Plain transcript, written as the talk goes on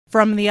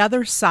From the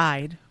Other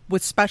Side,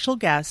 with special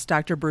guest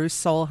Dr. Bruce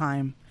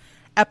Solheim,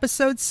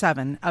 Episode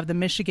 7 of the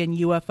Michigan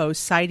UFO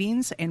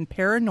Sightings and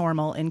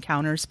Paranormal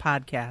Encounters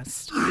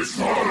podcast. It's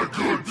not a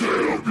good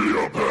day to be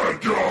a bad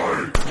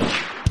guy.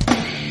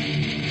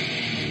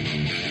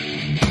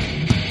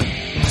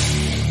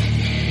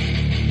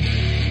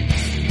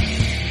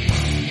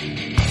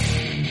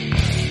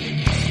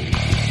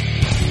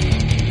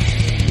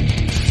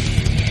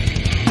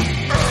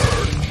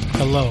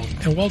 Hello,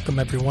 and welcome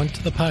everyone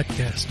to the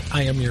podcast.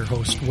 I am your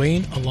host,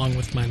 Wayne, along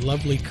with my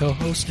lovely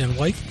co-host and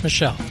wife,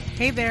 Michelle.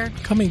 Hey there.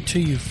 Coming to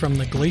you from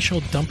the glacial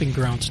dumping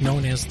grounds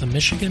known as the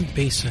Michigan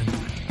Basin,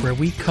 where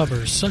we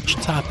cover such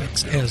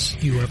topics as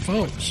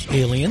UFOs,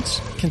 aliens,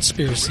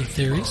 conspiracy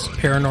theories,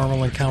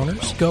 paranormal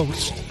encounters,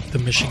 ghosts, the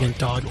Michigan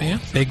Dog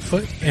Band,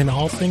 Bigfoot, and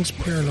all things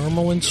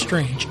paranormal and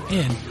strange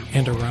in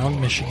and around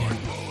Michigan.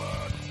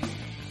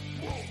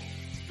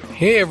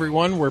 Hey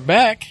everyone, we're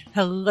back.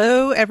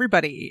 Hello,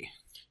 everybody.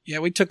 Yeah,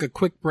 we took a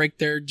quick break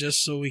there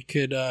just so we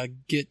could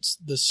get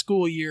the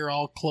school year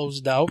all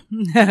closed out.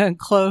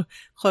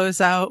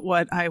 Close out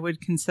what I would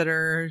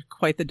consider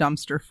quite the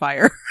dumpster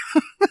fire.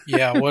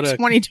 Yeah, what a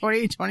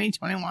 2020,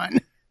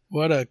 2021.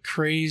 What a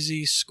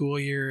crazy school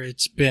year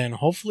it's been.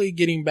 Hopefully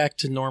getting back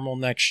to normal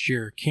next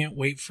year. Can't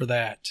wait for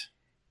that.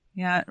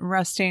 Yeah,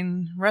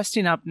 resting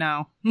up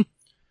now.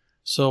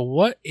 So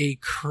what a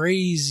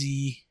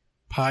crazy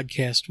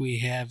podcast we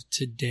have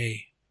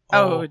today.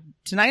 Oh,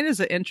 tonight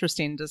is an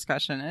interesting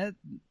discussion.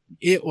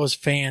 It was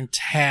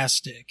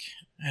fantastic,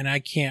 and I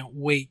can't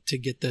wait to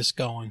get this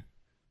going.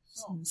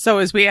 So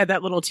as we add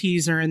that little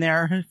teaser in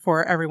there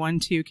for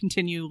everyone to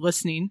continue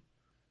listening.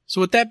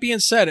 So with that being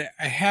said,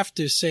 I have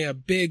to say a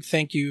big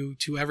thank you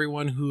to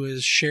everyone who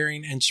is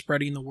sharing and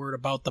spreading the word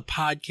about the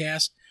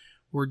podcast.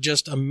 We're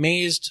just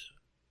amazed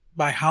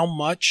by how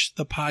much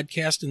the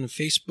podcast and the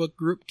Facebook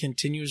group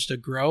continues to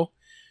grow.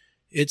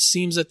 It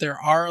seems that there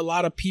are a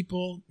lot of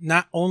people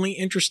not only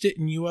interested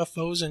in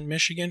UFOs in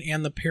Michigan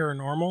and the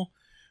paranormal,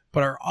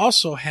 but are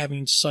also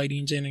having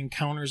sightings and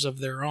encounters of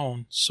their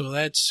own. So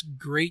that's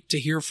great to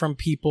hear from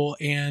people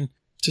and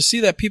to see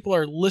that people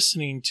are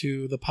listening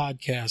to the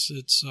podcast.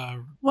 It's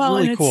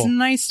really cool. It's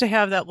nice to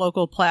have that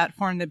local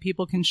platform that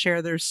people can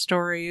share their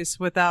stories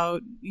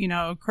without,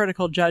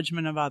 critical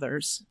judgment of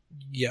others.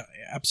 Yeah,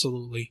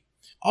 absolutely.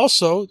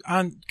 Also,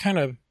 on kind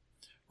of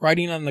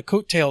riding on the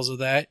coattails of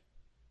that,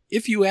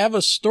 if you have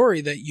a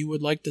story that you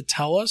would like to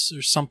tell us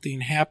or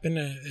something happened,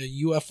 a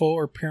UFO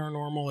or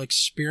paranormal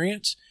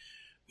experience,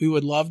 we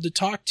would love to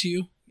talk to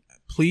you.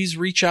 Please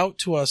reach out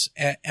to us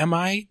at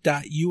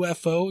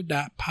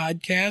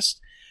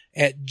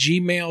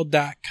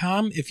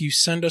mi.ufo.podcast@gmail.com. If you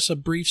send us a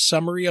brief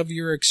summary of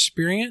your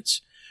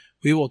experience,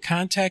 we will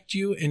contact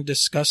you and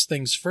discuss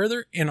things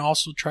further and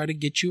also try to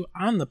get you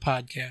on the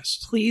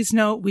podcast. Please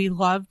note we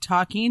love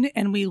talking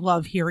and we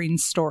love hearing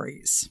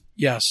stories.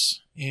 Yes,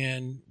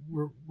 and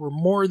we're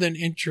more than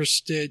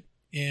interested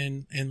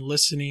in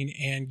listening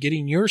and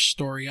getting your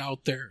story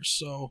out there.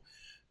 So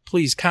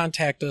please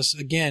contact us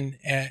again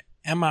at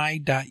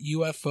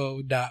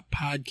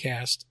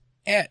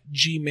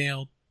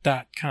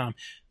mi.ufo.podcast@gmail.com.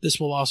 This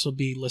will also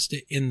be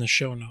listed in the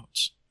show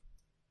notes.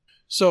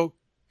 So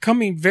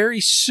coming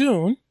very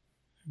soon,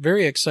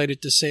 very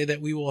excited to say that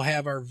we will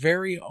have our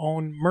very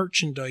own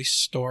merchandise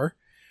store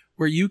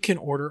where you can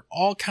order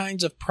all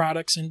kinds of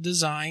products and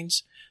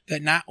designs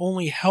that not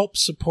only help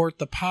support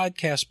the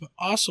podcast, but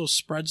also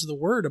spreads the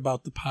word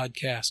about the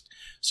podcast.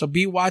 So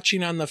be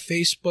watching on the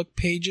Facebook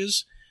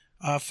pages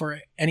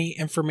for any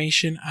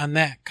information on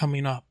that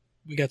coming up.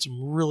 We got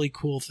some really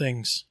cool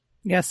things.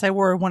 Yes, I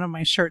wore one of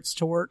my shirts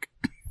to work.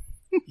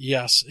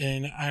 Yes,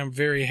 and I'm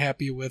very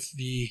happy with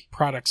the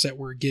products that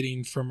we're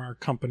getting from our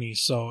company.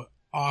 So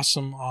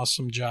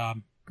awesome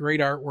job. Great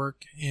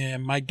artwork.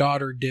 And my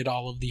daughter did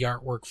all of the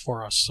artwork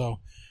for us.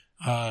 So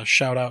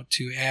shout out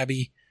to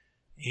Abby.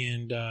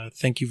 And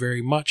thank you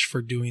very much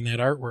for doing that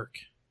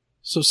artwork.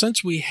 So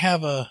since we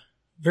have a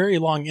very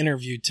long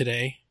interview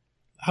today,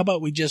 how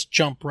about we just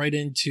jump right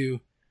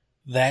into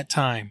that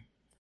time?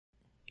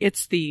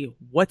 It's the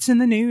What's in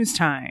the News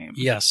time.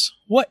 Yes.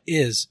 What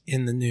is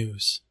in the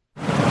news?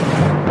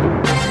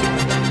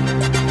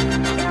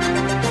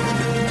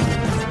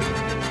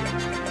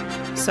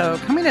 So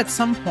coming at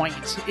some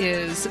point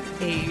is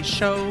a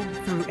show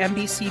through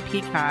NBC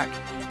Peacock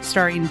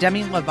starring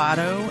Demi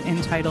Lovato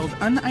entitled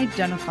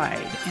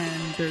Unidentified.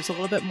 And there's a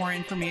little bit more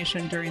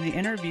information during the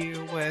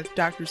interview with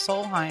Dr.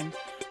 Solheim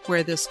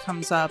where this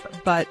comes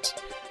up.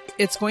 But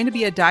it's going to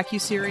be a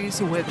docuseries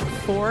with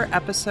 4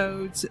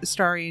 episodes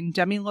starring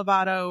Demi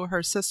Lovato,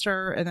 her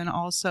sister, and then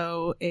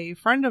also a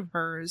friend of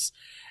hers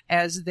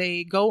as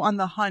they go on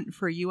the hunt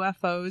for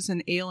UFOs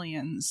and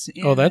aliens.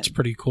 Oh, that's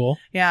pretty cool.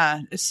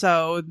 Yeah,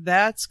 so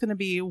that's going to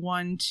be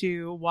one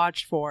to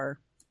watch for.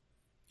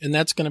 And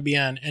that's going to be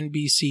on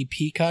NBC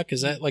Peacock?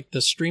 Is that like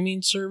the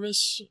streaming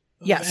service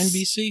of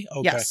NBC?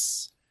 Okay.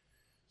 Yes.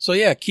 So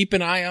yeah, keep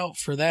an eye out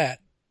for that.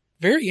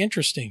 Very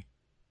interesting.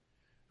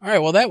 All right,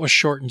 well, that was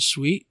short and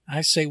sweet.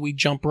 I say we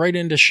jump right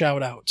into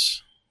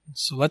shout-outs.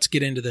 So let's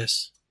get into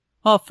this.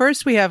 Well,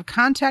 first we have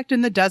Contact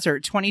in the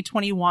Desert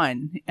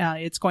 2021.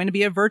 It's going to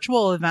be a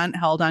virtual event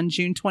held on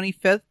June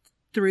 25th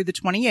through the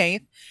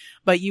 28th,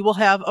 but you will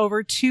have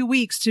over 2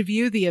 weeks to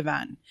view the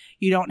event.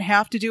 You don't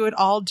have to do it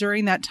all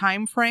during that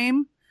time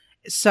frame.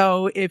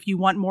 So if you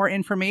want more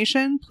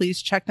information,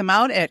 please check them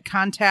out at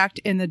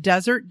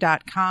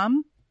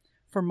contactinthedesert.com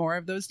for more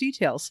of those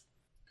details.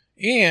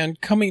 And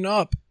coming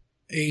up,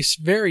 a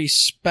very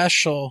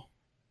special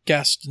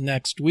guest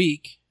next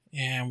week,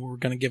 and we're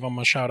going to give him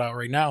a shout out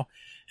right now,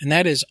 and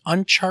that is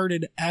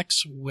Uncharted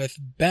X with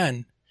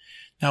Ben.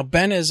 Now,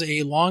 Ben is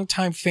a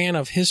longtime fan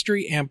of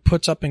history and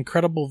puts up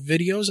incredible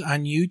videos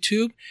on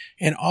YouTube,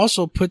 and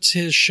also puts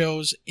his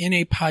shows in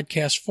a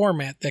podcast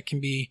format that can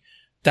be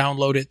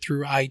downloaded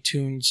through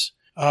iTunes.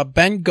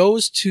 Ben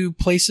goes to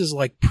places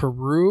like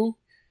Peru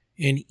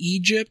and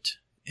Egypt,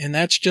 and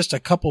that's just a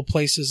couple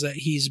places that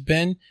he's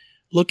been,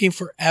 looking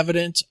for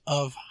evidence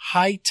of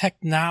high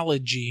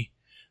technology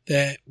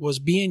that was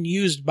being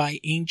used by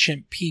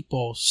ancient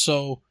people.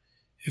 So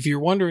if you're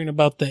wondering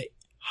about the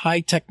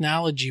high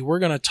technology, we're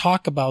going to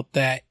talk about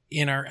that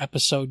in our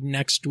episode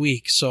next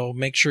week. So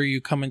make sure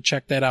you come and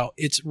check that out.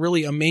 It's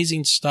really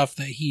amazing stuff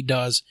that he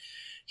does.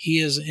 He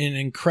is an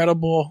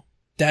incredible,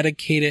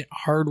 dedicated,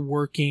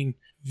 hardworking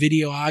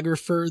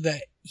videographer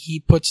that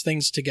he puts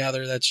things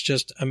together that's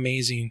just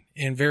amazing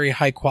and very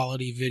high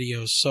quality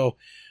videos. So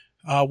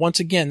once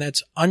again,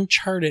 that's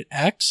Uncharted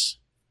X.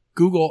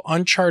 Google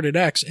Uncharted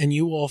X and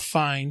you will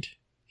find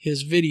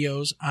his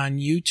videos on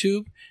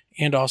YouTube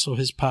and also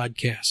his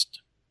podcast.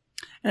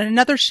 And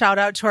another shout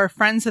out to our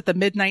friends at the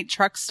Midnight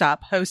Truck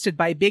Stop, hosted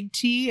by Big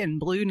T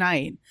and Blue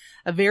Knight.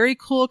 A very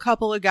cool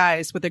couple of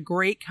guys with a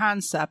great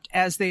concept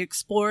as they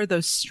explore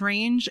those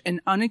strange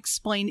and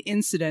unexplained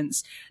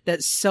incidents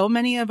that so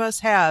many of us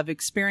have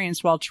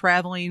experienced while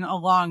traveling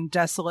along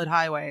desolate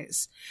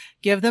highways.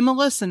 Give them a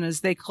listen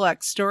as they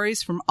collect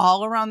stories from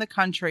all around the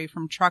country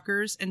from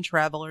truckers and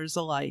travelers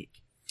alike.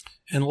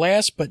 And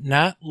last but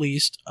not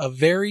least, a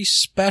very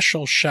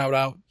special shout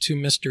out to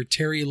Mr.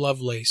 Terry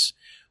Lovelace.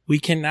 We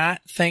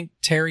cannot thank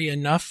Terry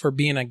enough for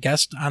being a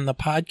guest on the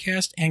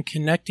podcast and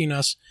connecting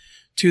us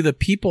to the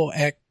people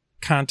at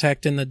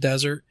Contact in the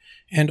Desert,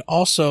 and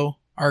also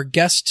our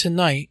guest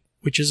tonight,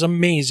 which is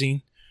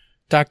amazing,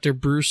 Dr.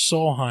 Bruce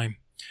Solheim.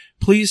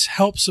 Please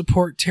help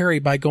support Terry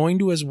by going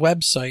to his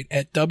website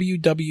at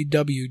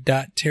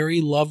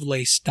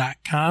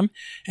www.terrylovelace.com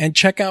and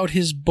check out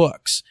his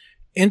books,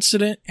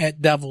 Incident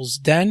at Devil's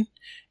Den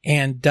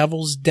and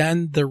Devil's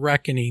Den: The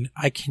Reckoning.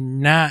 I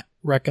cannot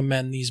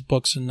recommend these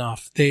books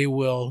enough. They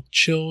will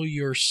chill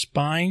your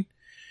spine.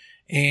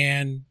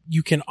 And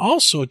you can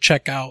also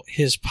check out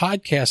his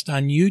podcast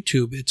on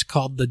YouTube. It's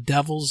called the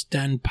Devil's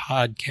Den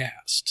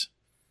Podcast.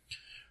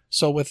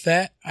 So with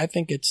that, I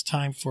think it's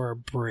time for a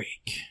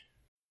break.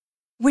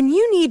 When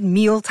you need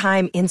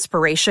mealtime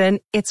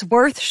inspiration, it's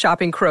worth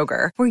shopping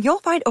Kroger, where you'll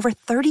find over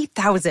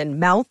 30,000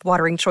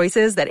 mouth-watering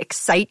choices that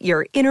excite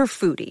your inner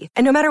foodie.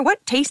 And no matter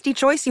what tasty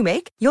choice you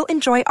make, you'll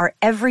enjoy our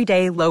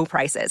everyday low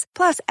prices,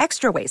 plus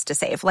extra ways to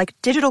save, like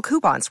digital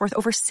coupons worth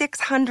over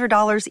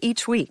 $600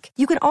 each week.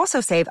 You can also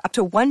save up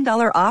to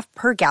 $1 off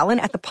per gallon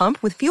at the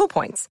pump with fuel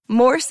points.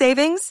 More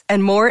savings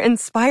and more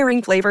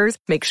inspiring flavors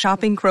make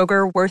shopping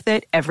Kroger worth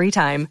it every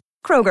time.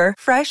 Kroger,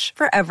 fresh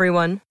for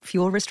everyone.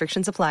 Fuel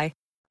restrictions apply.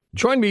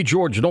 Join me,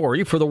 George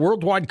Norrie, for the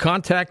Worldwide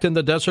Contact in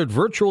the Desert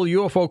Virtual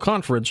UFO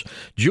Conference,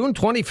 June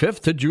 25th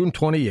to June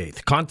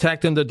 28th.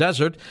 Contact in the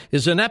Desert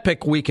is an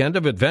epic weekend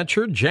of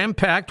adventure,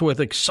 jam-packed with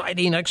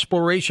exciting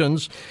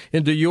explorations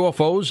into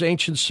UFOs,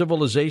 ancient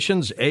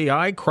civilizations,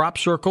 AI, crop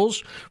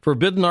circles,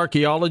 forbidden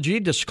archaeology,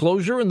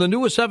 disclosure, and the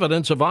newest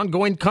evidence of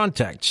ongoing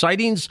contact,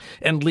 sightings,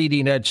 and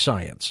leading-edge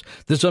science.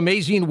 This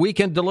amazing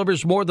weekend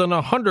delivers more than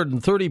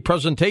 130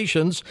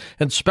 presentations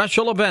and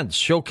special events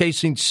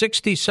showcasing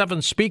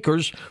 67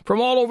 speakers from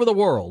all over the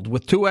world,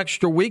 with 2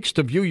 extra weeks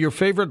to view your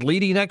favorite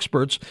leading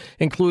experts,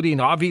 including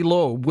Avi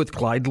Loeb with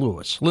Clyde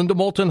Lewis, Linda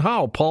Moulton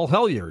Howe, Paul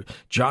Hellyer,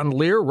 John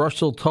Lear,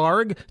 Russell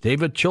Targ,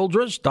 David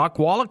Childress, Doc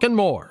Wallach, and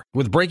more.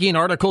 With breaking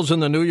articles in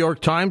the New York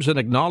Times and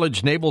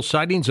acknowledged naval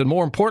sightings, and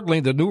more importantly,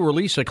 the new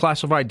release of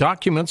classified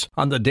documents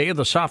on the day of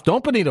the soft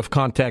opening of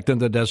Contact in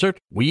the Desert,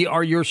 we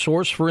are your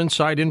source for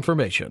inside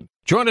information.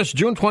 Join us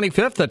June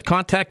 25th at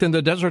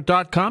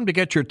contactinthedesert.com to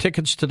get your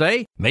tickets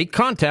today. Make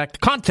contact,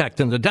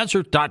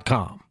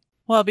 contactinthedesert.com.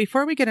 Well,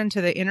 before we get into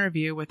the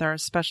interview with our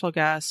special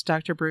guest,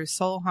 Dr. Bruce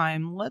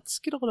Solheim, let's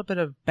get a little bit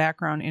of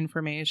background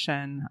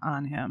information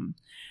on him.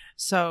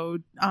 So,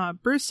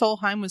 Bruce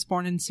Solheim was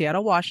born in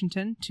Seattle,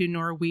 Washington, to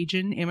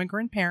Norwegian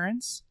immigrant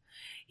parents.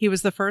 He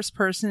was the first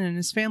person in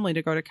his family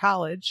to go to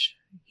college.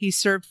 He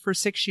served for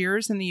 6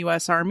 years in the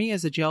U.S. Army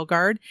as a jail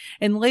guard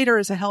and later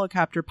as a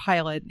helicopter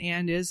pilot,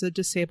 and is a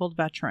disabled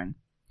veteran.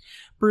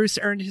 Bruce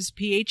earned his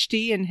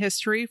Ph.D. in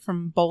history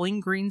from Bowling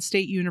Green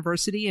State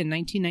University in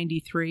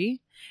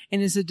 1993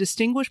 and is a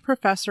distinguished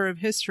professor of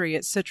history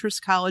at Citrus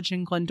College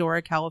in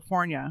Glendora,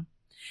 California.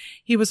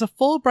 He was a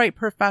Fulbright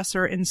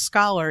professor and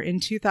scholar in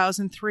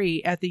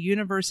 2003 at the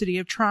University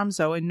of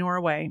Tromsø in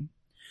Norway.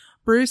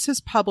 Bruce has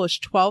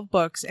published 12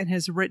 books and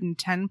has written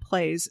 10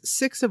 plays,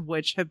 6 of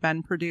which have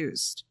been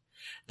produced.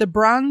 The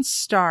Bronze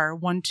Star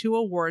won 2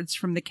 awards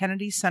from the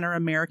Kennedy Center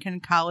American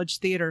College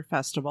Theater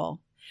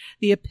Festival.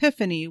 The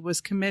Epiphany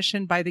was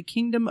commissioned by the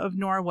Kingdom of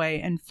Norway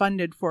and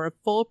funded for a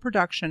full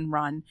production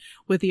run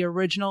with the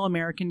original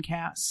American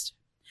cast.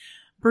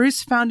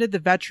 Bruce founded the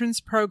Veterans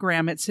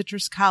Program at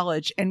Citrus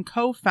College and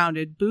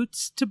co-founded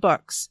Boots to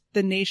Books,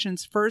 the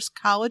nation's first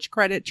college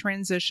credit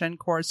transition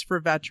course for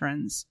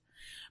veterans.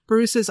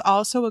 Bruce is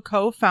also a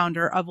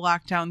co-founder of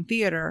Lockdown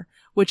Theater,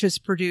 which has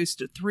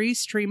produced 3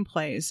 stream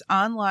plays,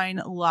 online,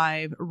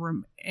 live,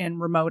 and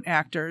remote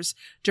actors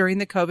during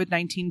the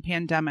COVID-19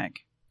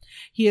 pandemic.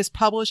 He has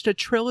published a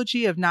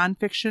trilogy of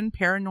nonfiction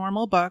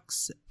paranormal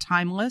books,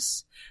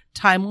 Timeless,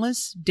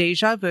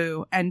 Deja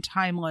Vu, and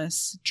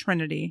Timeless,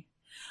 Trinity.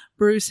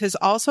 Bruce has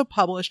also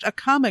published a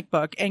comic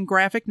book and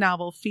graphic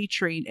novel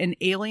featuring an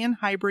alien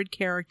hybrid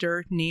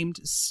character named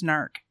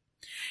Snark.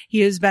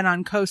 He has been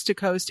on Coast to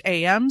Coast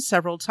AM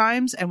several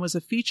times and was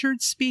a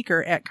featured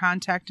speaker at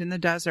Contact in the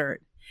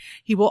Desert.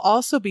 He will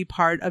also be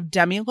part of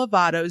Demi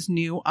Lovato's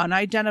new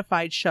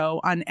Unidentified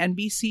show on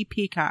NBC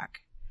Peacock.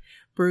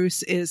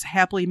 Bruce is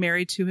happily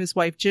married to his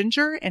wife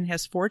Ginger and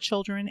has 4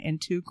 children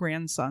and 2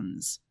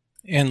 grandsons.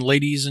 And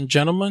ladies and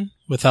gentlemen,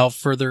 without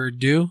further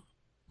ado,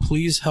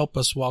 please help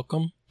us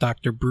welcome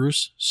Dr.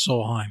 Bruce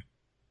Solheim.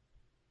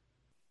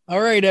 All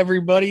right,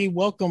 everybody,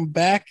 welcome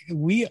back.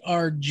 We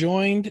are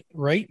joined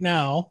right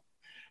now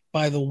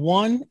by the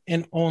one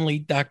and only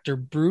Dr.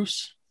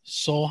 Bruce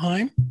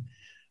Solheim.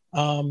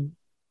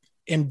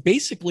 And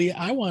basically,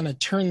 I want to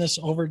turn this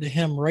over to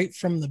him right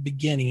from the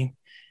beginning.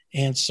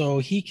 And so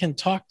he can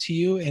talk to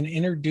you and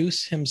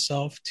introduce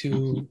himself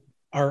to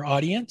our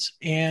audience.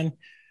 And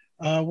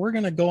we're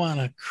going to go on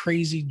a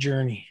crazy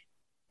journey.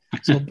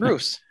 So,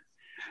 Bruce.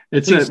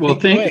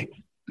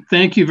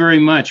 Thank you very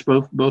much,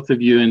 both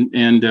of you.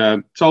 And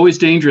it's always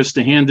dangerous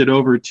to hand it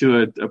over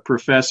to a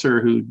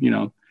professor who,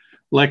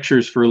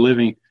 lectures for a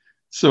living.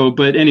 So,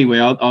 but anyway,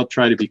 I'll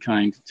try to be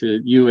kind to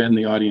you and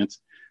the audience.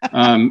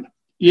 I'm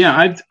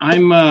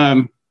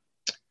the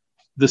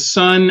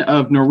son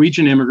of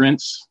Norwegian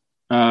immigrants.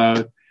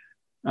 I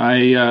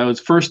was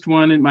the first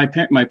one, and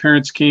my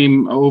parents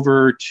came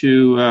over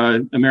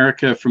to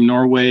America from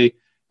Norway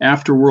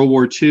after World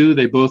War II.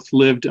 They both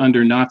lived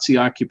under Nazi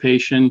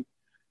occupation.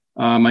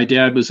 My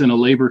dad was in a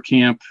labor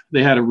camp.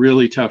 They had a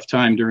really tough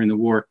time during the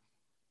war.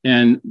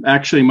 And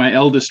actually, my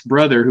eldest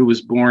brother, who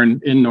was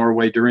born in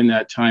Norway during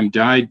that time,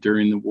 died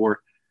during the war.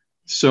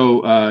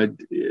 So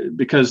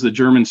because the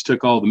Germans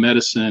took all the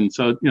medicine.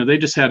 So, they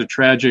just had a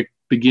tragic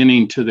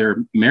beginning to their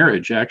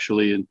marriage,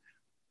 actually, and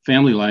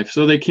family life.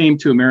 So they came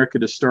to America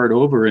to start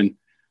over. And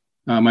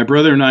my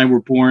brother and I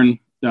were born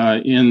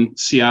in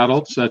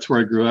Seattle. So that's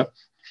where I grew up.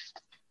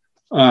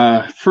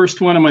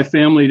 First one in my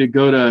family to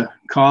go to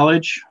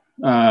college,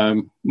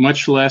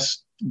 much less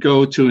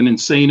go to an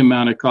insane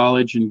amount of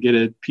college and get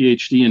a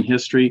PhD in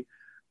history.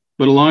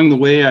 But along the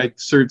way, I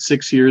served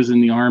 6 years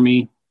in the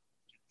Army,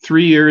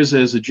 3 years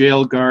as a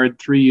jail guard,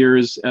 3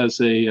 years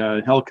as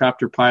a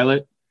helicopter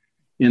pilot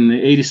in the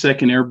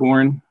 82nd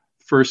Airborne,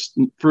 first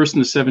in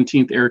the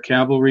 17th Air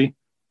Cavalry.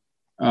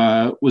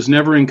 Was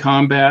never in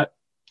combat.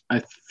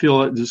 I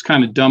feel it was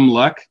kind of dumb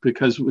luck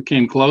because we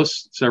came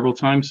close several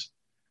times.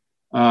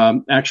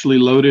 Actually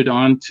loaded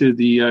onto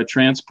the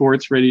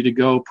transports ready to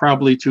go,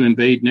 probably to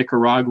invade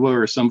Nicaragua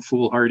or some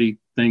foolhardy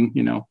thing,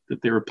 that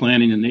they were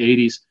planning in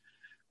the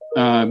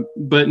 80s,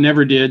 but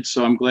never did.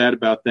 So I'm glad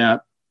about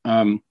that.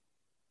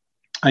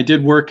 I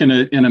did work in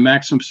a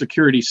maximum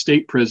security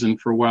state prison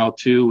for a while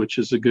too, which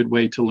is a good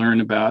way to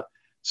learn about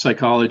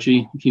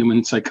psychology,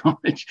 human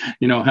psychology,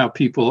 how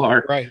people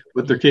are, right,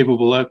 what they're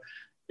capable of.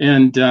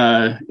 And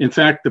in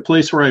fact, the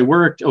place where I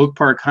worked, Oak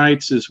Park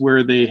Heights, is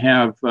where they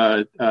have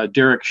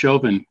Derek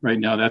Chauvin right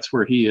now. That's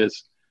where he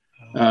is,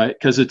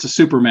 because it's a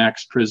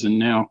supermax prison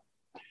now.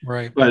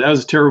 Right. But that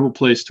was a terrible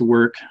place to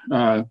work.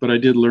 But I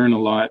did learn a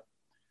lot.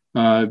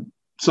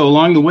 So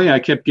along the way, I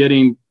kept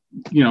getting,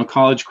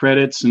 college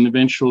credits, and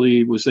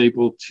eventually was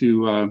able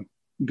to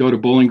go to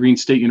Bowling Green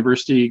State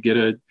University, get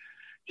a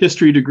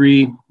history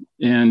degree,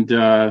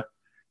 and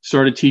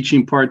started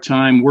teaching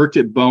part-time, worked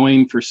at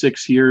Boeing for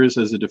 6 years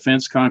as a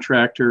defense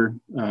contractor,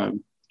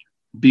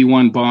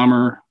 B-1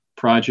 bomber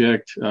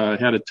project,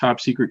 had a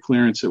top secret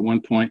clearance at one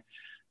point.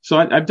 So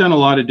I've done a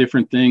lot of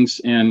different things,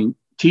 and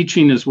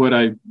teaching is what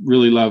I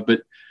really love.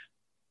 But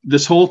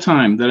this whole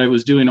time that I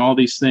was doing all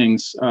these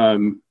things,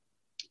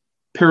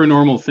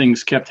 paranormal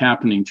things kept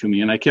happening to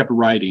me, and I kept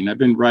writing. I've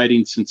been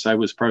writing since I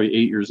was probably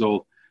 8 years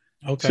old.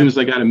 Okay. As soon as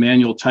I got a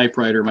manual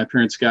typewriter, my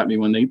parents got me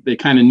when they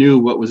kind of knew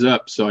what was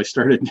up. So I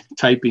started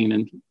typing,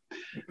 and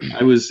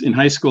I was in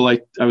high school.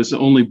 I was the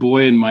only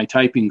boy in my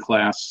typing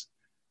class.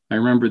 I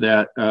remember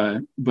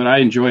that, but I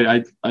enjoyed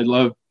it. I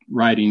love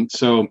writing.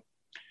 So,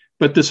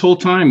 but this whole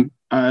time,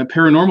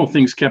 paranormal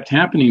things kept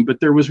happening, but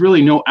there was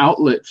really no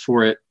outlet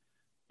for it,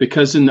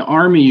 because in the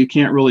Army, you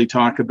can't really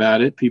talk about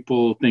it.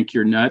 People think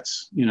you're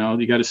nuts. You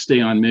got to stay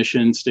on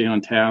mission, stay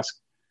on task.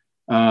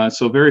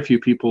 So very few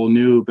people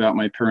knew about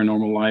my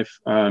paranormal life.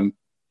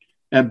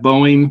 at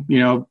Boeing,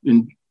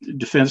 in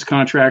defense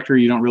contractor,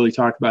 you don't really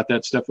talk about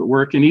that stuff at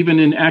work. And even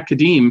in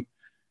academe,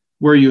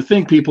 where you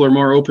think people are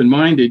more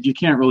open-minded, you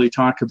can't really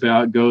talk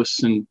about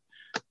ghosts and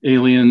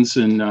aliens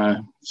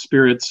and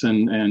spirits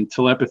and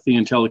telepathy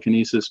and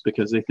telekinesis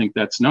because they think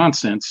that's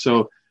nonsense.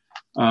 So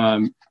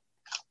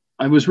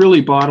I was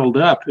really bottled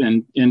up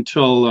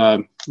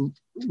until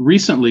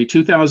recently,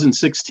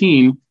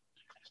 2016.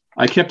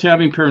 I kept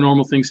having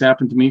paranormal things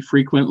happen to me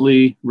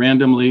frequently,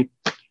 randomly.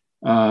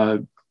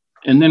 And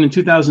then in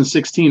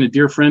 2016, a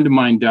dear friend of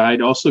mine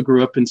died, also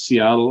grew up in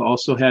Seattle,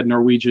 also had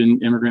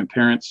Norwegian immigrant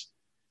parents.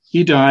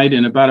 He died,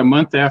 and about a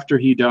month after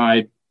he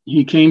died,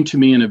 he came to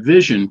me in a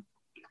vision,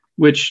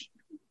 which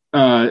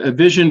a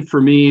vision for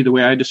me, the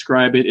way I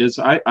describe it is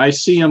I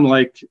see him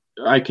like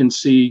I can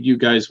see you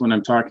guys when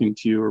I'm talking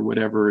to you or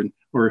whatever,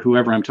 or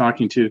whoever I'm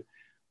talking to,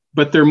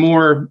 but they're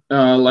more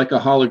like a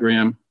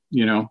hologram,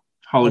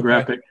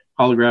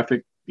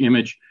 holographic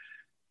image.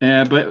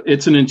 But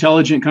it's an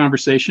intelligent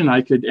conversation.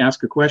 I could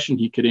ask a question,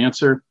 he could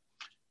answer.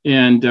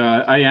 And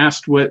I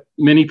asked what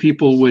many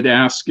people would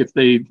ask if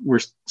they were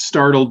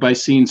startled by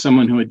seeing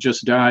someone who had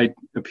just died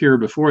appear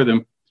before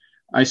them.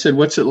 I said,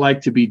 "What's it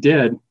like to be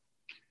dead?"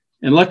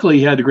 And luckily,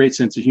 he had a great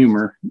sense of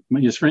humor.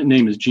 His friend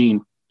name is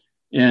Gene.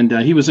 And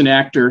he was an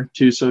actor,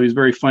 too, so he's a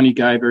very funny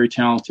guy, very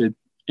talented.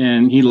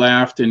 And he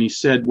laughed and he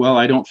said, "Well,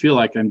 I don't feel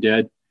like I'm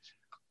dead,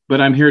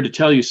 but I'm here to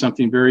tell you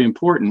something very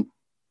important."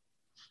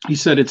 He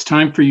said, "It's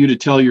time for you to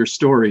tell your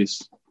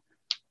stories.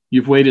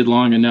 You've waited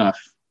long enough.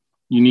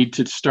 You need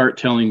to start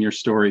telling your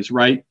stories,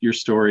 write your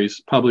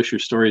stories, publish your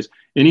stories."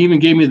 And he even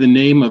gave me the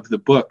name of the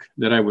book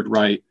that I would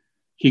write.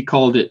 He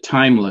called it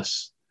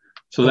Timeless.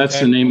 So that's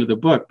the name of the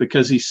book,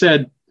 because he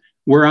said,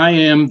 where I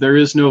am, there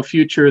is no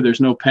future,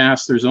 there's no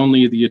past, there's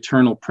only the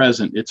eternal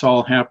present. It's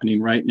all happening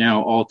right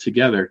now, all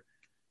together.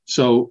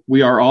 So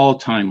we are all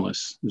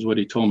timeless, is what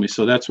he told me.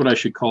 So that's what I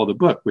should call the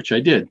book, which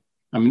I did.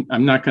 I'm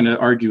not going to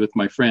argue with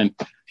my friend,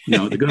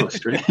 the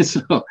ghost, right?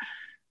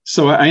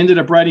 So I ended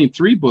up writing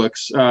 3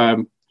 books,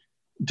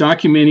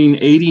 documenting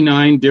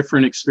 89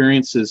 different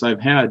experiences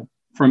I've had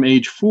from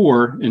age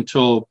 4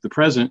 until the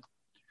present,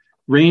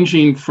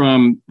 ranging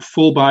from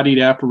full-bodied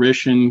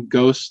apparition,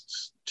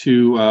 ghosts,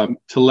 to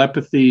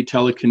telepathy,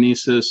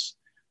 telekinesis,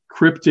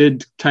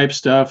 cryptid type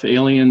stuff,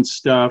 alien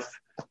stuff,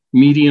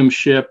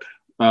 mediumship,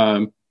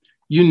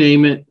 you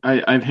name it.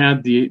 I've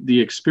had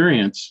the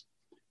experience.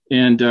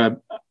 And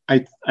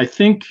I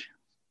think,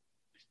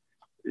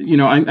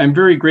 I'm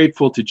very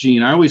grateful to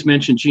Gene. I always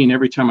mention Gene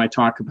every time I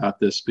talk about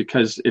this,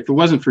 because if it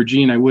wasn't for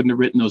Gene, I wouldn't have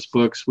written those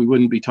books. We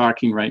wouldn't be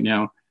talking right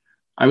now.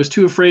 I was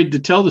too afraid to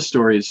tell the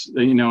stories.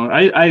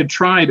 I had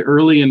tried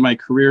early in my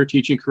career,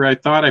 teaching career.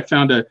 I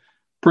found a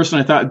person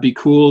I thought would be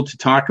cool to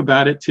talk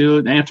about it to,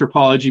 an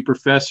anthropology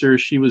professor.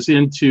 She was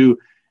into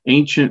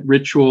ancient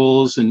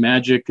rituals and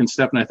magic and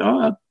stuff. And I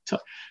thought,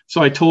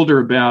 so I told her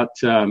about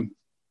an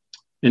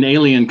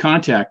alien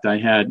contact I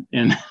had,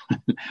 and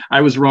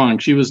I was wrong.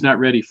 She was not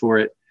ready for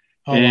it.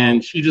 Oh, and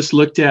wow. She just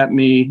looked at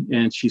me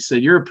and she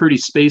said, "You're a pretty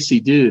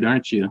spacey dude,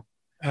 aren't you?"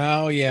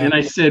 Oh, yeah. And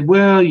I said,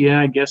 "Well, yeah,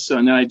 I guess so."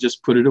 And then I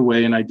just put it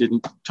away, and I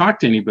didn't talk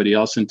to anybody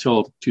else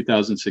until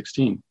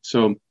 2016.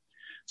 So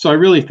I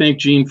really thank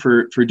Gene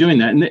for doing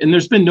that. And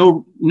there's been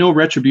no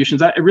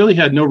retributions. I really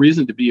had no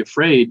reason to be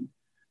afraid,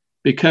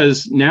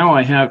 because now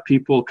I have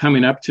people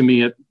coming up to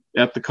me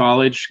at the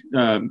college,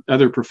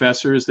 other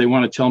professors. They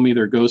want to tell me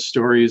their ghost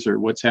stories or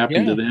what's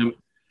happened to them,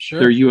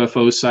 their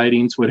UFO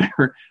sightings,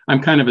 whatever.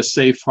 I'm kind of a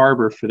safe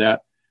harbor for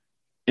that.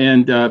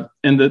 And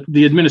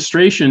the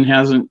administration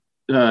hasn't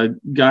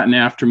gotten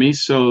after me.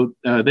 So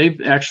they've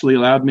actually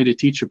allowed me to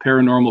teach a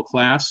paranormal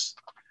class.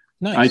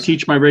 Nice. I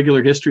teach my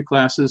regular history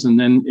classes, and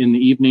then in the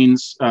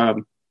evenings,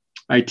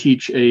 I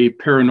teach a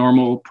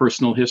paranormal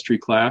personal history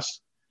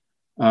class.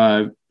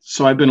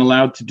 So I've been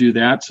allowed to do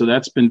that. So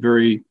that's been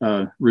very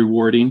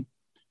rewarding.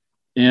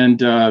 And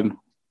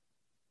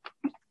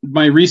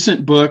my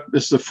recent book,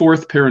 this is the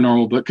 4th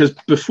paranormal book, because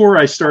before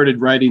I started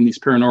writing these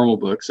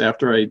paranormal books,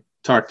 after I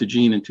talked to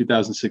Gene in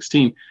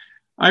 2016,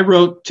 I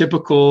wrote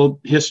typical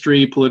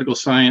history, political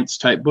science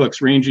type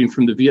books, ranging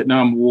from the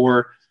Vietnam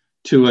War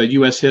to a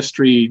U.S.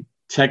 history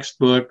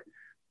textbook,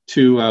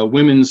 to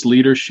women's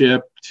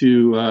leadership,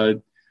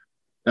 to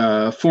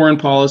foreign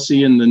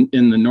policy in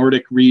the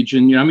Nordic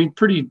region.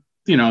 Pretty,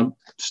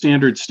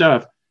 standard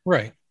stuff.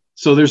 Right.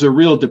 So there's a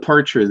real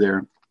departure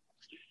there.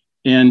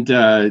 And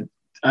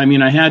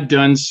I had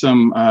done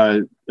some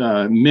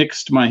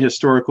mixed my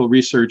historical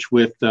research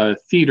with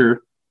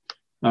theater.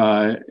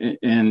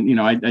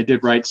 And I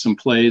did write some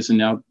plays, and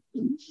now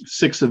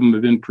 6 of them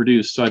have been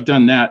produced. So I've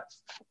done that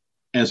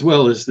as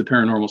well as the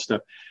paranormal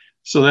stuff.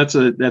 So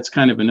that's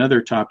kind of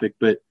another topic,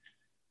 but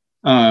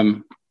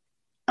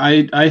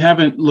I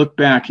haven't looked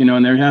back,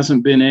 and there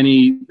hasn't been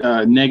any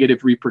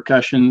negative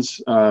repercussions.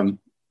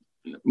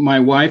 My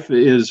wife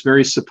is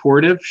very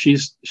supportive.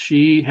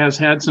 She has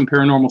had some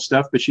paranormal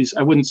stuff, but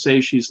I wouldn't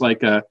say she's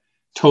like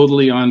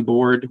totally on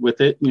board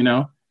with it.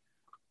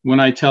 When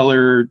I tell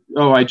her,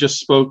 "Oh, I just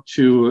spoke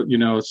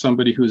to,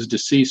 somebody who's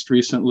deceased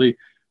recently,"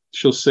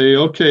 she'll say,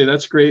 okay,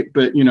 that's great,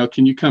 but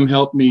can you come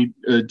help me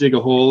dig a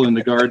hole in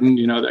the garden,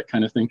 that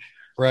kind of thing.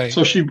 Right.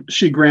 So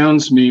she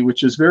grounds me,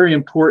 which is very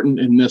important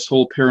in this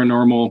whole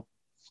paranormal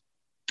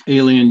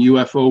alien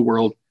UFO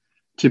world,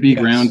 to be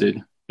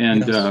grounded.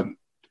 And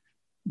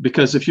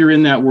because if you're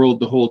in that world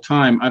the whole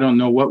time, I don't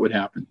know what would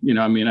happen.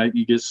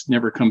 You just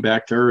never come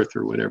back to Earth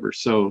or whatever.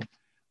 So,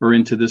 or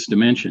into this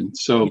dimension.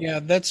 So yeah,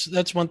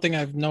 that's one thing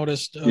I've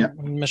noticed.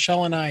 When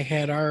Michelle and I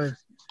had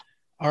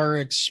our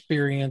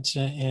experience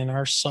in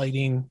our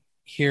sighting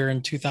here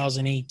in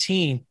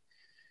 2018,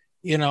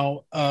 we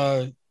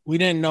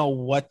didn't know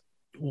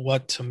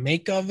what to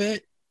make of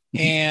it. Mm-hmm.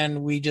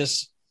 And we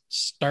just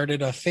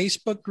started a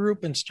Facebook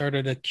group and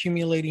started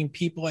accumulating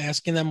people,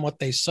 asking them what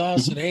they saw.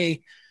 Mm-hmm. Said,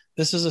 hey,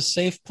 this is a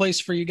safe place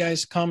for you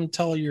guys to come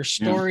tell your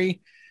story.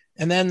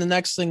 Yeah. And then the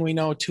next thing we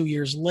know, 2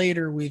 years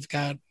later, we've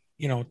got,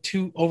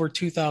 over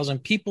 2,000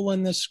 people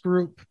in this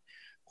group.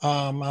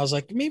 I was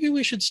like, maybe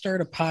we should start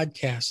a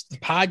podcast. The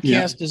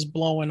podcast is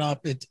blowing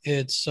up.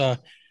 It's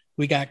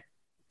we got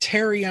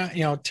Terry,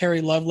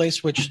 Terry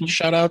Lovelace, which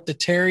shout out to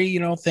Terry,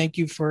 thank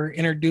you for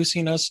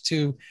introducing us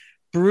to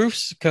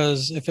Bruce,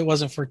 because if it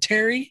wasn't for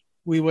Terry,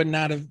 we would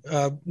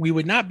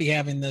not be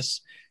having this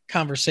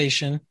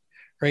conversation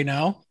right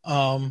now,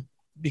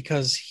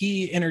 because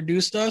he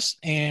introduced us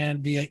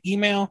and via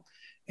email,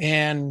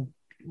 and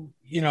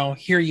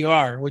here you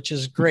are, which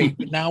is great.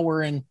 But now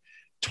we're in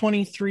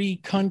 23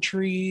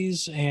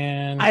 countries,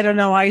 and I don't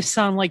know, I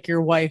sound like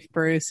your wife,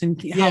 Bruce,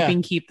 and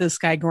helping keep this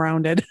guy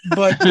grounded.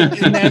 But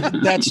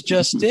that's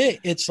just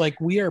it. It's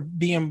like we are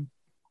being,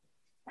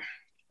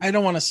 I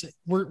don't want to say,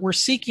 we're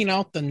seeking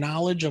out the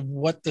knowledge of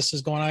what this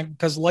is going on,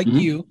 because like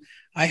you,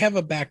 I have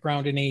a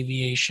background in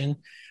aviation.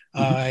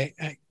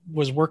 I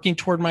was working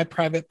toward my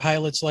private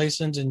pilot's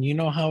license, and you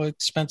know how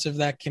expensive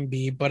that can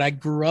be. But I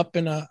grew up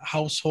in a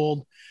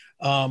household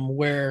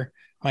where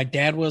my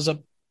dad was a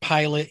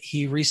pilot.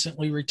 He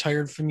recently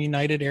retired from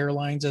United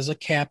Airlines as a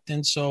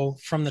captain. So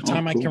from the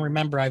time I can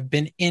remember, I've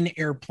been in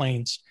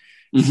airplanes,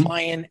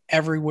 flying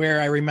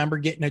everywhere. I remember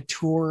getting a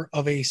tour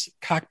of a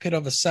cockpit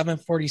of a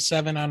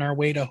 747 on our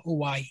way to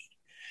Hawaii.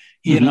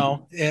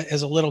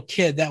 As a little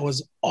kid, that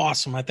was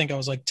awesome. I think I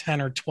was like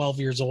 10 or 12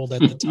 years old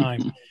at the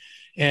time.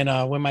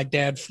 And when my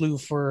dad flew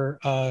for,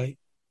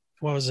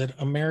 what was it,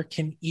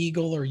 American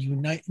Eagle or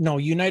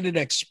United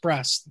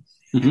Express,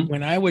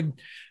 when I would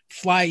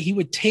fly, he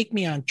would take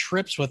me on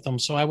trips with him.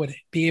 So I would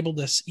be able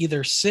to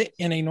either sit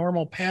in a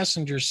normal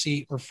passenger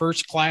seat or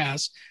first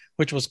class,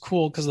 which was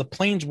cool because the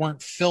planes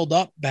weren't filled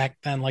up back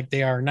then like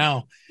they are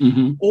now.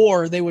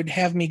 Or they would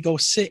have me go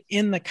sit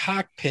in the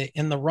cockpit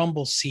in the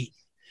rumble seat.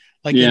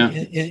 Like,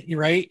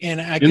 right.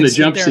 And I in the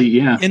jump seat.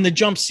 In the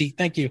jump seat.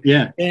 Thank you.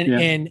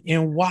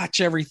 And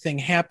watch everything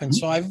happen.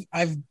 So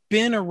I've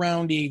been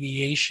around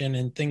aviation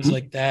and things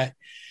like that.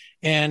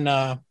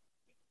 And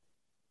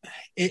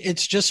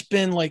it's just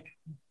been like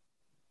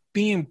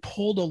being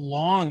pulled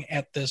along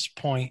at this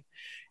point.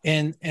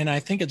 And I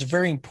think it's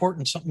very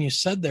important, something you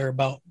said there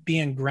about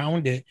being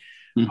grounded.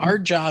 Our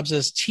jobs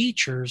as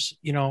teachers,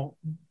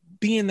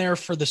 being there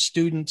for the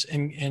students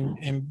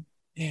and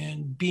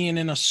being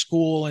in a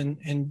school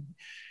and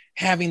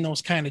having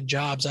those kind of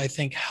jobs, I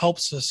think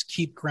helps us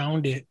keep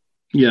grounded.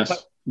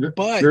 Yes,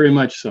 but very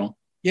much so.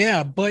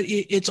 Yeah. But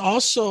it's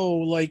also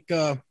like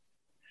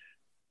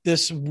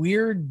this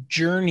weird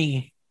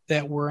journey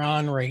that we're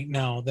on right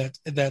now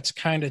that's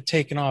kind of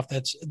taken off.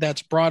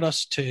 That's brought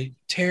us to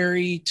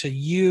Terry, to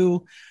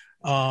you.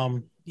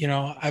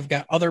 I've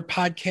got other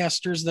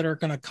podcasters that are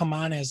going to come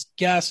on as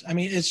guests. I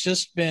mean, it's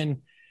just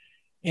been,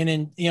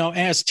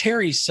 as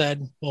Terry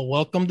said, well,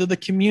 welcome to the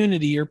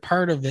community. You're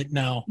part of it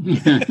now.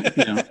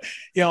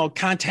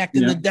 Contact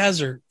in the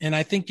desert. And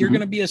I think you're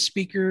going to be a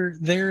speaker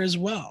there as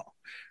well.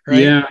 Right?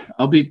 Yeah,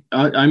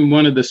 I'm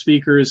one of the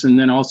speakers. And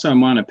then also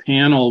I'm on a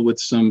panel with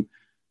some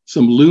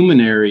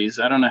luminaries.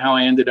 I don't know how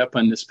I ended up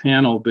on this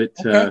panel, but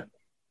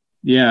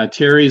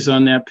Terry's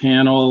on that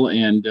panel,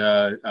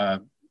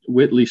 and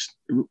Whitley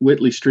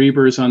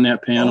Strieber's on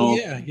that panel.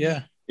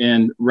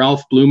 And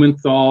Ralph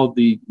Blumenthal,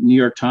 the New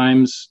York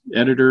Times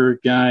editor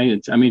guy.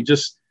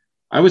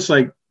 I was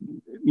like,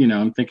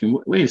 I'm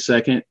thinking, wait a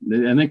second.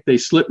 I think they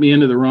slipped me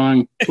into the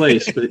wrong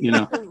place, but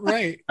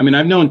right. I mean,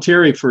 I've known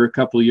Terry for a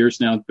couple of years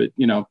now, but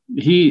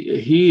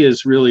he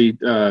is really,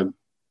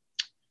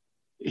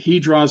 he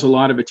draws a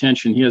lot of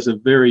attention. He has a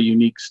very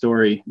unique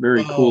story,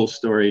 very cool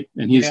story.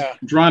 And he's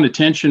drawn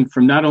attention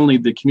from not only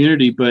the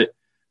community, but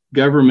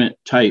government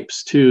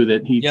types too,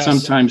 that he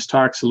sometimes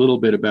talks a little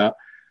bit about.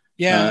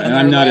 And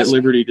I'm not at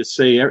liberty to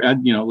say,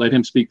 let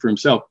him speak for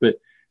himself, but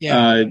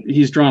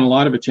he's drawn a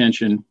lot of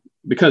attention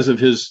because of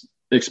his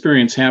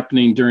experience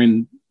happening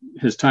during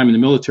his time in the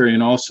military,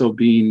 and also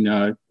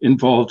being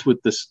involved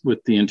with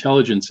the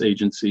intelligence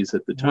agencies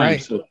at the time.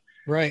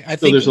 Right. I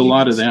think there's a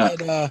lot of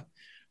that.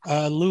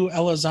 Lou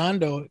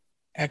Elizondo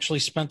actually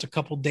spent a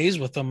couple days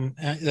with him.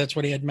 That's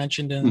what he had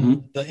mentioned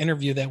in the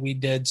interview that we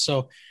did.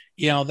 So,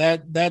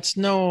 that's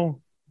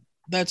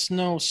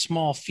no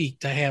small feat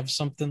to have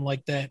something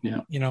like that,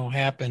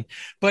 happen.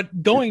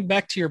 But going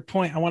back to your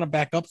point, I want to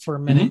back up for a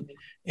minute.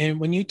 And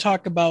when you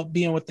talk about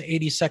being with the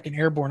 82nd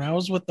Airborne, I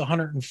was with the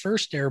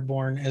 101st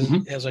Airborne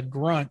as a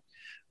grunt.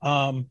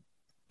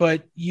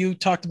 But you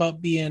talked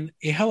about being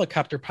a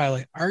helicopter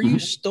pilot. Are you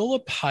still a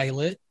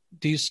pilot?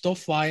 Do you still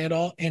fly at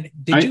all? And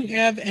did you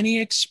have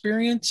any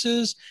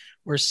experiences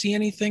or see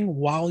anything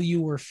while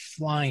you were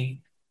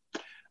flying?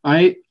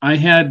 I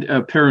had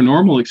a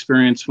paranormal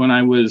experience when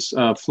I was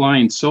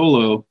flying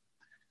solo.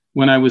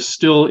 When I was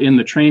still in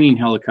the training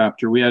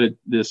helicopter, we had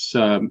this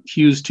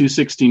Hughes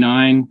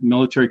 269.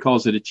 Military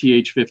calls it a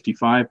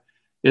TH-55.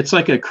 It's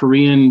like a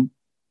Korean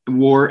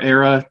War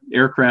era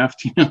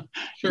aircraft,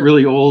 sure.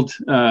 Really old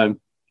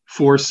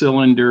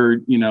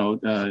 4-cylinder,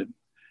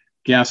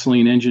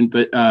 gasoline engine.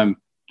 But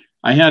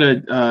I had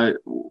a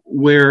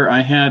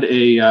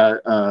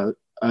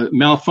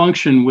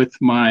malfunction with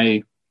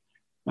my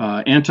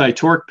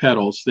anti-torque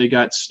pedals. They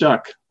got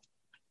stuck,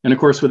 and of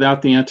course,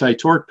 without the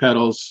anti-torque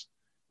pedals,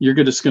 you're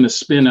just going to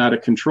spin out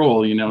of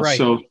control, Right.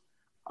 So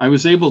I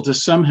was able to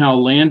somehow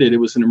land it. It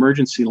was an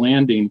emergency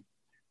landing,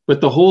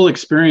 but the whole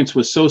experience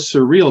was so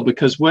surreal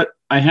because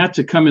I had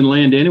to come and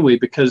land anyway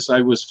because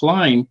I was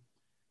flying,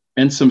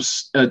 and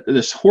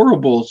this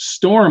horrible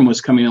storm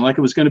was coming in, like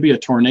it was going to be a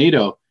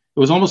tornado. It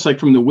was almost like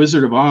from the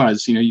Wizard of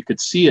Oz. You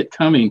could see it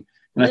coming,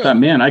 and I thought,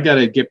 man, I got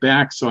to get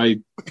back. So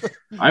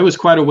I was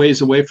quite a ways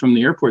away from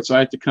the airport, so I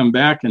had to come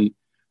back and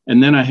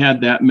then I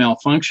had that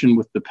malfunction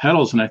with the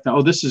pedals, and I thought,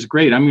 oh, this is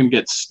great. I'm going to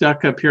get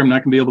stuck up here. I'm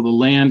not going to be able to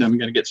land. I'm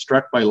going to get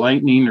struck by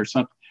lightning or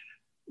something.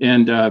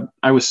 And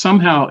I was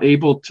somehow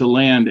able to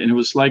land, and it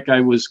was like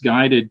I was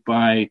guided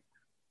by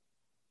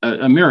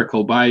a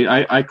miracle,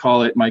 I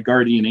call it my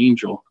guardian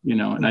angel,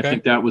 and okay. I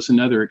think that was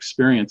another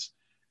experience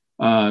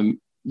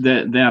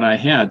that I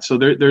had. So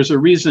there's a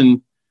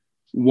reason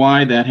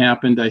why that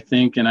happened, I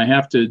think, and I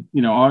have to,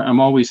 I'm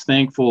always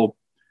thankful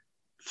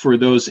for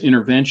those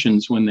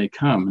interventions when they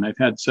come. And I've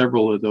had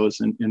several of those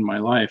in my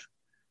life,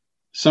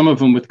 some of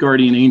them with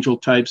guardian angel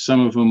types,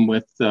 some of them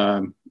with,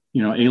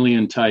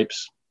 alien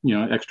types,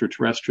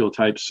 extraterrestrial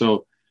types.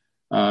 So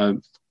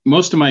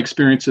most of my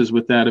experiences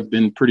with that have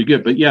been pretty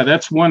good. But yeah,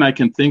 that's one I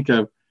can think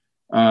of.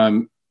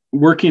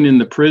 Working in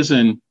the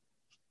prison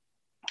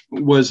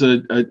was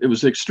it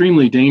was an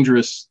extremely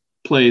dangerous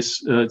place.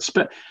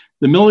 The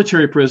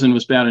military prison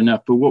was bad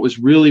enough, but what was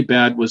really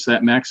bad was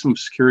that maximum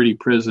security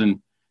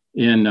prison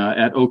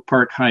at Oak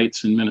Park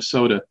Heights in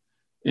Minnesota.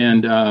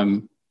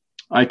 And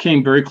I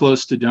came very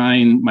close to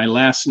dying my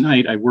last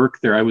night I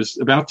worked there. I was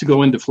about to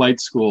go into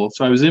flight school.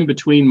 So I was in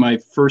between my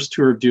first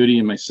tour of duty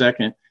and my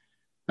second.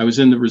 I was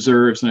in the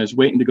reserves, and I was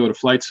waiting to go to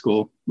flight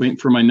school, waiting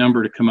for my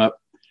number to come up.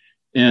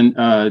 And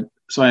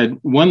so I had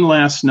one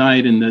last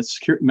night in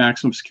the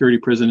maximum security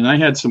prison, and I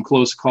had some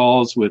close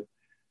calls with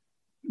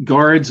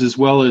guards as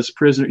well as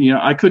prisoners.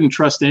 I couldn't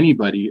trust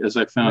anybody, as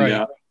I found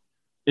out.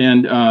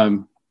 And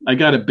I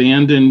got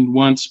abandoned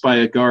once by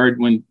a guard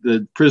when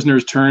the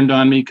prisoners turned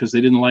on me because they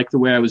didn't like the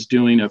way I was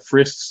doing a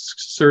frisk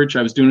search.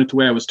 I was doing it the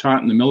way I was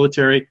taught in the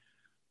military. And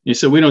he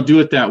said, we don't do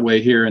it that way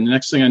here. And the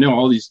next thing I know,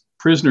 all these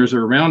prisoners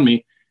are around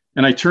me.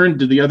 And I turned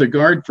to the other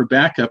guard for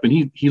backup,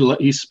 and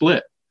he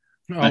split.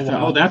 I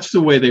thought, that's the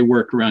way they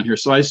work around here.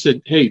 So I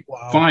said, hey,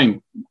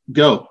 fine,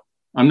 go.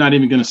 I'm not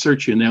even going to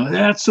search you. And they're like,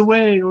 that's the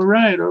way. All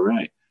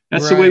right.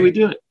 That's the way we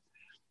do it.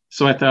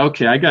 So I thought,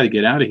 okay, I got to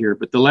get out of here.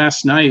 But the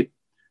last night,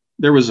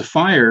 there was a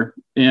fire,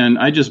 and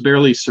I just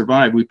barely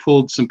survived. We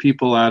pulled some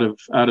people out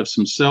of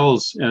some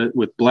cells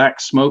with black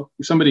smoke.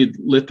 Somebody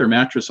lit their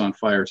mattress on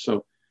fire.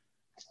 So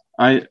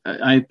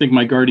I think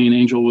my guardian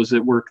angel was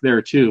at work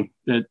there too.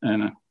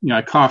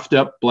 I coughed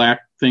up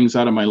black things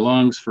out of my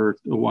lungs for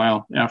a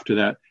while after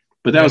that.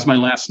 But that was my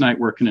last night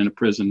working in a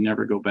prison.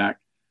 Never go back.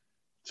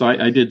 So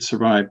I did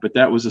survive. But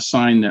that was a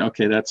sign that,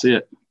 okay, that's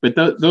it. But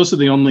those are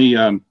the only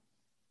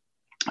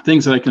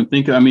things that I can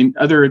think of. I mean,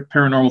 other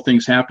paranormal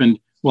things happened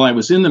while I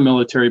was in the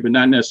military, but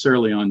not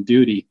necessarily on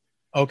duty.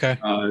 Okay.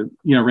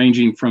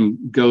 Ranging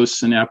from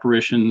ghosts and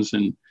apparitions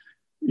and,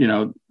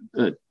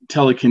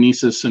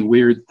 telekinesis and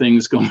weird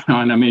things going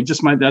on. I mean,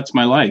 that's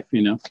my life,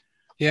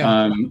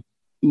 Yeah.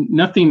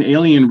 Nothing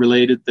alien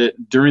related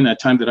that during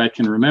that time that I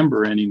can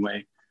remember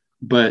anyway,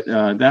 but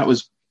that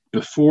was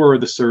before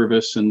the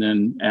service and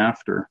then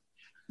after.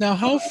 Now,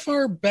 how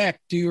far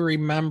back do you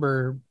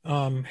remember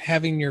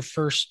having your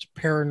first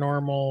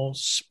paranormal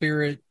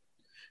spirit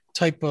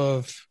type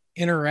of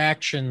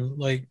interaction?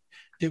 Like,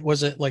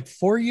 was it like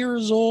 4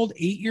 years old,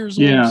 8 years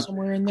old,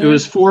 somewhere in there? It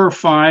was 4 or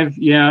 5.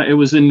 Yeah, it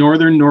was in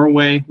northern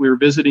Norway. We were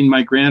visiting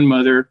my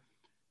grandmother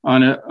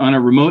on a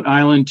remote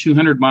island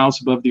 200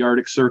 miles above the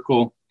Arctic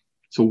Circle.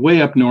 So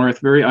way up north,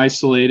 very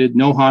isolated,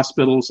 no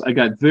hospitals. I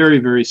got very,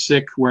 very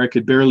sick where I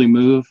could barely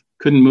move,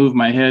 couldn't move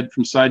my head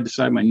from side to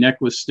side. My neck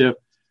was stiff,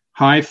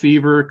 high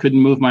fever, couldn't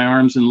move my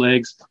arms and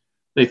legs.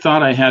 They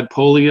thought I had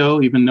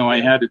polio, even though I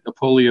had a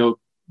polio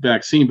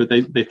vaccine, but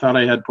they thought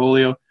I had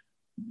polio.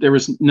 There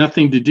was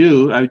nothing to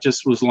do. I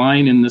just was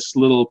lying in this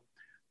little,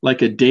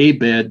 like a day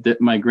bed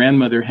that my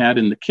grandmother had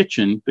in the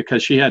kitchen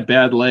because she had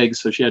bad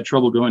legs. So she had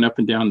trouble going up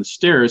and down the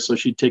stairs. So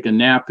she'd take a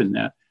nap in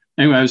that.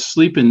 Anyway, I was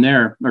sleeping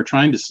there or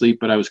trying to sleep,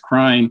 but I was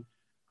crying.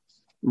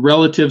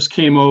 relatives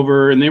came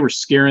over and they were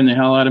scaring the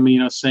hell out of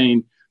me,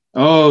 saying,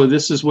 "Oh,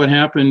 this is what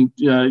happened,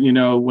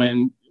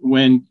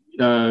 when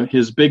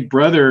his big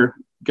brother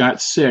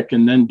got sick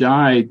and then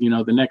died,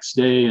 the next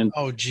day. And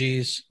oh,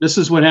 geez, this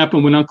is what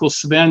happened when Uncle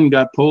Sven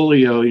got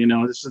polio.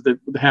 This is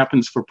what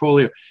happens for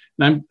polio."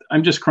 And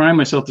I'm just crying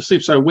myself to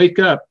sleep. So I wake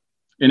up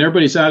and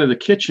everybody's out of the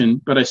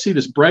kitchen, but I see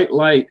this bright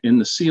light in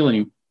the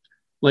ceiling,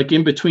 like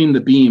in between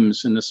the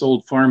beams in this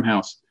old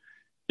farmhouse.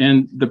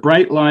 And the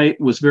bright light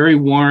was very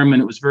warm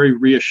and it was very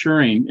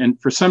reassuring.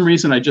 And for some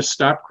reason, I just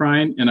stopped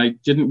crying and I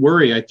didn't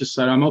worry. I just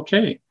said, I'm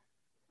okay.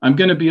 I'm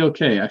going to be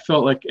okay. I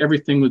felt like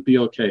everything would be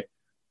okay.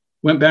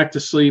 Went back to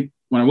sleep.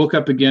 When I woke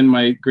up again,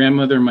 my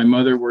grandmother and my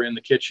mother were in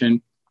the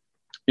kitchen.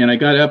 And I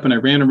got up and I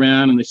ran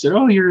around and they said,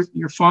 "Oh,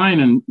 you're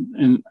fine."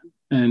 And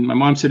my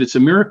mom said, "It's a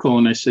miracle."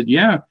 And I said,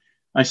 "Yeah,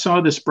 I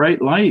saw this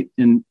bright light."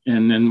 And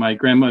then my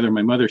grandmother and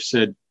my mother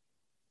said,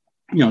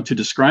 to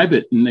describe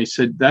it. And they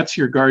said, "That's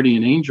your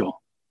guardian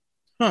angel."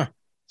 Huh.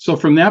 So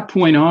from that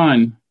point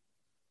on,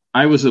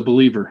 I was a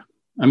believer.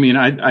 I mean,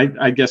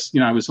 I guess,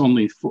 I was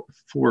only 4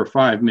 or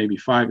 5, maybe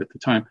 5 at the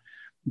time,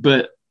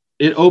 but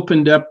it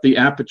opened up the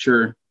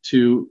aperture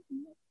to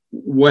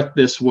what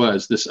this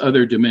was, this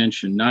other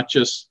dimension, not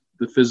just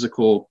the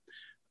physical,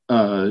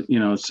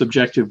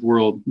 subjective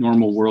world,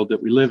 normal world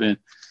that we live in.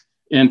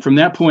 And from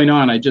that point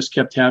on, I just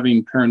kept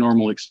having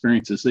paranormal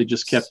experiences. They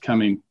just kept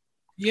coming.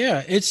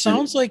 Yeah. It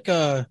sounds like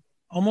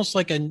almost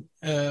like a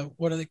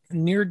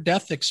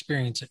near-death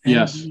experience.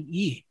 Yes.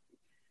 NDE.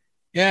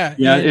 Yeah.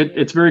 Yeah.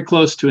 It's very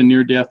close to a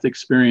near-death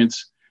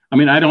experience. I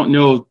mean, I don't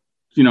know,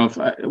 if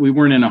we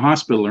weren't in a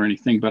hospital or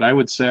anything, but I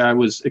would say I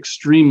was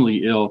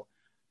extremely ill.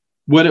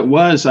 What it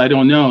was, I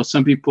don't know.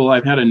 Some people,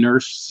 I've had a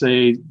nurse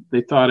say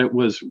they thought it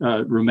was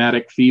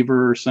rheumatic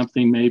fever or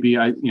something. Maybe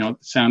it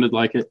sounded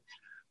like it,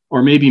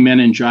 or maybe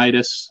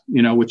meningitis,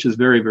 which is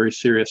very, very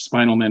serious,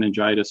 spinal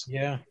meningitis.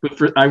 Yeah.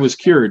 But I was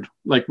cured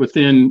like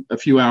within a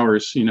few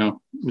hours,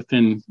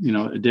 within,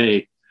 a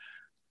day.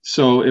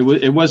 So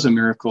it was a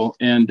miracle.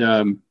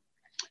 And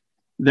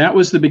that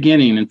was the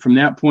beginning. And from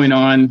that point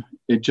on,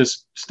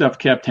 stuff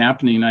kept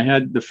happening. I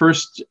had the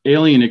first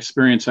alien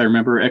experience, I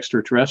remember,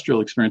 extraterrestrial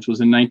experience,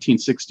 was in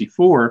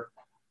 1964.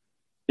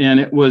 And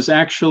it was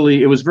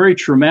very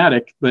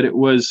traumatic, but it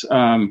was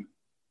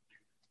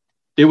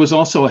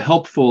also a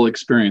helpful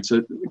experience,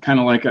 kind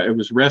of like I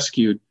was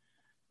rescued.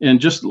 And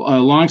just a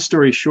long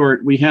story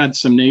short, we had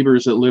some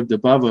neighbors that lived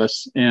above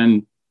us,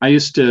 and they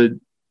used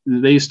to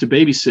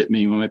babysit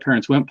me when my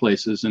parents went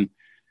places. And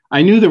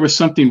I knew there was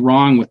something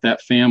wrong with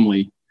that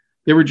family.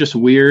 They were just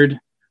weird.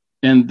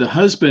 And the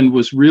husband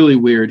was really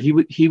weird.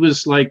 He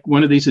was like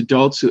one of these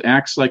adults who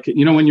acts like,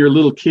 when you're a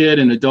little kid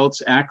and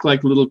adults act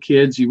like little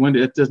kids, you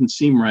wonder, it doesn't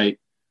seem right.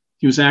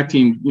 He was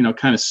acting,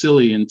 kind of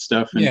silly and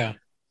stuff. And, yeah.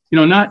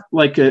 Not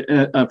like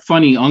a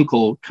funny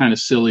uncle kind of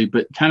silly,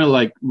 but kind of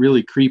like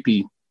really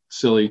creepy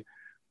silly.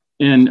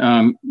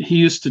 And he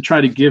used to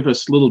try to give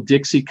us little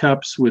Dixie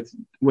cups with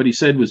what he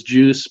said was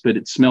juice, but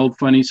it smelled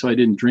funny, so I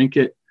didn't drink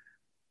it.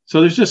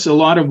 So there's just a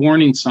lot of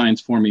warning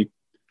signs for me.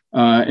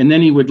 And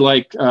then he would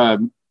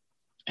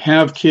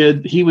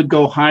he would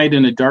go hide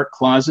in a dark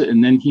closet,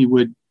 and then he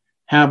would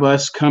have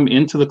us come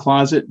into the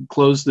closet,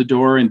 close the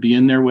door, and be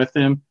in there with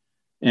him.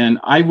 And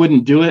I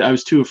wouldn't do it. I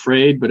was too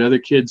afraid, but other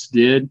kids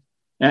did.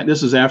 And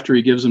this is after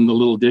he gives them the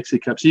little Dixie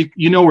cups.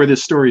 You know where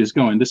this story is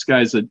going. This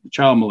guy's a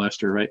child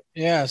molester, right?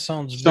 Yeah,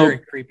 sounds very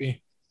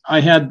creepy. I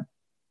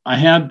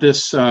had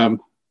this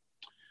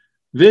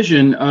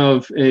vision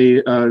of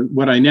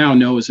what I now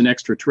know is an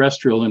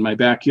extraterrestrial in my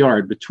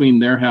backyard between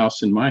their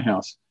house and my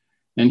house.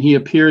 And he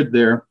appeared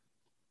there.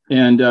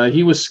 And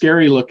he was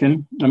scary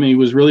looking. I mean, he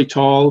was really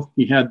tall.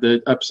 He had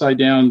the upside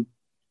down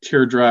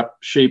teardrop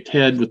shaped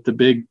head with the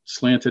big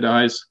slanted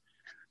eyes.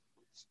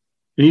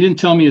 And he didn't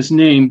tell me his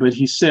name, but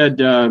he said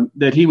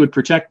that he would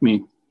protect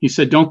me. He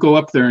said, "Don't go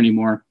up there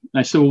anymore." And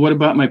I said, "Well, what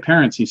about my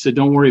parents?" He said,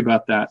 "Don't worry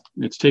about that.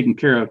 It's taken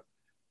care of.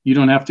 You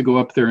don't have to go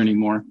up there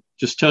anymore.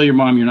 Just tell your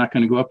mom you're not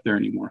going to go up there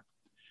anymore."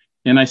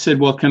 And I said,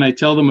 "Well, can I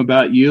tell them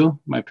about you,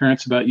 my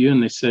parents about you?"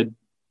 And they said,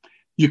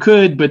 "You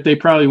could, but they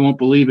probably won't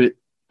believe it."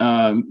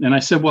 And I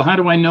said, "Well, how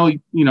do I know,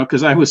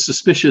 because I was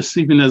suspicious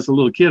even as a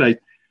little kid.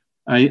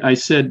 I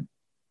said,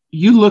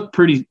 "You look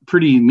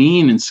pretty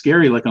mean and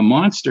scary, like a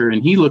monster.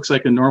 And he looks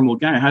like a normal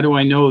guy. How do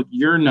I know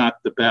you're not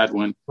the bad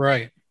one?"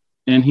 Right.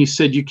 And he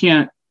said, "You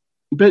can't,"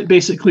 but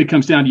basically it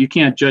comes down to, you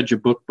can't judge a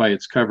book by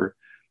its cover.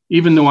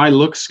 Even though I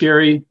look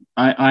scary,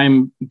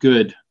 I'm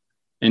good.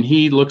 And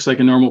he looks like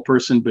a normal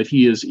person, but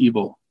he is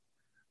evil.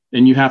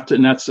 And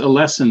and that's a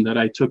lesson that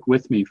I took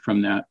with me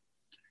from that.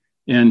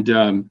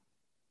 And,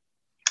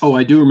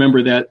 I do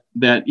remember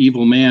that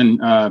evil man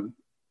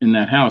in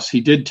that house.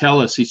 He did tell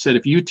us, he said,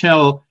 "If you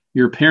tell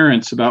your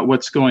parents about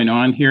what's going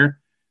on here,"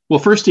 well,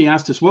 first he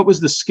asked us, what was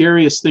the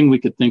scariest thing we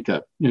could think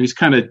of? He's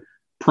kind of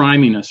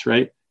priming us,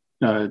 right?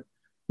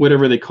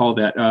 Whatever they call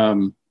that.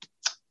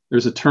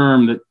 There's a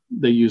term that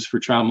they use for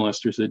child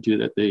molesters that do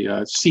that. They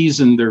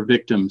season their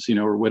victims,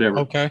 or whatever.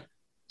 Okay.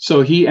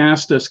 So he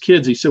asked us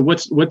kids, he said,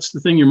 what's the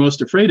thing you're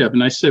most afraid of?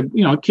 And I said,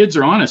 kids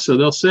are honest. So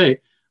they'll say,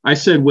 I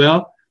said,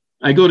 well,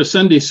 I go to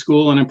Sunday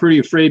school and I'm pretty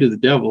afraid of the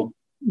devil.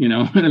 I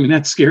mean,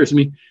 that scares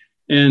me.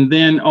 And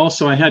then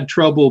also I had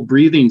trouble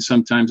breathing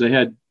sometimes. I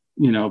had,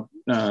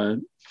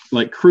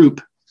 like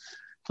croup,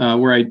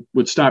 where I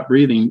would stop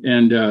breathing.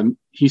 And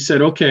he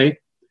said, okay,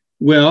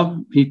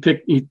 well, he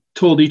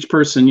told each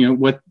person,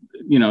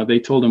 they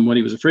told him what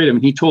he was afraid of.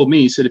 And he told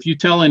me, he said, if you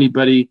tell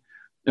anybody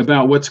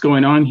about what's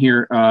going on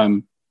here,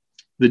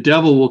 the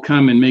devil will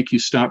come and make you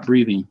stop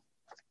breathing.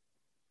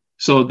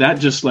 So that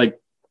just like,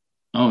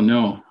 oh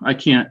no, I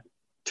can't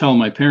tell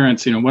my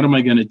parents, what am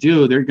I going to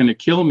do? They're going to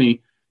kill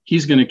me.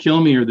 He's going to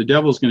kill me, or the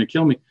devil's going to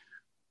kill me.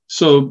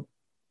 So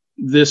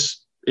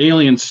this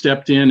alien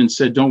stepped in and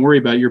said, don't worry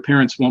about it. Your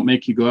parents won't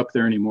make you go up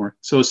there anymore.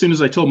 So as soon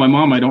as I told my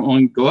mom I don't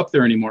want to go up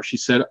there anymore, she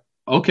said,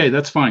 okay,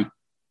 that's fine.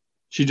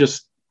 She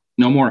just,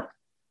 no more,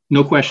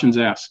 no questions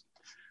asked.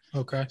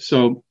 Okay.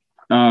 So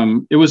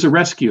it was a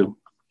rescue.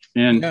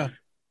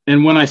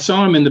 And when I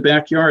saw him in the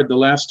backyard the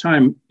last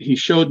time, he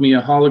showed me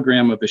a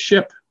hologram of a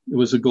ship. It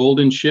was a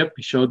golden ship.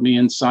 He showed me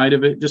inside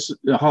of it, just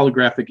a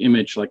holographic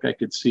image, like I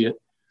could see it.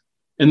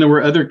 And there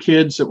were other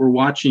kids that were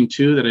watching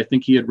too that I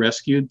think he had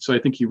rescued. So I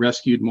think he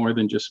rescued more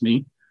than just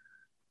me.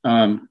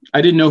 I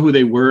didn't know who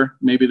they were.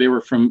 Maybe they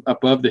were from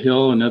above the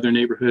hill, another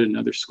neighborhood,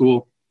 another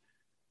school.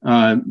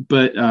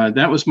 But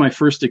that was my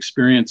first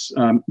experience.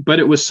 But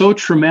it was so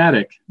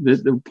traumatic.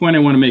 The point I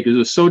want to make is it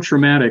was so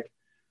traumatic.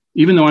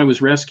 Even though I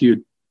was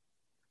rescued,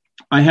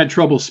 I had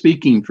trouble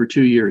speaking for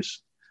 2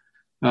 years.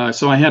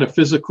 So I had a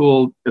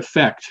physical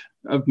effect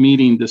of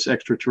meeting this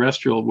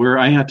extraterrestrial where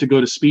I had to go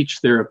to speech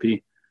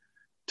therapy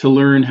to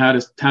learn how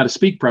to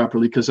speak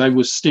properly, because I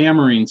was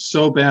stammering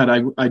so bad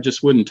I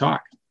just wouldn't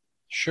talk.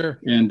 Sure.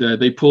 And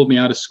they pulled me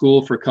out of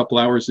school for a couple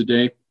hours a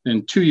day.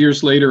 And 2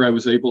 years later, I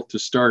was able to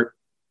start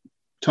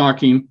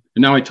talking.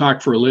 And now I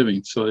talk for a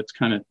living. So it's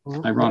kind of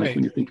ironic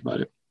when you think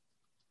about it.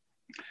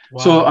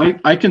 Wow. So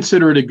I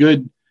consider it a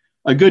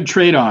good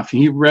trade-off.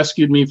 He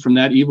rescued me from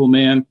that evil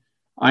man.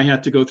 I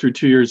had to go through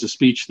 2 years of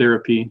speech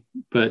therapy.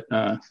 But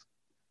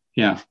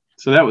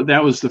so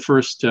that was the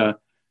first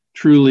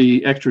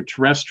truly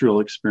extraterrestrial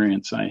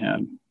experience I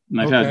had.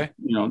 And I've had,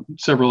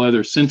 several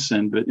others since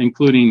then, but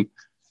including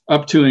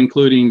what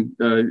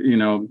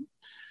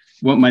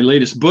my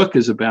latest book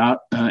is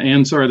about,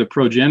 Anzar the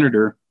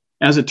Progenitor.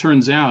 As it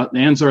turns out,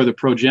 Anzar the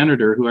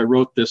Progenitor, who I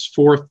wrote this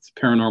fourth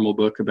paranormal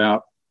book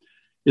about,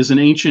 is an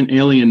ancient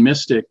alien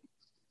mystic.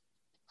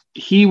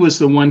 He was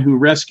the one who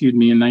rescued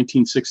me in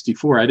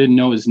 1964. I didn't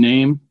know his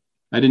name.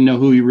 I didn't know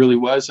who he really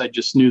was. I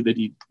just knew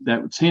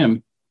that was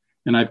him.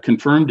 And I've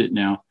confirmed it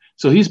now.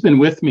 So he's been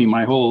with me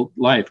my whole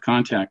life,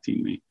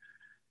 contacting me.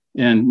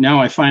 And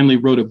now I finally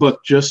wrote a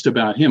book just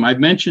about him. I've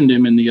mentioned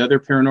him in the other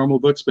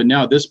paranormal books, but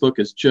now this book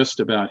is just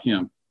about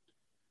him.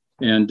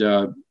 And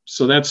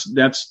so that's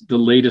the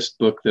latest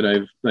book that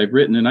I've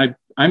written. And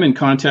I'm in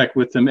contact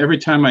with them every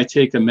time I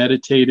take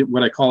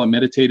what I call a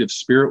meditative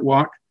spirit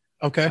walk.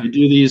 Okay. I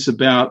do these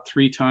about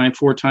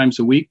 4 times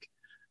a week.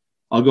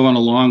 I'll go on a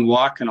long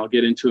walk and I'll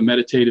get into a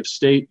meditative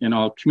state and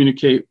I'll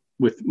communicate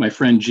with my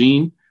friend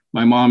Jean,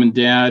 my mom and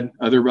dad,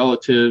 other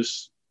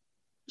relatives.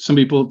 Some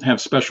people have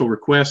special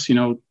requests.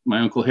 My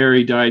Uncle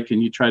Harry died.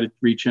 Can you try to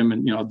reach him?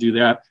 And, I'll do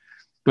that.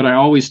 But I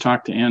always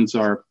talk to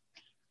Anzar.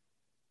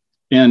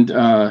 And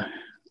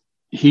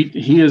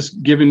he has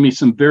given me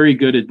some very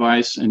good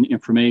advice and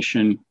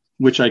information,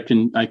 which I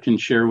can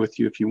share with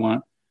you if you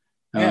want.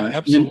 Yeah,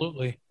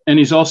 absolutely. And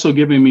he's also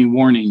giving me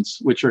warnings,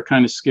 which are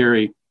kind of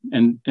scary.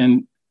 And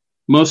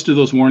most of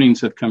those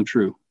warnings have come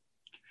true.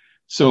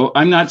 So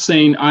I'm not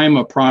saying I'm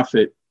a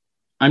prophet.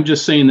 I'm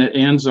just saying that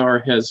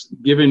Anzar has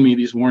given me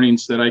these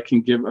warnings that I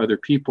can give other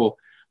people,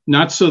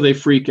 not so they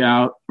freak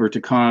out or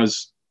to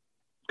cause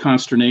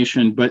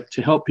consternation, but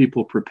to help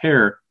people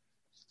prepare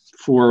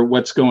for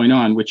what's going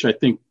on, which I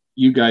think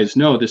you guys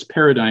know, this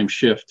paradigm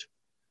shift,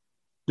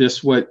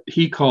 this what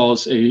he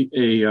calls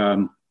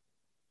a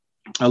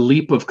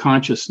leap of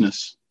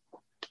consciousness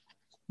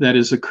that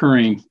is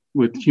occurring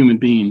with human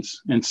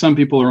beings. And some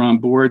people are on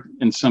board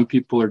and some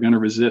people are going to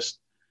resist,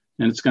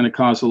 and it's going to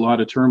cause a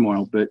lot of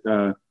turmoil. But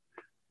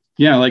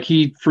like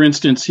for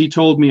instance, he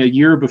told me a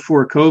year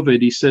before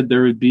COVID, he said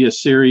there would be a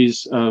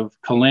series of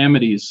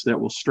calamities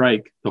that will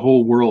strike the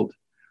whole world.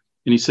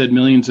 And he said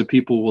millions of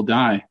people will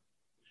die.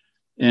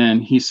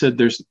 And he said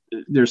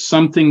there's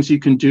some things you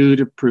can do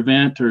to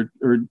prevent or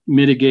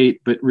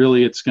mitigate, but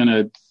really it's going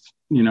to,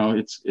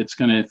 it's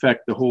going to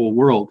affect the whole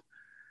world.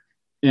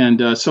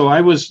 And so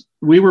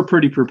we were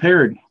pretty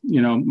prepared,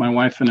 my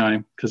wife and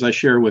I, because I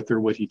share with her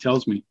what he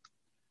tells me.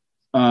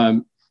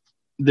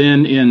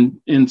 Then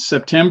in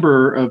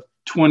September of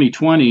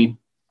 2020,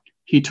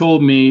 he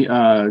told me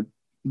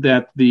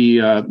that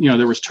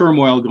there was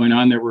turmoil going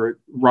on. There were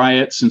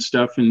riots and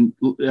stuff in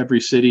every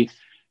city.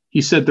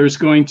 He said there's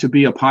going to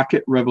be a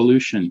pocket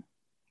revolution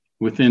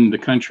within the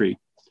country.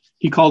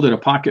 He called it a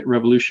pocket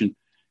revolution.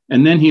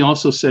 And then he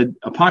also said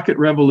a pocket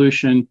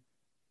revolution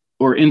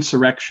or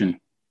insurrection.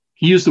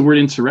 He used the word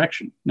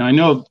insurrection. Now, I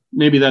know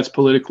maybe that's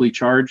politically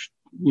charged,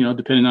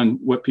 depending on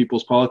what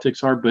people's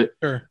politics are, but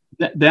sure.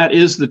 that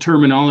is the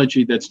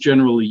terminology that's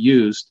generally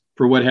used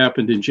for what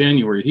happened in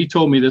January. He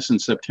told me this in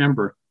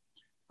September.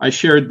 I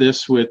shared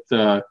this with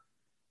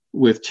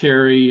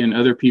Terry and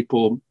other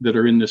people that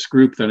are in this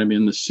group that I'm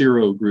in, the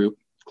CERO group,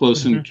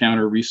 Close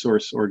Encounter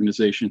Resource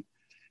Organization.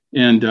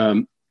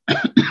 And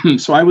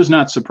so I was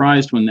not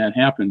surprised when that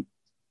happened.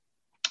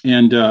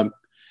 And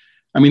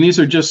I mean,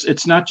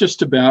 it's not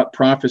just about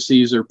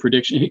prophecies or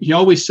prediction. He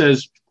always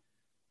says,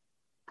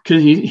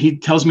 because he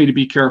tells me to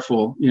be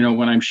careful,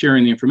 when I'm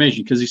sharing the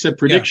information, because he said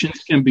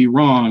predictions can be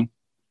wrong,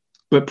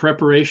 but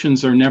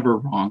preparations are never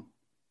wrong.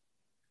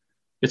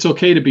 It's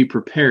okay to be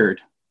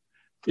prepared.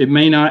 It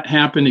may not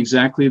happen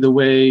exactly the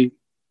way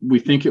we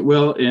think it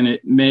will, and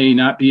it may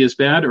not be as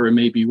bad, or it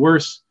may be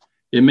worse.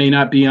 It may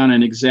not be on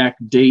an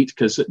exact date,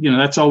 because,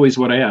 that's always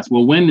what I ask.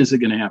 Well, when is it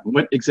going to happen?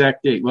 What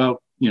exact date?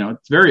 Well,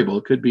 it's variable.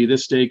 It could be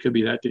this day, it could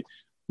be that day.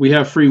 We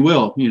have free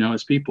will,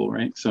 as people,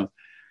 right? So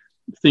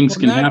things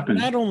can happen.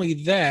 Not only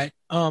that,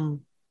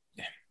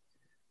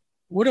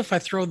 what if I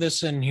throw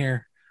this in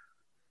here?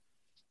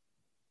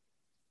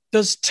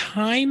 Does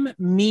time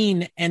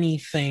mean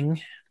anything?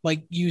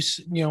 Like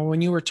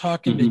when you were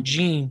talking to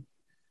Gene,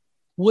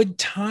 would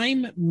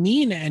time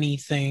mean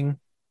anything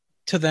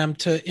to them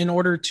in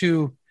order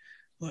to,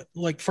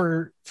 like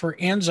for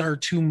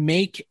Anzar to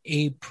make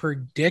a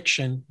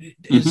prediction?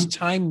 Is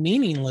time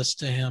meaningless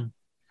to him?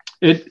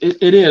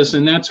 It is,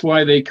 and that's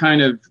why they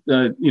kind of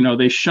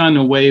they shun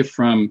away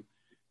from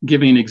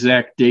giving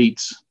exact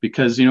dates,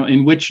 because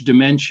in which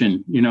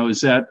dimension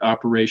is that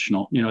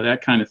operational,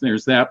 that kind of thing.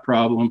 There's that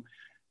problem.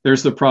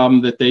 There's the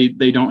problem that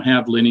they don't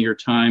have linear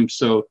time.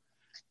 So,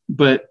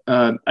 but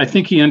I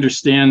think he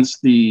understands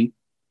the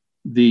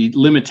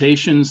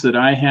limitations that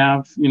I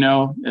have.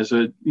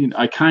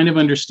 I kind of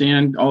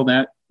understand all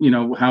that,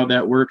 how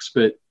that works.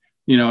 But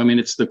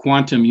it's the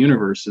quantum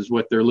universe is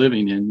what they're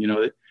living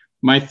in.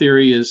 My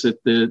theory is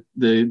that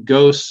the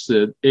ghosts,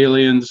 the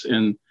aliens,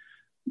 and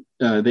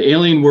the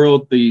alien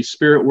world, the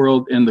spirit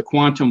world, and the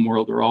quantum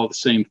world are all the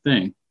same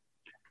thing.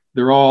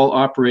 They're all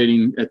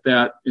operating at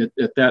that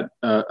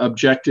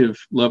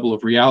objective level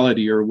of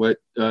reality, or what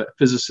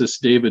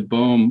physicist David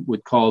Bohm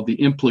would call the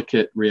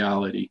implicate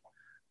reality,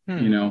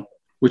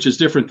 which is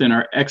different than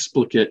our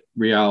explicate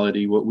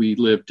reality, what we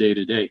live day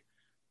to day.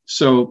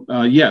 So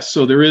yes,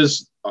 so there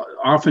is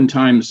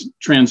oftentimes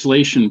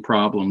translation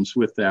problems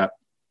with that,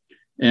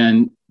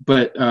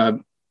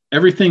 but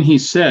everything he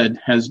said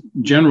has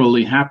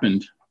generally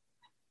happened,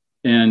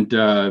 and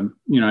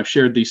I've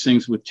shared these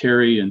things with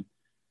Terry,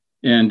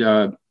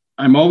 and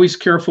I'm always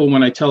careful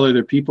when I tell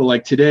other people.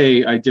 Like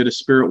today, I did a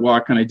spirit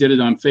walk, and I did it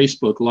on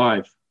Facebook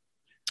Live.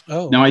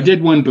 Oh, now I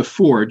did one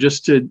before,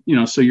 just to,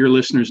 so your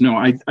listeners know,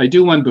 I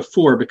do one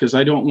before because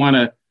I don't want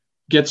to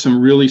get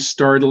some really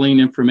startling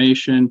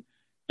information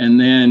and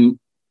then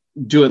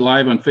do it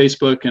live on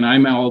Facebook, and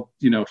I'm all,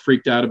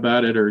 freaked out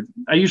about it. Or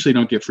I usually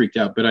don't get freaked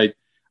out, but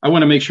I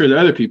want to make sure that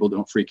other people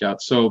don't freak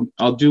out. So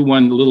I'll do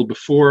one a little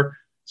before,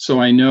 so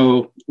I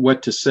know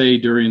what to say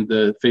during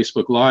the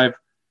Facebook Live.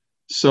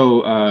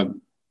 So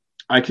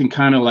I can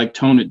kind of like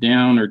tone it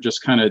down, or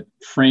just kind of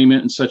frame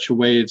it in such a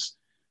way it's,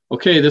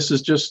 okay, this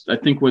is just, I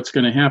think, what's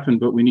going to happen,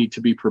 but we need to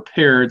be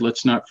prepared.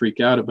 Let's not freak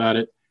out about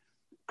it.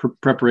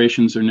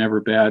 Preparations are never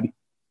bad.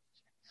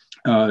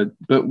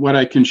 But what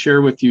I can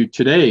share with you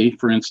today,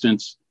 for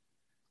instance,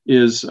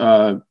 is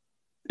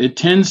it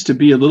tends to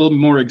be a little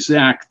more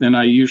exact than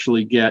I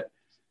usually get.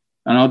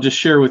 And I'll just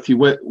share with you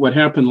what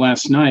happened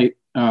last night.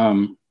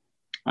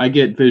 I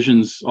get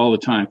visions all the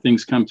time.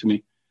 Things come to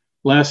me.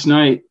 Last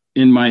night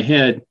in my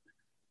head,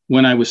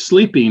 when I was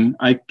sleeping,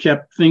 I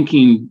kept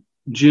thinking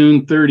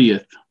June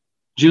 30th,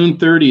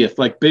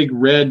 like big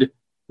red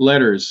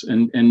letters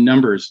and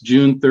numbers,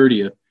 June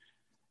 30th.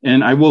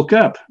 And I woke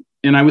up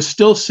and I was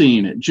still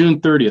seeing it, June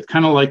 30th,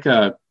 kind of like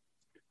a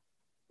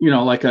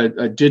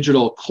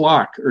digital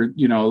clock, or,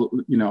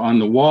 on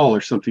the wall or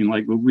something.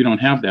 Like, we don't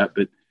have that,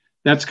 but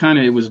that's kind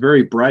of, it was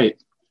very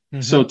bright. Mm-hmm.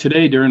 So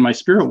today during my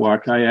spirit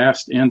walk, I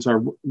asked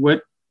Anzar,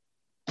 what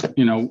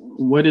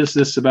is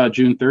this about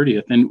June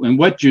 30th? And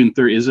what June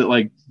 30th? Is it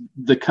like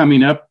the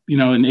coming up,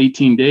 in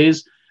 18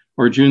 days,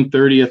 or June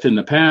 30th in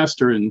the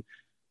past, or in,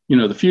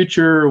 the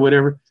future, or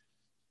whatever?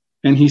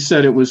 And he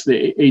said it was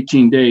the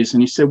 18 days.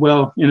 And he said,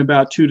 well, in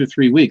about 2 to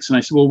 3 weeks. And I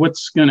said, well,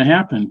 what's going to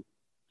happen?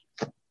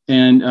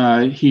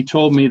 And he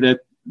told me that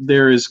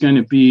there is going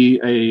to be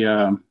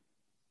how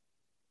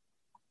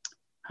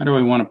do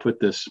I want to put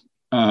this?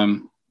 A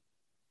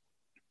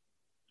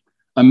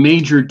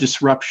major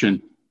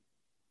disruption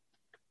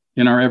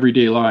in our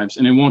everyday lives.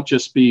 And it won't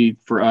just be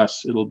for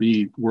us, it'll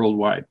be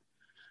worldwide.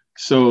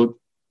 So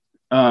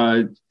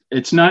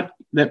it's not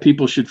that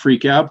people should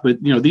freak out, but,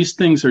 these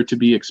things are to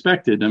be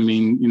expected. I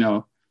mean,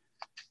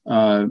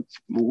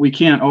 we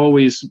can't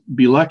always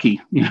be lucky,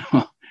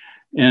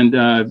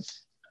 and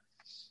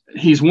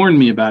he's warned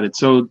me about it.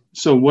 So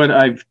what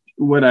I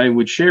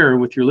would share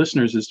with your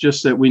listeners is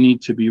just that we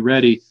need to be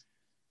ready.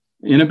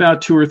 In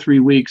about 2 or 3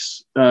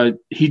 weeks,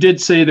 he did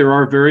say there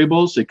are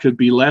variables. It could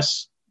be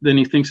less than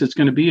he thinks it's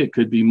going to be. It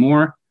could be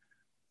more.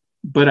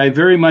 But I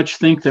very much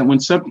think that when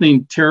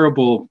something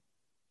terrible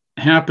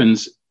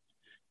happens,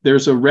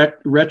 there's a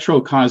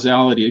retro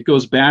causality. It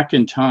goes back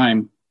in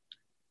time,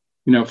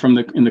 in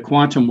the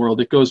quantum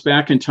world. It goes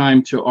back in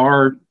time to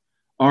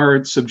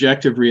our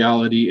subjective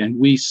reality, and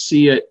we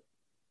see it.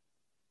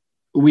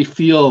 We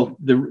feel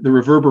the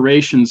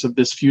reverberations of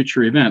this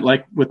future event,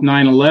 like with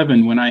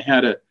 9/11, when I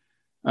had a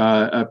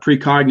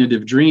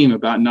precognitive dream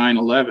about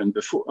 9/11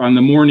 on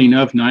the morning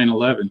of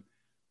 9/11,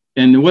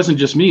 and it wasn't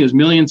just me; it was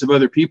millions of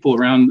other people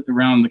around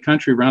the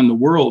country, around the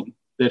world,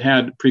 that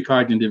had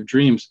precognitive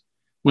dreams.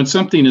 When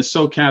something is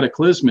so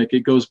cataclysmic,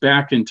 it goes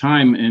back in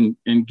time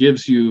and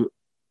gives you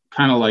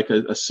kind of like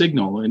a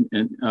signal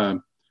and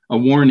a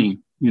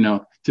warning,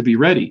 to be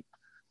ready.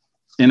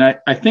 And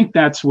I think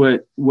that's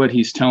what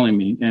he's telling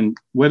me. And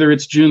whether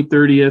it's June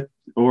 30th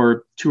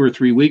or 2 or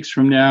 3 weeks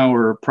from now,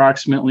 or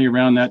approximately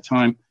around that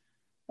time,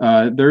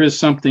 there is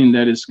something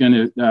that is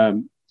going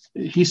to,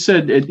 he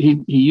said,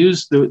 he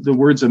used the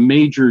words a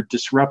major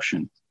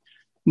disruption.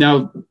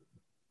 Now,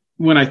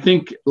 when I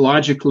think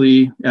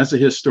logically as a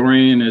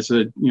historian,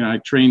 I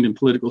trained in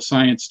political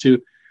science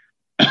too,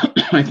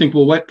 I think,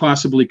 well, what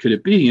possibly could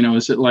it be?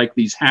 Is it like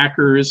these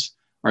hackers?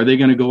 Are they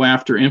going to go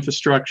after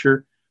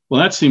infrastructure?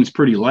 Well, that seems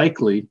pretty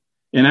likely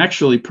and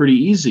actually pretty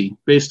easy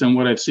based on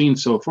what I've seen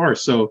so far.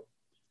 So,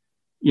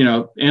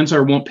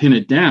 Anzar won't pin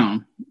it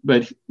down,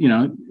 but,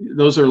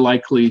 those are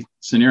likely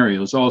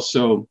scenarios.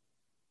 Also,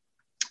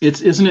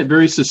 isn't it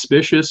very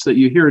suspicious that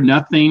you hear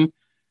nothing?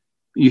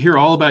 You hear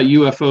all about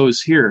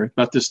UFOs here,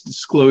 about this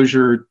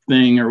disclosure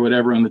thing or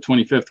whatever on the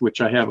 25th, which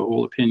I have a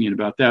whole opinion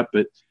about that,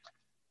 but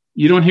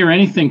you don't hear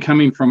anything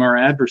coming from our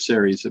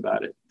adversaries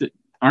about it.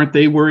 Aren't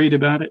they worried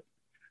about it?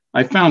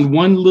 I found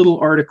one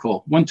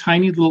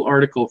tiny little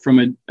article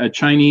from a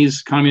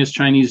communist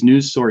Chinese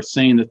news source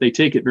saying that they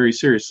take it very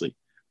seriously,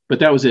 but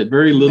that was it.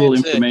 Very little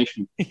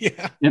information.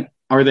 Yeah. And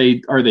are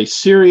they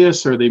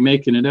serious? Are they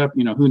making it up?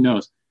 Who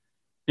knows?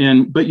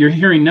 But you're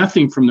hearing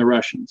nothing from the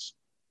Russians.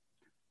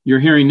 You're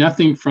hearing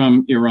nothing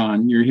from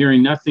Iran. You're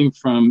hearing nothing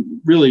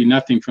from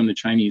the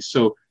Chinese.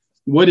 So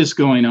what is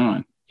going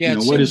on? Yeah,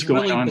 what is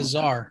going really on?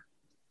 Bizarre.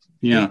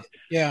 Yeah.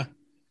 Yeah.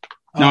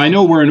 Now, I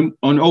know we're an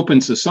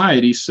open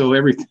society, so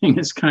everything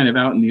is kind of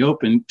out in the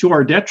open, to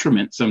our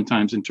detriment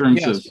sometimes in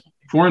terms of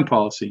foreign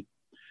policy.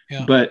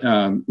 Yeah. But,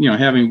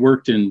 having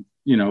worked in,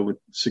 with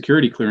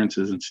security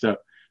clearances and stuff,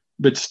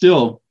 but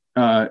still,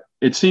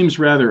 it seems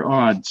rather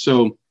odd.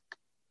 So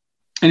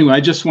anyway,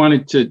 I just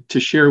wanted to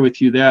share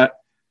with you that.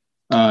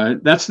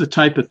 That's the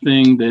type of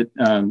thing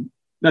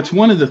that's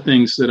one of the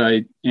things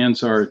that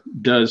Anzar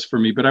does for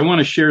me. But I want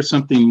to share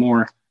something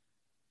more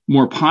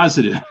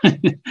positive.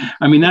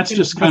 I mean, that's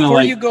just kind of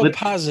like. Before you go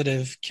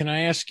positive, can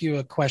I ask you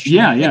a question?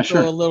 Yeah,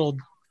 sure. Go a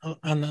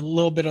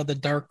little bit of the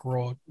dark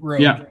road.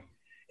 Yeah.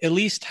 At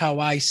least how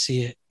I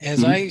see it.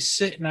 As I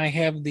sit and I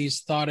have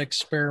these thought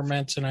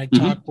experiments, and I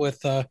talk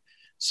with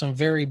some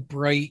very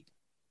bright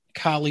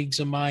colleagues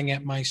of mine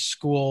at my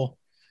school.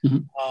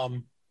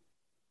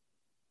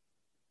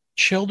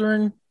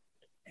 Children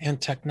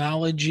and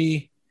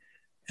technology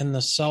and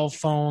the cell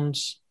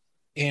phones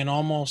and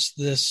almost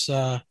this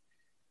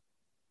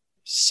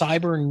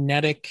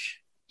cybernetic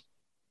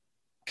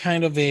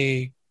kind of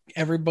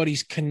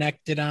everybody's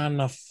connected on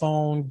the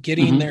phone,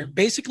 getting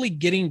basically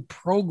getting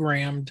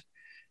programmed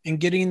and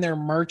getting their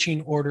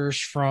marching orders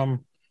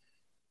from,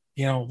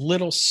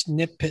 little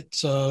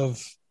snippets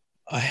of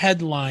a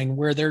headline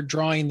where they're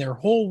drawing their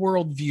whole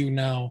worldview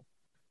now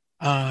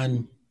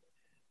on,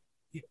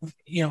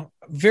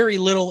 very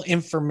little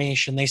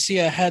information. They see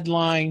a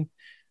headline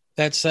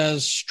that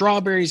says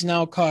strawberries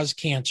now cause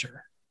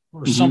cancer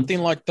or something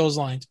like those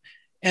lines.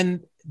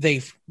 And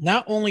they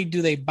not only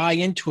do they buy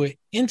into it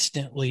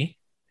instantly,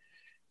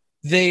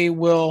 they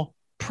will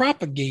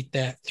propagate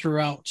that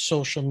throughout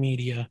social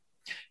media.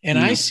 And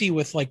I see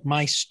with like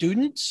my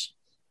students,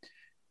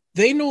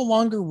 they no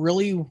longer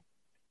really,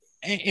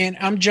 and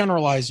I'm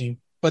generalizing,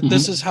 but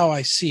this is how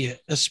I see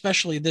it,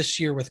 especially this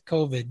year with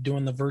COVID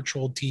doing the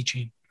virtual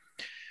teaching.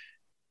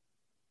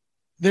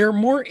 They're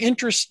more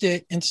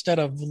interested, instead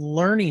of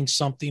learning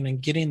something and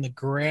getting the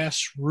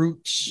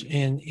grassroots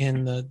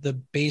in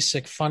the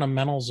basic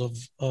fundamentals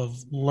of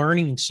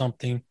learning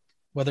something,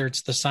 whether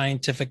it's the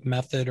scientific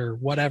method or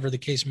whatever the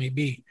case may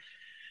be.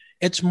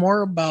 It's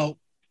more about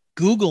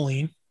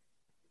Googling,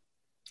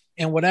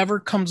 and whatever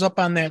comes up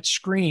on that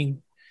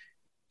screen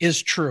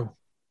is true.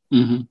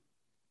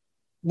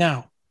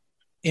 Now,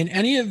 in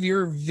any of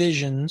your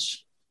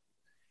visions,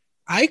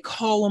 I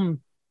call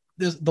them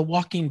the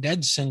Walking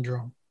Dead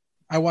syndrome.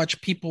 I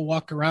watch people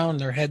walk around,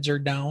 their heads are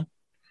down.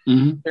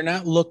 They're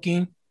not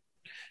looking.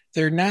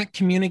 They're not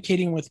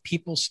communicating with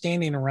people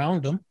standing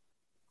around them.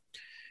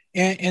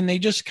 And they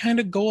just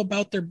kind of go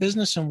about their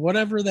business, and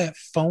whatever that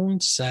phone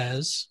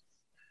says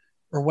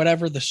or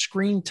whatever the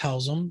screen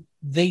tells them,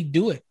 they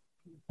do it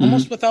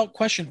almost without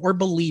question or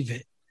believe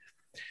it.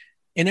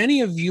 In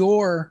any of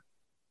your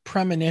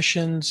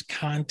premonitions,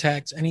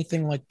 contacts,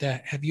 anything like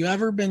that, have you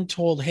ever been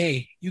told,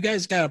 hey, you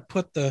guys got to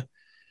put the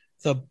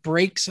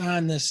brakes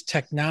on this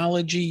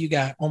technology? You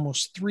got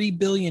almost 3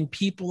 billion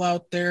people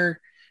out there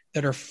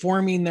that are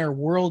forming their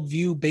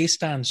worldview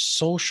based on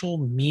social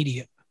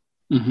media.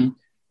 Mm-hmm.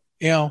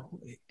 You know,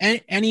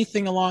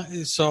 anything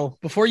along. So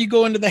before you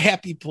go into the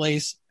happy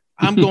place,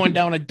 I'm going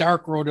down a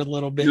dark road a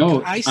little bit.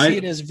 No, I see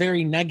it as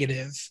very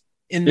negative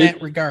in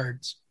that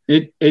regards.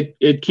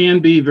 It can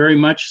be very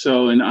much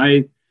so. And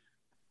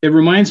it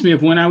reminds me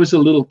of when I was a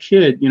little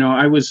kid. You know,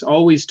 I was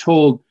always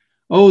told,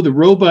 oh, the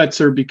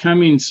robots are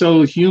becoming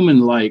so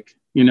human-like.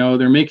 You know,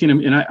 they're making them.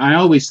 And I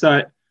always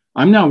thought,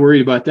 I'm not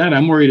worried about that.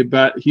 I'm worried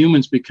about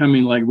humans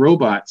becoming like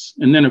robots.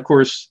 And then, of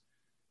course,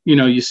 you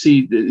know, you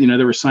see, you know,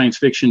 there were science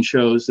fiction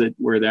shows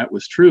where that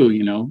was true,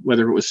 you know,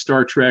 whether it was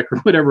Star Trek or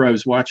whatever I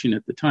was watching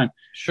at the time.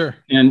 Sure.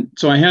 And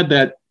so I had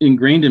that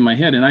ingrained in my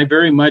head. And I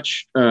very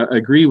much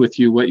agree with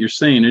you, what you're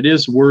saying. It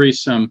is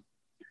worrisome.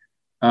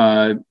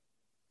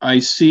 I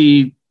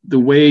see the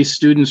way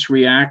students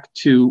react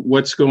to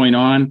what's going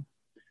on.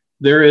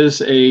 There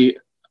is a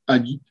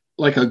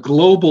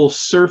global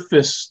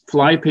surface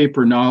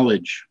flypaper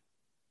knowledge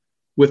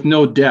with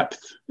no depth.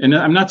 And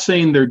I'm not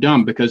saying they're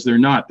dumb, because they're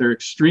not. They're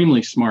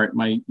extremely smart,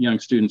 my young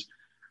students.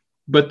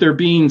 But they're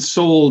being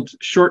sold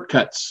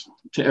shortcuts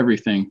to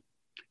everything,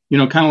 you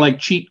know, kind of like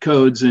cheat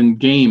codes in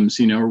games,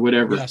 you know, or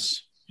whatever.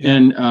 Yes. Yeah.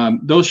 And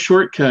those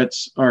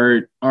shortcuts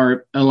are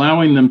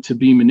allowing them to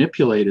be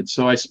manipulated.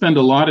 So I spend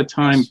a lot of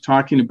time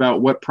talking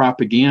about what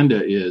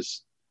propaganda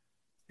is.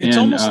 It's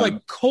almost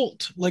like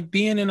cult, like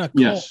being in a cult.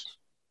 Yes,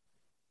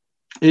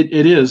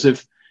 it is.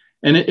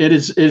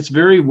 It's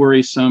very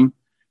worrisome.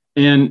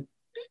 And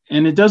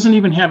it doesn't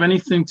even have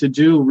anything to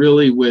do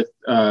really with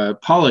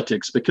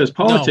politics, because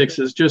politics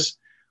is just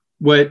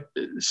what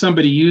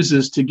somebody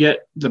uses to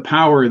get the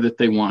power that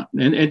they want.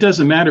 And it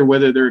doesn't matter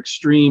whether they're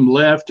extreme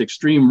left,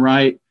 extreme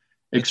right,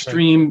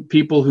 extreme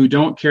people who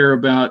don't care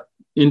about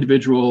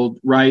individual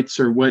rights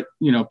or what,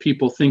 you know,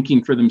 people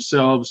thinking for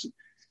themselves.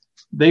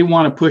 They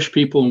want to push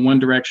people in one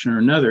direction or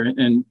another.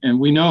 And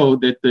we know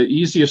that the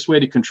easiest way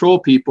to control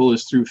people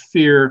is through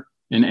fear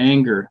and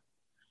anger.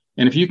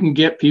 And if you can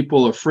get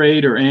people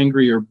afraid or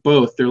angry or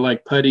both, they're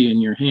like putty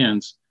in your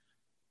hands,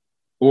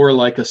 or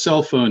like a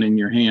cell phone in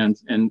your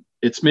hands. And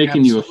it's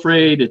making you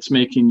afraid. It's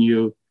making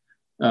you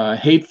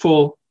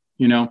hateful,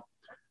 you know.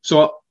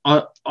 So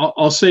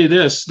I'll say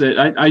this,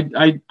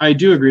 that I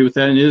do agree with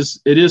that. And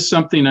it is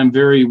something I'm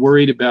very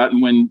worried about.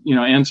 And when, you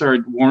know, Ansar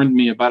warned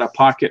me about a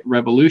pocket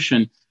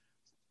revolution,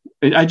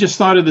 I just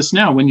thought of this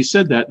now when you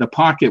said that, the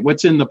pocket.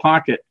 What's in the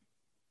pocket?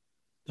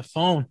 The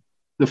phone.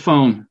 The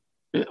phone.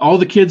 All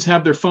the kids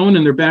have their phone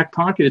in their back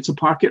pocket. It's a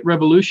pocket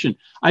revolution.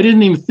 I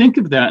didn't even think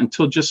of that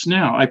until just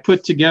now. I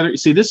put together,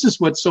 see, this is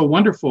what's so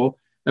wonderful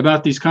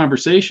about these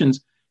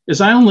conversations,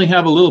 is I only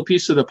have a little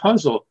piece of the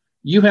puzzle.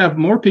 You have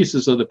more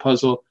pieces of the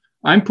puzzle.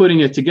 I'm putting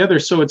it together.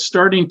 So it's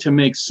starting to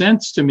make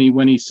sense to me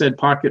when he said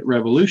pocket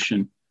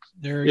revolution.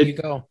 There you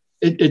go.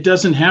 It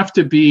doesn't have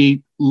to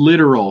be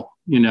literal,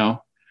 you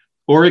know,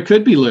 or it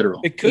could be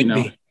literal. It could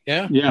be.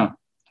 Yeah. Yeah.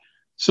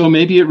 So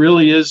maybe it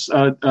really is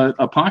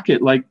a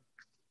pocket. Like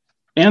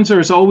Ansar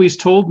has always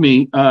told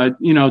me,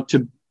 you know,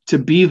 to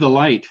be the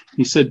light.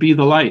 He said, be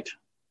the light.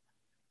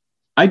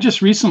 I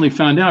just recently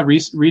found out,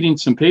 reading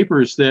some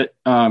papers, that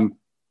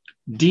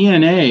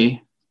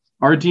DNA,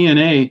 our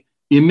DNA,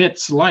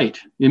 emits light,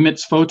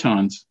 emits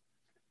photons.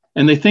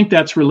 And they think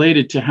that's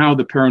related to how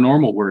the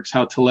paranormal works,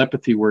 how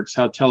telepathy works,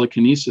 how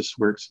telekinesis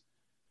works.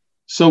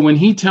 So when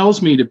he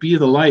tells me to be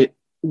the light,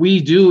 we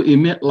do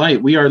emit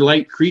light. We are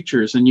light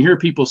creatures. And you hear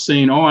people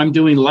saying, oh, I'm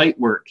doing light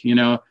work. You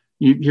know,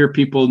 you hear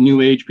people, new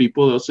age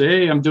people, they'll say,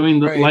 hey, I'm doing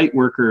the light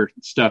worker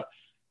stuff.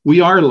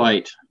 We are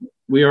light.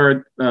 We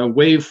are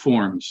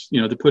waveforms,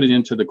 you know, to put it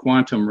into the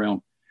quantum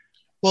realm.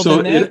 Well,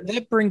 so then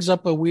that brings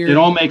up a weird... It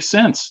all makes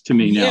sense to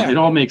me now. It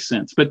all makes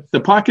sense. But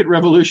the pocket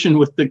revolution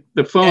with the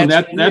phone,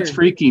 that's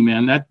freaky,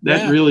 man.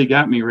 That really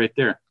got me right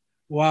there.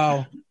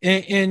 Wow.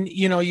 And,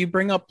 you know, you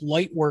bring up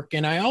light work.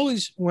 And I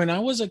always, when I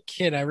was a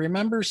kid, I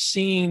remember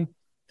seeing,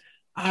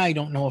 I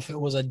don't know if it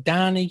was a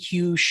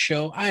Donahue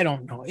show. I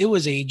don't know. It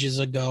was ages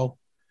ago.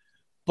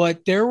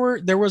 But there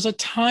was a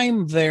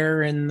time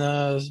there in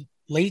the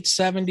late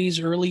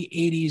 70s, early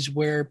 80s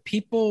where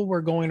people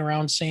were going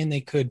around saying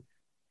they could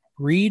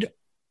read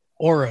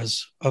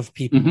auras of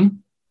people,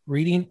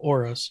 reading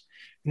auras.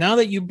 Now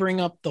that you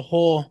bring up the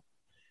whole,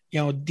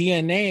 you know,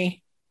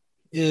 DNA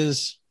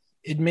is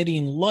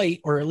emitting light,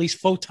 or at least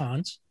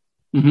photons.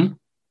 Now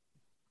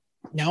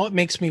it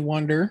makes me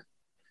wonder,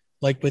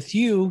 like with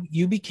you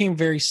became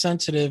very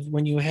sensitive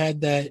when you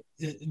had that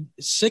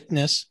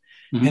sickness,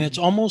 and it's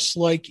almost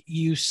like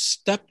you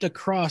stepped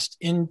across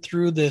in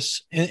through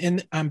this,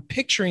 and I'm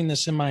picturing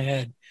this in my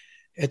head.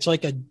 It's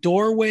like a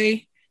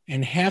doorway,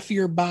 and half of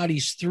your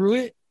body's through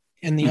it,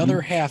 and the other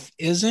half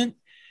isn't.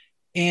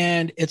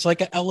 And it's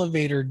like an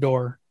elevator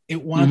door.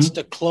 It wants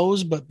to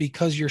close, but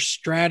because you're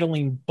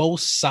straddling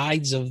both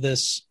sides of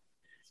this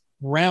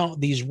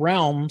these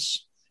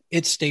realms,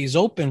 it stays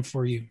open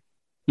for you,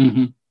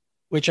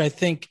 which I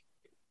think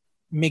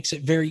makes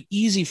it very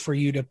easy for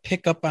you to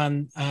pick up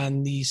on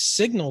these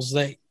signals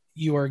that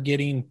you are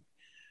getting,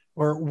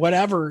 or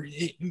whatever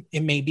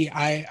it may be.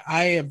 I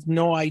have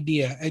no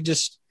idea.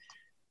 It's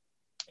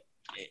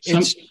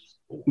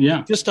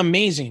just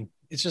amazing.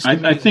 It's just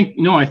I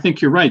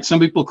think you're right. Some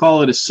people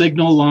call it a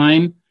signal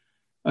line.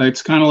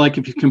 It's kind of like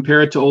if you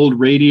compare it to old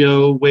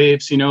radio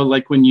waves,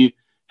 like when you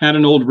had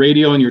an old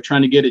radio and you're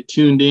trying to get it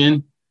tuned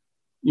in,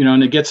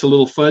 and it gets a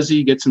little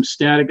fuzzy, get some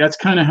static. That's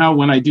kind of how,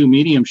 when I do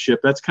mediumship,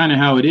 that's kind of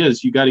how it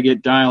is. You got to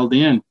get dialed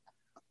in.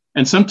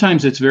 And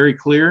sometimes it's very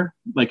clear,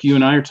 like you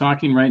and I are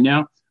talking right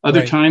now.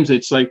 Other times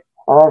it's like,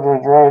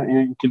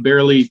 you can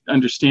barely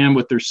understand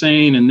what they're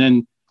saying. And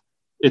then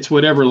it's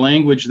whatever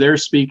language they're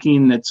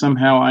speaking that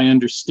somehow I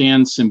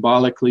understand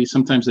symbolically.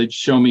 Sometimes they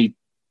show me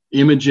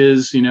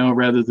images,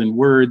 rather than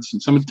words.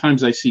 And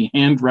sometimes I see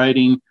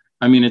handwriting.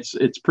 I mean,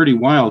 it's pretty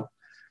wild.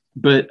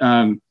 But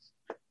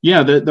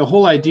the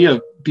whole idea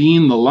of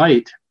being the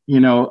light,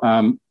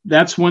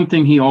 that's one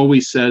thing he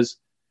always says.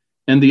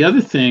 And the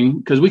other thing,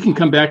 because we can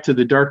come back to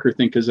the darker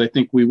thing, because I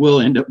think we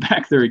will end up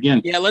back there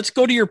again. Yeah, let's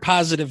go to your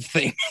positive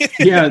thing.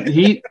 Yeah,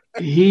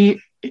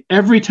 he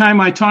every time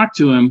I talk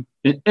to him,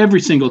 and every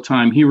single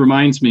time, he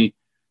reminds me,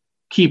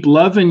 keep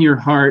love in your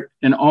heart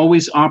and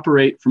always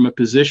operate from a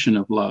position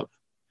of love.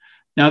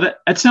 Now,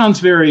 that sounds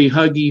very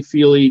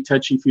huggy-feely,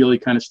 touchy-feely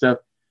kind of stuff.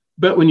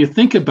 But when you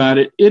think about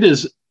it, it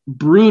is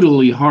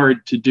brutally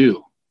hard to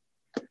do.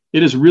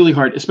 It is really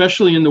hard,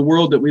 especially in the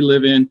world that we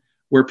live in,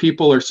 where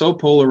people are so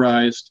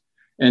polarized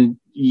and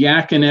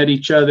yakking at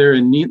each other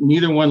and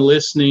neither one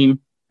listening,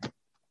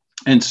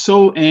 and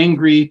so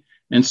angry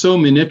and so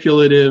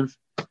manipulative,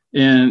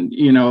 and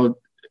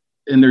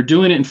and they're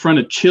doing it in front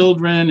of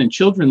children, and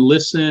children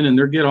listen and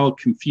they get all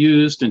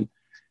confused. And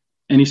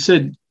he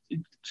said,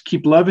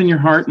 keep love in your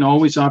heart and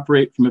always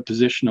operate from a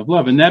position of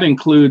love. And that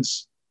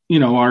includes,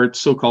 our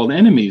so-called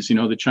enemies,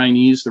 the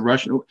Chinese, the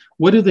Russian.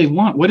 What do they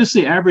want? What does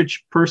the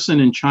average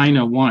person in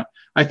China want?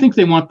 I think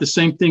they want the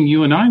same thing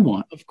you and I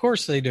want. Of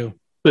course they do.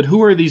 But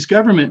who are these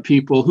government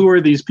people? Who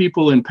are these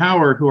people in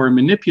power who are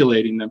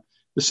manipulating them?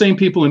 The same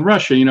people in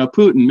Russia,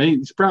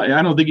 Putin,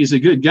 I don't think he's a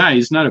good guy.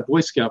 He's not a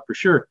Boy Scout for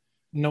sure.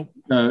 Nope.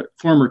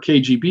 Former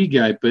KGB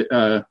guy, but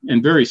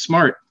and very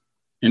smart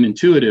and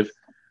intuitive.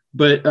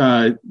 But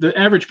the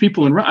average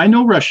people I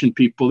know Russian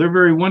people. They're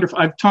very wonderful.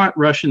 I've taught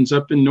Russians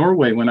up in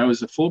Norway when I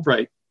was a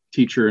Fulbright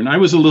teacher, and I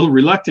was a little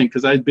reluctant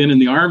because I'd been in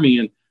the army,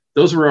 and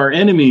those were our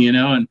enemy,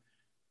 and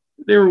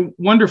they were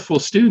wonderful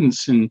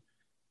students. And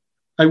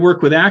I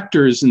work with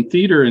actors in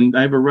theater, and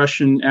I have a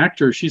Russian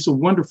actor. She's a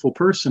wonderful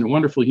person, a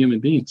wonderful human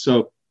being.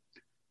 So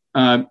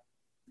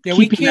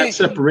keeping that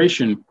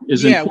separation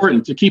is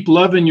important, to keep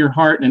love in your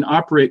heart and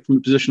operate from a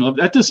position of love.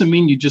 That doesn't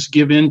mean you just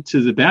give in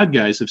to the bad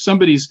guys. If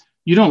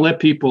you don't let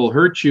people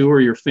hurt you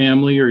or your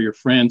family or your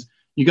friends.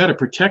 You got to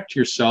protect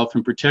yourself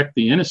and protect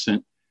the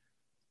innocent.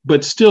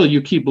 But still,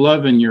 you keep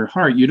love in your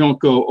heart. You don't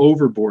go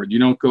overboard. You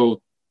don't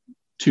go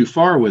too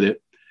far with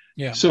it.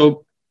 Yeah.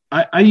 So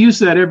I use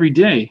that every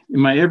day in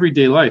my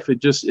everyday life.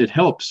 It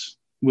helps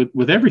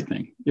with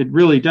everything. It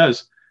really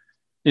does.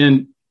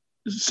 And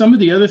some of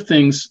the other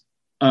things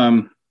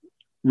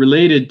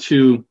related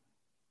to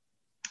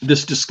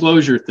this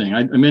disclosure thing,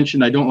 I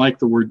mentioned I don't like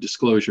the word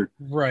disclosure.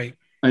 Right.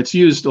 It's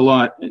used a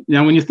lot.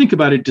 Now, when you think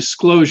about it,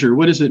 disclosure,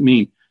 what does it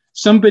mean?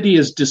 Somebody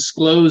is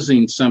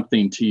disclosing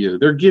something to you.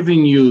 They're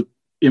giving you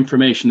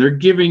information. They're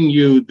giving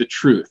you the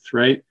truth,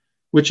 right?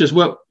 Which is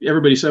what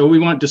everybody says, we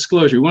want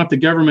disclosure. We want the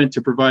government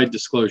to provide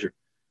disclosure.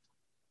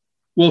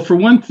 Well, for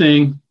one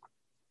thing,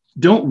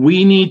 don't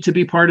we need to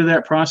be part of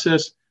that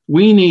process?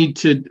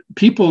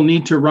 People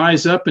need to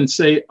rise up and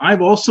say,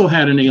 I've also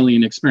had an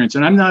alien experience,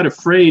 and I'm not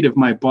afraid of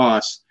my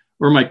boss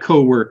or my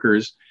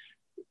coworkers.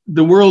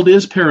 The world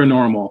is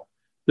paranormal.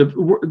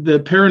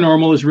 The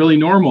paranormal is really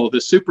normal.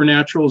 The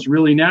supernatural is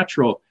really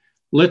natural.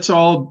 Let's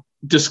all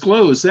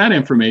disclose that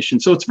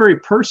information. So it's very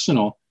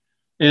personal.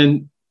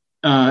 And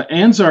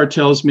Anzar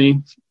tells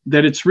me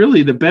that it's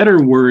really the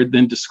better word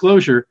than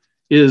disclosure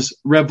is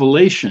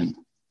revelation.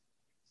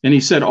 And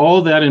he said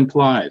all that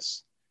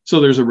implies. So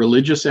there's a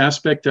religious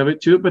aspect of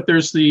it too, but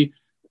there's the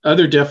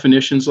other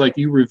definitions, like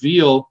you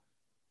reveal,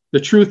 the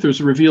truth is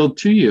revealed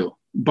to you,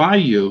 by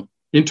you,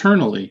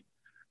 internally,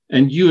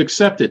 and you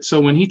accept it.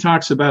 So when he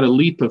talks about a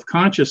leap of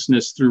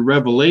consciousness through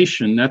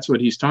revelation, that's what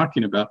he's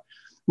talking about.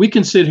 We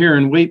can sit here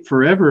and wait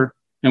forever,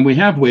 and we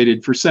have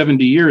waited for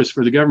 70 years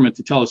for the government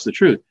to tell us the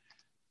truth.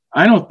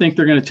 I don't think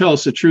they're going to tell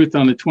us the truth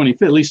on the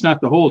 25th, at least not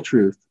the whole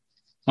truth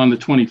on the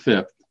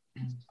 25th,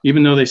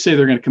 even though they say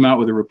they're going to come out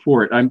with a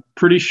report. I'm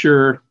pretty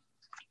sure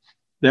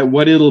that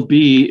what it'll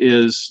be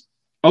is,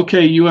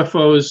 okay,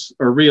 UFOs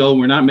are real.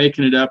 We're not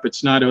making it up.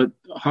 It's not a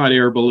hot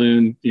air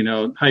balloon,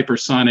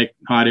 hypersonic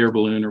hot air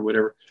balloon or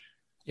whatever.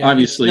 Yeah,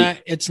 obviously,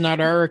 it's not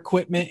our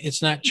equipment.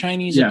 It's not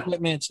Chinese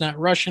equipment. It's not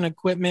Russian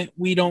equipment.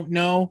 We don't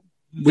know.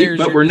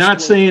 But we're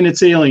not saying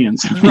it's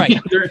aliens. Right,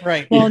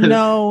 right. Well,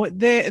 no,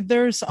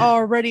 there's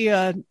already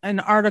an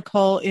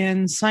article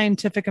in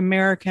Scientific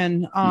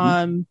American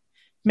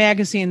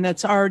magazine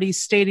that's already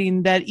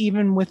stating that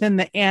even within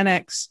the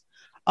annex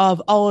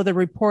of all of the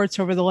reports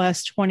over the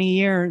last 20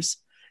 years,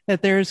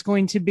 that there's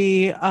going to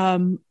be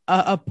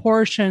a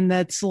portion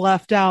that's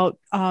left out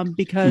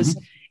because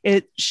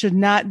it should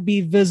not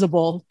be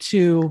visible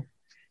to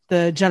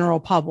the general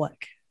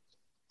public.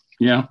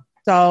 Yeah.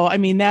 So, I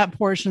mean, that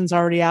portion's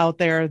already out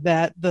there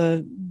that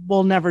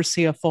we'll never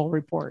see a full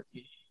report.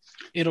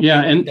 It'll be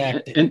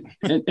redacted.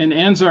 And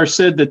Anzar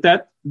said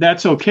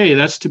that's okay.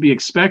 That's to be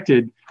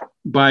expected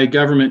by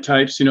government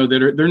types,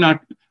 that they're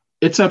not,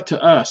 it's up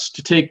to us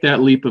to take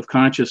that leap of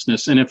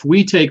consciousness. And if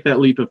we take that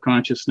leap of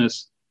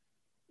consciousness,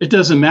 it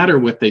doesn't matter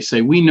what they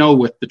say. We know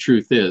what the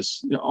truth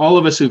is. All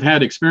of us who've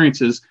had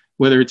experiences,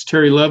 whether it's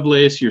Terry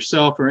Lovelace,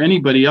 yourself, or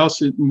anybody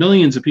else,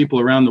 millions of people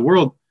around the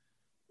world,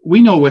 we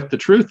know what the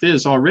truth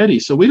is already.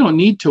 So we don't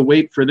need to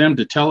wait for them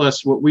to tell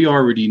us what we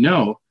already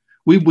know.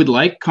 We would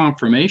like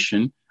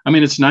confirmation. I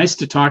mean, it's nice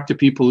to talk to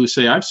people who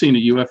say, I've seen a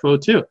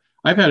UFO too.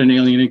 I've had an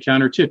alien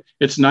encounter too.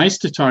 It's nice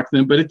to talk to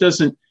them, but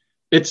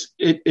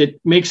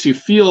it makes you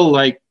feel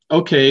like,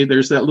 okay,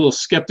 there's that little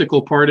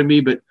skeptical part of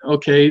me, but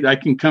okay, I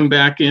can come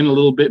back in a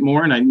little bit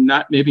more and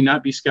maybe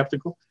not be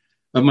skeptical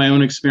of my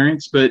own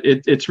experience, but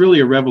it's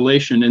really a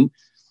revelation.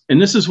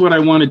 And this is what I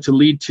wanted to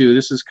lead to.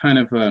 This is kind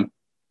of a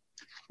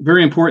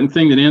very important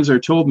thing that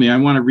Anzar told me. I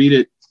want to read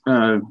it.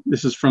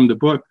 This is from the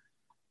book.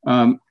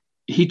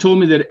 He told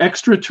me that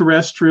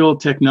extraterrestrial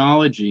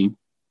technology,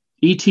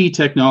 ET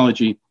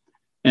technology,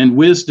 and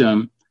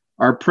wisdom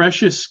are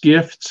precious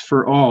gifts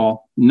for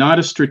all, not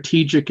a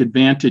strategic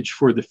advantage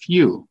for the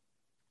few.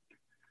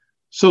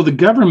 So the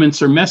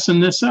governments are messing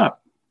this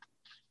up.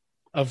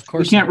 Of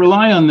course. We can't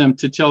rely on them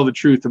to tell the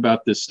truth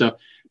about this stuff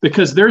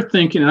because they're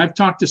thinking, and I've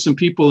talked to some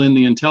people in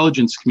the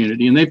intelligence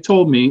community, and they've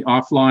told me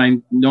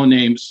offline, no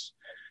names,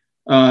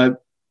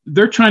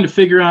 they're busy trying to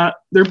figure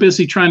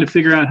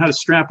out how to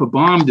strap a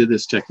bomb to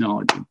this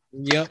technology.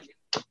 Yep.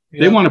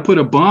 They want to put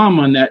a bomb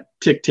on that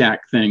Tic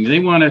Tac thing. They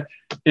want to,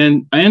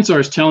 and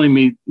Anzar's telling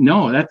me,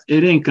 no,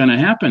 it ain't going to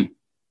happen.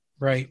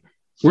 Right.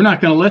 We're not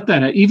going to let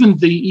that happen. Even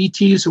the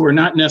ETs who are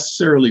not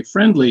necessarily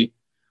friendly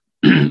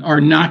are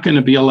not going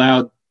to be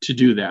allowed to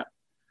do that,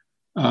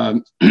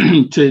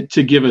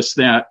 to give us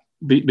that,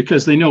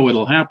 because they know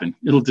what'll happen.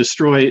 It'll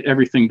destroy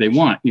everything they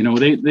want.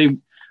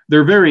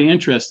 They're very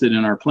interested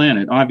in our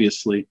planet,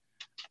 obviously.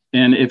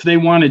 And if they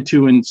wanted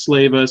to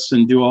enslave us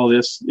and do all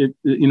this,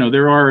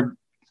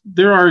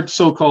 there are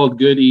so-called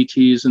good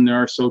ETs and there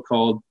are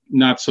so-called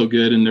not so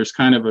good. And there's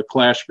kind of a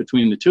clash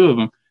between the two of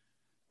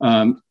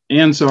them.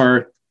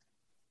 Anzar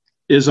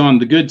is on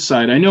the good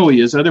side. I know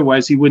he is.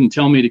 Otherwise, he wouldn't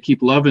tell me to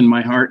keep love in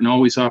my heart and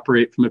always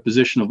operate from a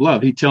position of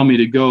love. He'd tell me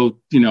to go,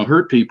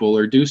 hurt people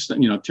or do,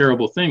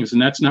 terrible things.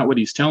 And that's not what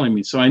he's telling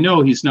me. So I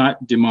know he's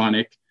not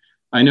demonic.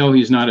 I know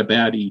he's not a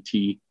bad ET.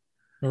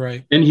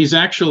 Right. And he's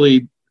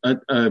actually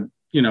a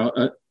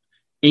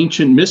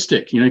ancient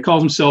mystic. He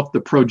calls himself the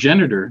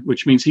progenitor,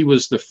 which means he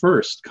was the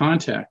first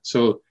contact.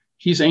 So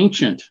he's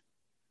ancient.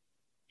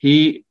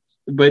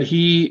 But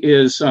he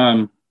is,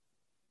 and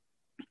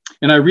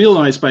I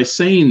realized by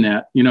saying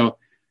that,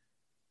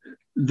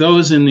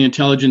 those in the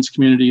intelligence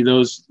community,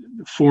 those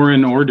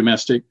foreign or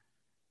domestic,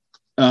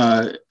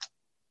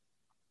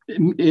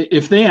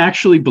 if they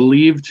actually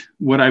believed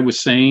what I was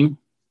saying,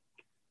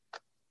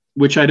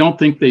 which I don't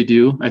think they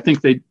do. I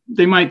think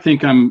they might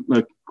think I'm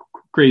a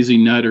crazy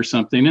nut or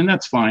something, and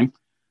that's fine.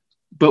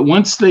 But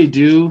once they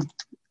do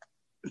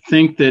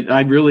think that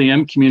I really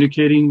am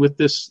communicating with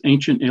this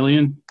ancient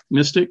alien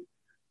mystic,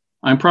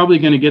 I'm probably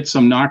going to get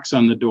some knocks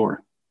on the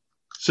door,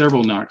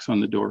 several knocks on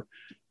the door,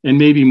 and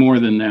maybe more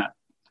than that.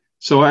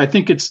 So I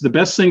think it's the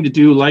best thing to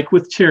do, like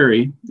with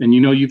Terry, and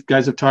you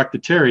guys have talked to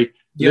Terry,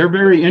 Yep. They're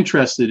very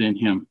interested in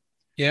him.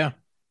 Yeah.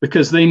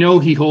 Because they know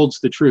he holds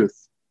the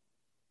truth.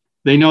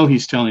 They know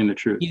he's telling the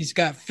truth. He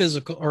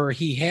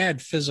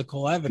had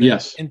physical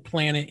evidence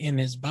implanted in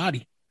his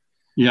body.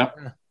 Yeah.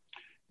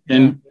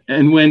 And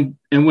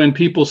when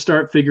people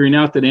start figuring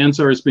out that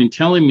Anzar has been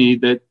telling me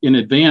that in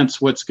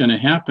advance what's going to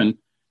happen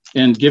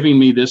and giving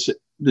me this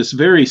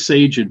very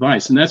sage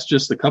advice, and that's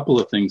just a couple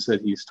of things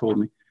that he's told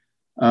me,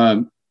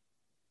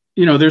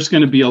 there's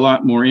going to be a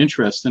lot more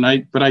interest.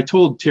 But I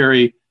told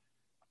Terry,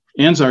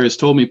 Anzar has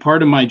told me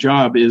part of my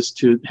job is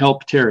to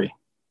help Terry.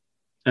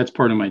 That's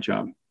part of my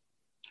job.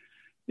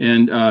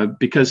 And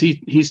because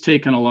he's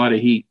taken a lot of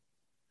heat.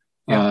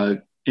 Yeah.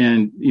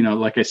 And,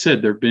 like I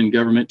said, there have been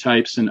government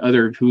types and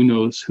other who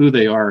knows who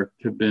they are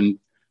have been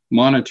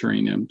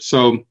monitoring him.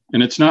 So,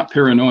 and it's not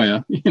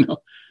paranoia,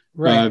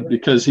 right.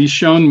 Because he's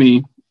shown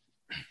me,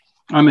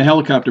 I'm a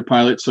helicopter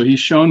pilot. So he's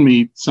shown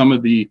me some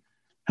of the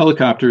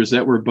helicopters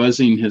that were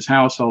buzzing his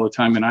house all the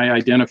time. And I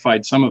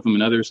identified some of them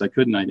and others I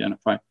couldn't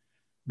identify.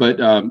 But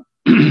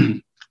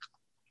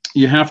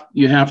you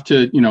have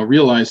to,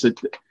 realize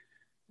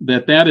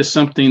that is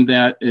something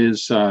that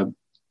is,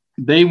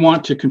 they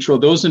want to control.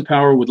 Those in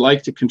power would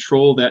like to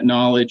control that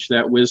knowledge,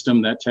 that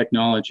wisdom, that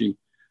technology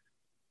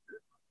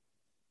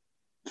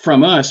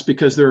from us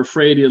because they're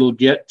afraid it'll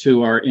get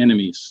to our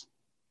enemies.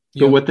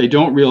 But what they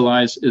don't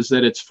realize is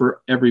that it's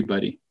for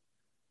everybody,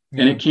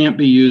 and it can't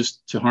be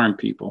used to harm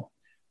people.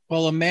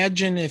 Well,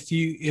 imagine if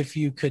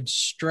you could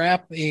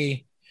strap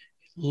a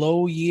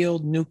low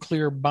yield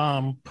nuclear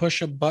bomb,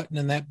 push a button,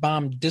 and that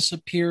bomb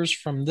disappears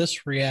from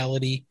this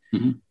reality.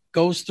 Mm-hmm.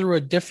 Goes through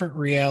a different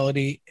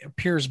reality,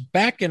 appears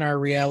back in our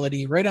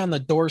reality right on the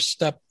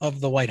doorstep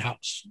of the White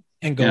House.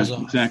 and goes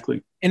off.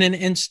 Exactly. In an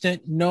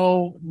instant,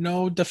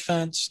 no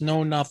defense,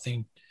 no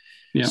nothing.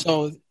 Yeah.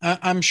 So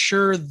I'm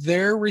sure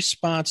their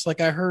response,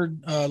 like I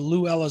heard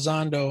Lou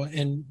Elizondo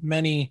in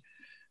many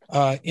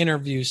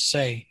interviews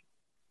say,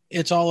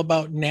 it's all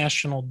about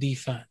national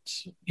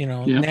defense,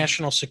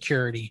 national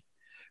security,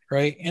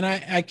 right? And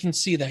I can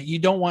see that. You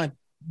don't want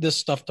this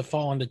stuff to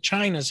fall into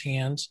China's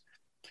hands.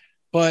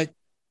 But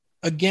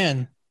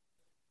again,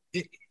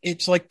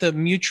 it's like the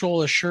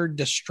mutual assured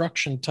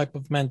destruction type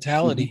of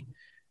mentality. Mm-hmm.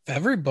 If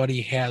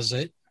everybody has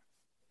it,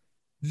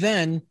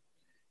 then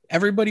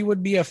everybody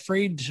would be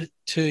afraid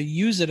to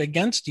use it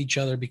against each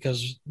other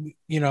because,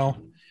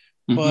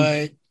 mm-hmm.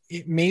 but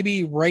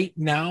maybe right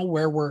now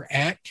where we're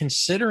at,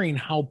 considering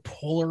how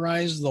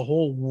polarized the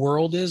whole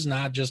world is,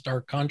 not just our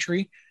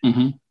country,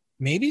 mm-hmm.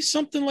 maybe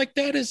something like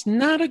that is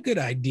not a good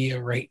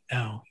idea right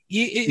now.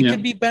 It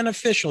could be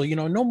beneficial,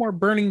 no more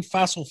burning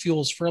fossil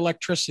fuels for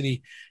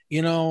electricity,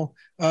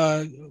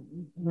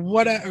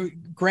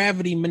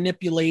 gravity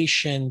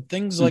manipulation,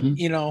 things like,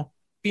 mm-hmm.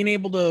 Being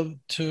able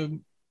to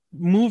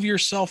move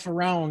yourself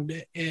around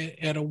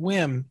at a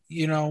whim,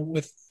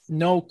 with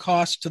no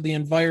cost to the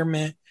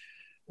environment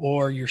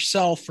or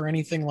yourself or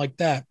anything like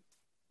that.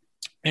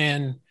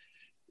 And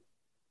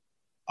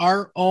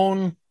our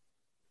own,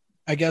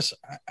 I guess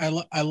I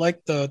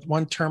like the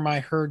one term I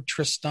heard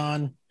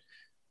Tristan,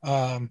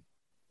 I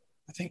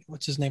think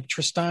what's his name?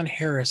 Tristan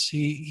Harris.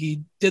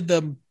 He did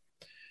the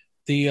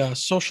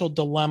Social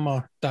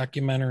Dilemma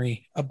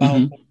documentary about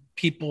mm-hmm.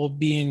 people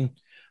being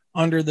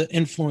under the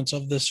influence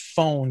of this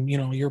phone,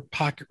 your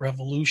pocket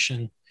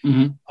revolution,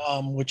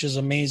 mm-hmm. Which is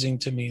amazing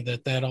to me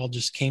that all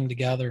just came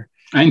together.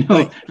 I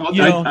know.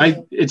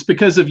 But, it's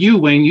because of you,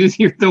 Wayne.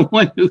 You're the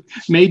one who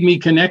made me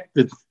connect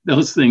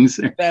those things.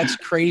 That's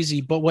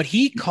crazy. But what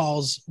he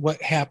calls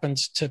what's happened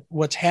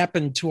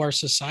to our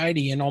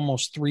society and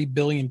almost 3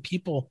 billion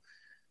people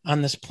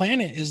on this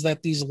planet is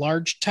that these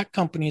large tech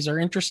companies are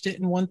interested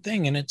in one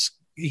thing, and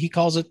he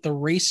calls it the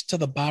race to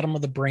the bottom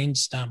of the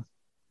brainstem.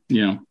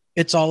 Yeah.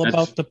 It's all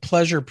about the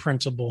pleasure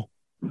principle,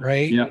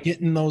 right? Yeah.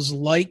 Getting those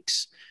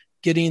likes,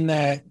 getting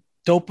that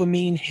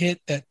dopamine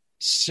hit, that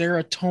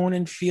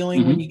serotonin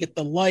feeling when you get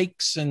the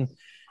likes, and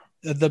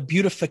the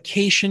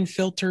beautification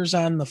filters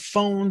on the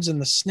phones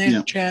and the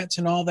Snapchats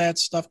and all that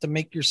stuff to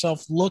make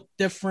yourself look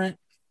different.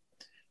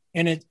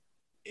 And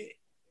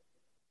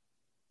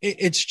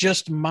it's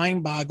just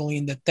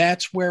mind-boggling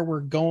that's where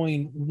we're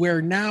going,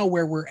 where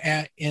we're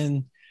at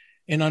in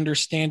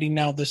understanding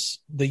now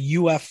the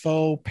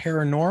UFO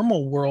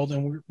paranormal world.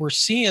 And we're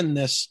seeing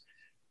this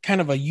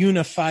kind of a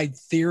unified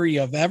theory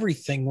of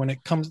everything when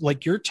it comes,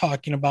 like you're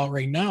talking about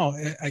right now.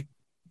 I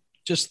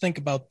just think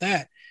about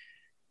that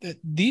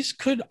these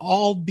could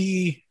all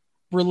be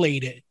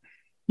related.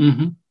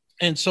 Mm-hmm.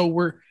 And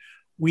so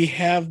we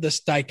have this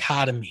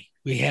dichotomy.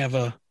 We have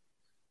a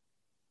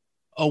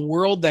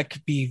world that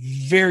could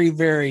be very,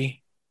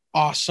 very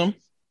awesome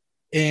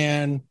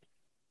and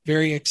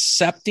very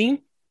accepting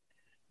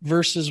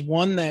versus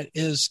one that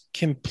is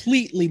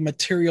completely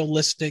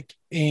materialistic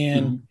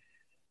and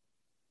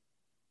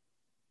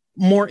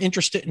more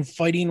interested in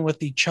fighting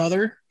with each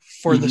other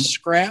for the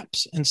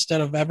scraps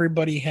instead of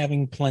everybody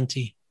having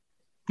plenty.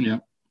 Yeah.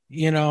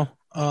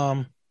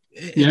 I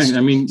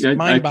mean,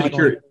 I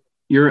think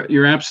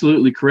you're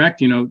absolutely correct.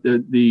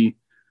 The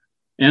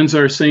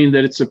Anzar saying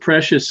that it's a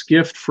precious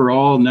gift for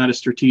all, not a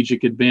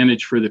strategic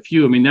advantage for the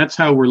few. I mean, that's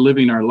how we're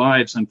living our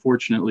lives.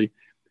 Unfortunately,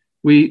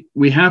 we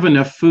have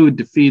enough food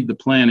to feed the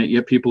planet,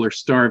 yet people are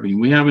starving.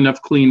 We have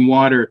enough clean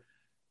water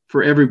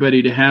for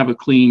everybody to have a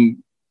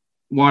clean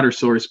water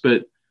source,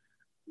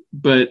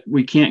 but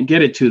we can't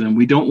get it to them.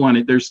 We don't want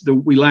it.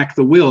 We lack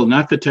the will,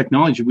 not the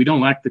technology. We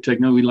don't lack the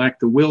technology. We lack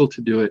the will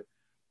to do it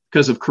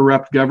because of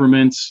corrupt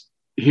governments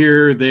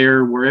here,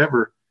 there,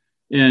 wherever.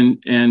 And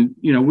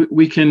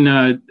we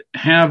can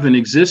have an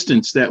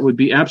existence that would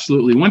be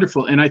absolutely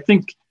wonderful. And I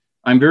think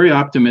I'm very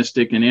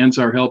optimistic, and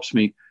Anzar helps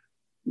me.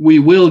 We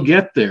will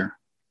get there.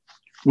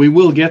 We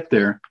will get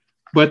there.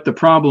 But the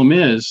problem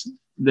is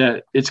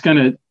that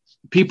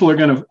people are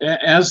going to,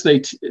 as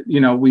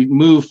we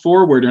move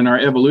forward in our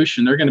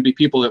evolution, there are going to be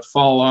people that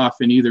fall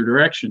off in either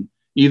direction,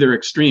 either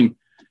extreme.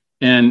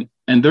 And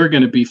they're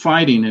going to be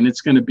fighting, and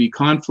it's going to be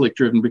conflict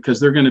driven because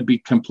they're going to be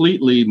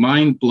completely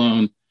mind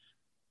blown,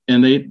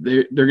 and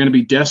they're going to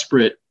be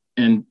desperate.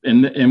 And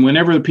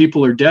whenever the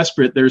people are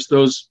desperate, there's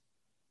those,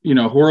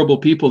 horrible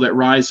people that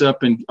rise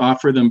up and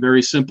offer them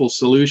very simple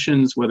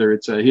solutions, whether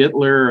it's a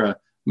Hitler, a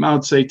Mao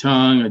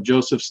Zedong, a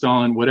Joseph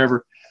Stalin,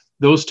 whatever,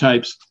 those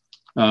types,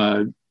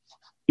 or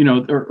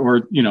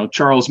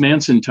Charles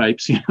Manson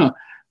types,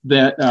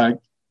 that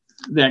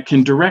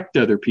can direct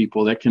other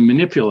people, that can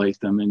manipulate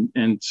them.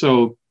 And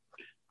so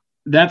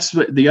that's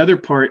the other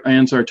part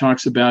Anzar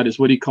talks about is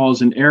what he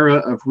calls an era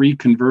of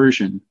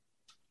reconversion.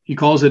 He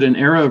calls it an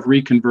era of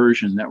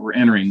reconversion that we're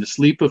entering. The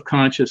sleep of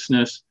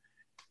consciousness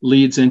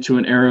leads into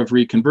an era of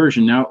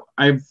reconversion. Now,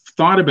 I've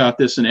thought about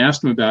this and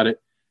asked him about it.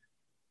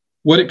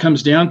 What it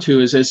comes down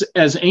to is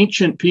as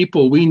ancient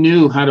people, we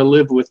knew how to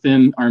live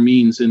within our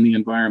means in the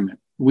environment.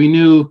 We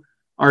knew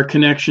our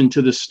connection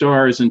to the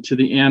stars and to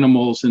the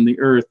animals and the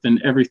earth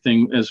and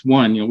everything as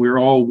one. We're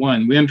all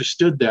one. We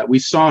understood that. We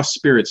saw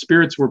spirits.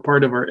 Spirits were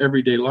part of our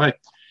everyday life.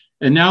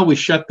 And now we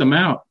shut them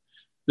out.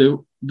 The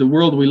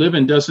world we live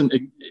in doesn't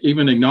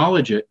even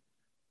acknowledge it.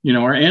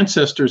 Our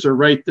ancestors are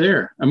right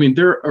there. I mean,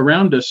 they're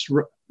around us.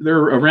 They're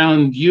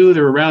around you.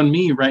 They're around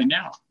me right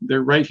now.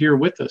 They're right here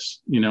with us,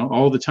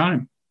 all the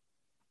time.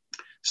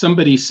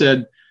 Somebody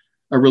said,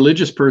 a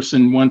religious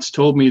person once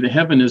told me the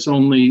heaven is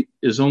only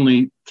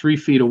 3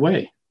 feet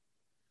away.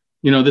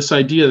 This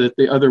idea that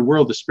the other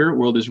world, the spirit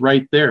world, is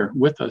right there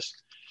with us.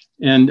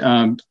 And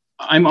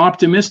I'm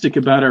optimistic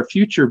about our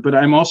future, but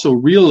I'm also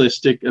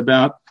realistic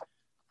about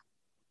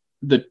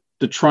the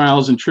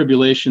trials and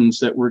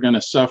tribulations that we're going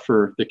to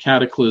suffer, the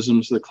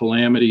cataclysms, the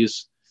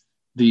calamities,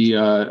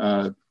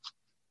 the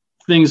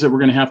things that we're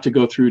going to have to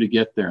go through to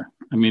get there.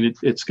 I mean,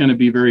 it's going to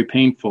be very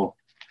painful.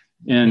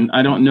 And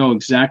I don't know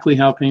exactly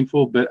how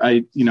painful, but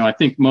I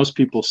think most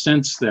people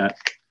sense that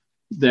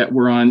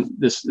we're on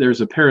this, there's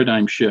a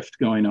paradigm shift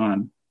going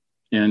on.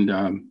 And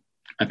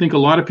I think a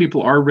lot of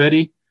people are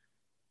ready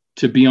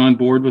to be on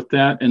board with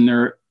that. And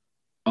there are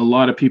a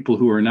lot of people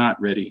who are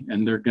not ready,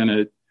 and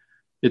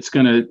it's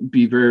going to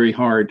be very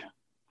hard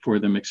for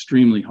them,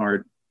 extremely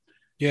hard.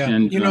 Yeah.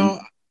 And,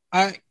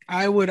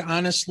 I would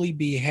honestly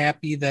be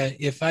happy that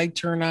if I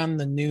turn on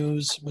the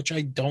news, which I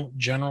don't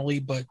generally,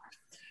 but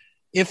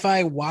if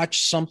I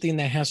watch something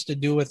that has to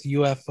do with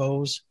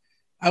UFOs,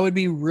 I would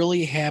be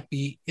really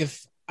happy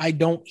if I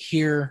don't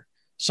hear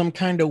some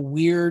kind of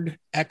weird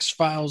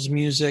X-Files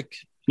music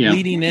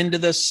leading into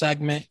this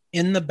segment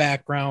in the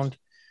background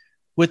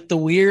with the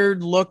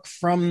weird look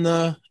from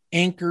the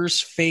anchor's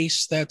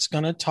face that's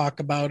going to talk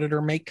about it or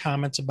make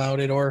comments about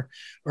it, or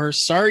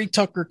sorry,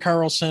 Tucker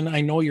Carlson, I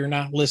know you're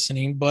not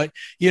listening, but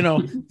he's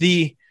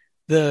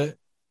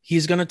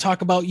going to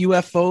talk about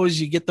UFOs.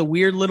 You get the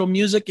weird little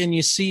music, and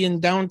you see in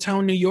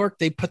downtown New York,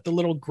 they put the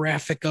little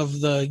graphic of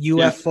the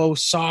UFO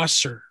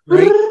saucer,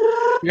 right?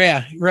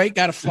 Yeah, right.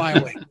 Got to fly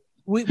away.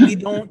 We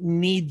don't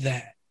need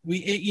that.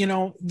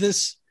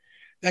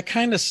 That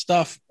kind of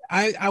stuff.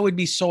 I would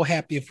be so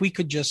happy if we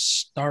could just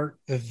start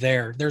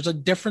there. There's a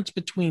difference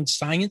between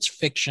science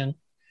fiction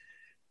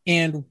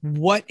and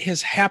what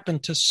has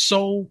happened to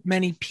so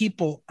many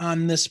people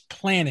on this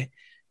planet.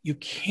 You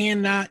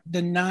cannot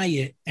deny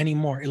it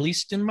anymore, at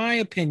least in my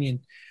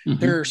opinion. Mm-hmm.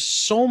 There are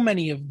so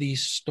many of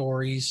these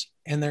stories,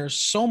 and there's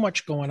so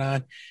much going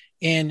on.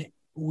 And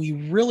we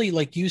really,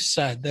 like you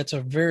said, that's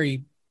a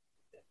very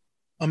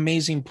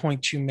amazing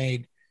point you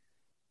made.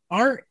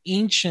 Our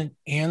ancient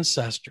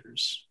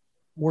ancestors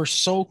were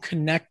so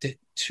connected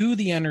to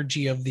the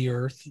energy of the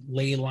earth,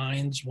 ley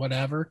lines,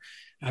 whatever.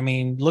 I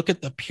mean, look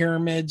at the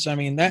pyramids. I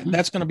mean,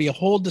 that's going to be a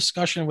whole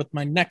discussion with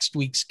my next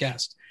week's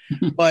guest.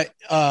 But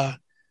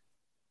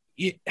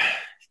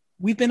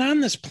we've been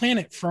on this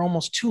planet for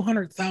almost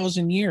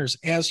 200,000 years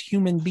as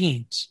human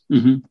beings.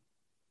 Mm-hmm.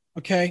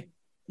 Okay.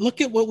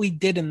 Look at what we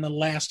did in the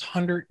last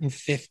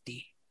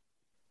 150.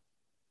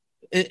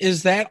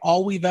 Is that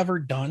all we've ever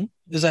done?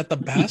 Is that the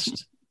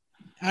best?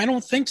 I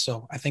don't think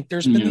so. I think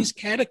there's been these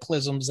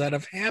cataclysms that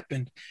have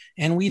happened,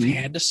 and we've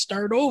had to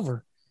start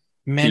over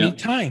many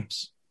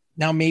times.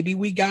 Now, maybe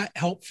we got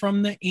help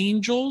from the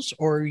angels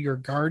or your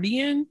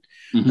guardian,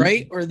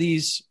 right? Or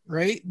these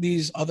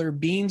other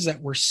beings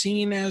that were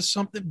seen as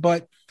something.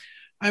 But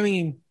I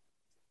mean,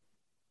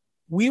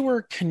 we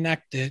were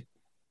connected,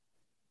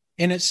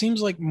 and it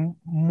seems like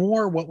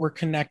more what we're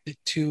connected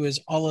to is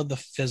all of the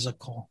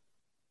physical.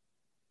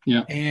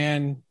 Yeah.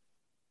 And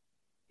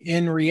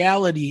in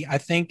reality, I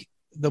think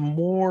the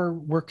more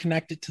we're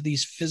connected to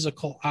these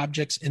physical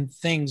objects and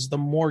things, the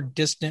more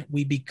distant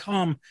we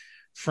become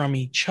from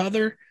each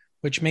other,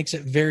 which makes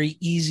it very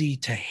easy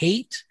to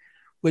hate,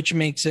 which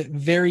makes it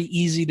very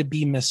easy to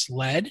be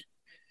misled.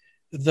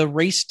 The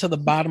race to the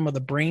bottom of the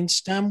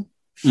brainstem,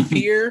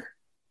 fear,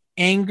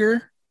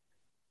 anger,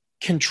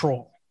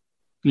 control.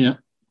 Yeah.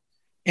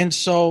 And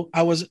so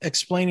I was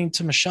explaining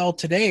to Michelle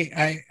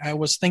today, I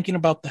was thinking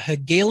about the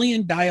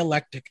Hegelian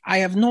dialectic. I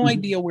have no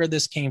idea where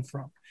this came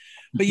from,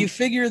 but you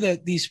figure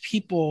that these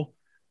people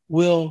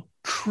will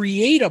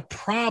create a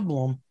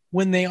problem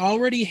when they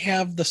already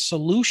have the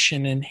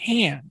solution in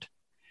hand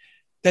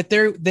that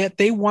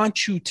they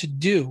want you to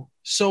do.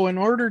 So in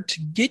order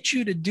to get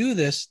you to do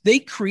this, they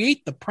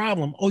create the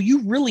problem. Oh,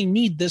 you really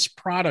need this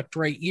product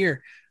right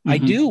here. I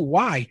do.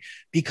 Why?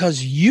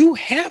 Because you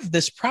have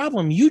this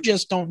problem. You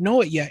just don't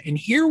know it yet. And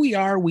here we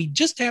are. We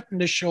just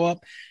happened to show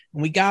up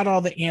and we got all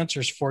the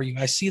answers for you.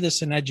 I see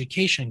this in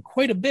education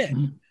quite a bit.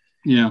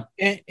 Yeah.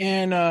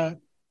 And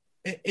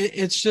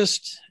it's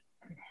just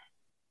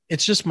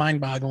mind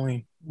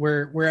boggling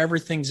where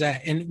everything's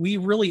at. And we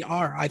really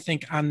are, I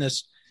think, on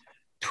this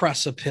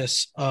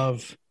precipice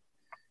of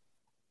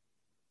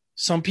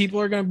some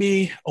people are going to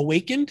be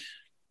awakened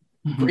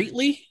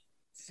greatly,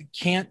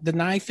 can't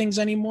deny things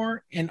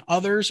anymore, and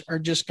others are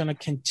just going to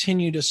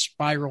continue to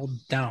spiral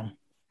down,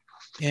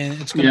 and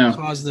it's going to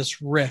cause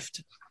this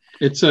rift.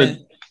 It's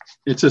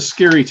a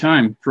scary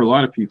time for a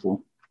lot of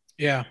people.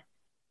 Yeah.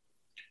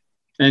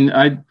 And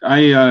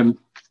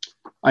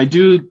I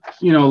do,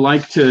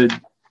 like to,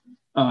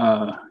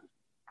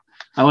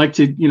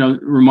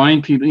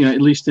 remind people,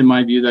 at least in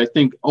my view, that I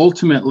think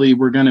ultimately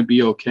we're going to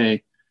be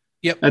okay.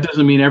 Yep. That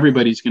doesn't mean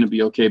everybody's going to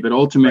be okay, but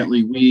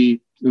ultimately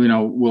we,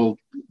 will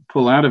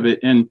pull out of it.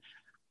 And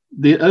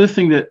the other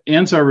thing that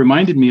Anzar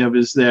reminded me of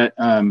is that,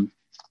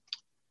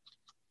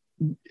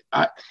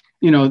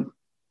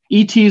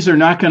 ETs are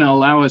not going to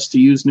allow us to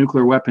use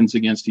nuclear weapons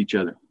against each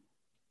other.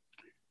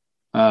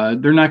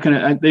 They're not going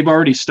to, they've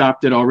already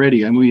stopped it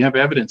already. And we have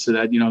evidence of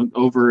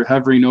that,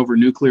 hovering over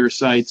nuclear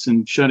sites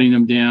and shutting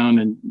them down.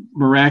 And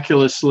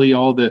miraculously,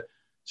 all the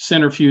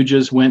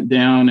centrifuges went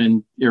down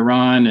in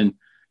Iran.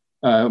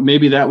 And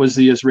maybe that was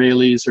the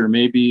Israelis, or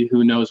maybe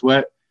who knows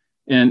what.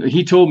 And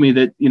he told me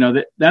that,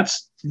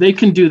 they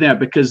can do that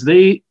because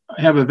they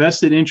have a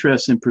vested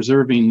interest in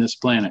preserving this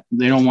planet.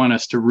 They don't want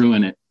us to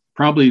ruin it.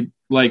 Probably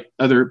like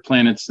other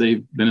planets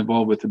they've been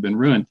involved with have been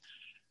ruined.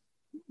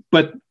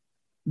 But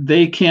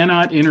they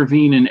cannot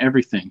intervene in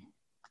everything.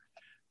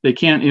 They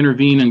can't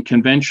intervene in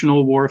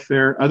conventional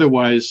warfare.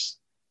 Otherwise,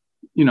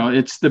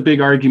 it's the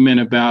big argument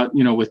about,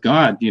 with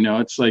God,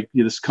 it's like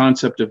this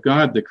concept of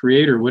God, the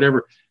creator,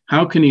 whatever.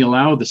 How can he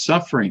allow the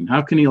suffering?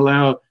 How can he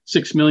allow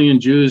 6 million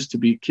Jews to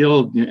be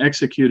killed,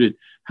 executed?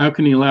 How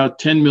can he allow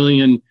 10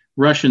 million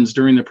Russians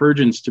during the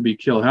purges to be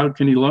killed? How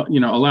can he,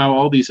 allow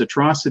all these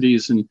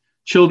atrocities and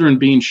children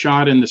being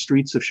shot in the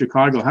streets of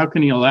Chicago? How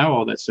can he allow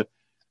all that stuff?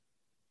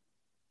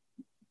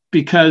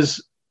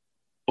 Because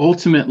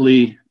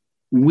ultimately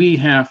we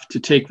have to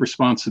take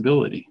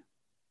responsibility.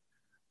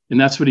 And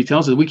that's what he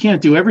tells us. We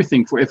can't do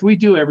everything if we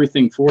do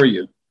everything for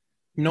you,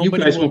 you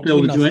guys won't be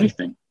able to do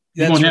anything.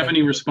 You won't have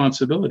any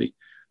responsibility.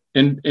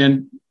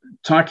 And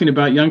talking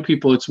about young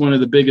people, it's one of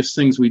the biggest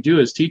things we do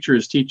as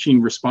teachers,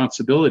 teaching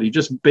responsibility,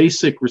 just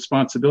basic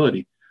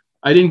responsibility.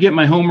 I didn't get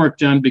my homework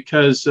done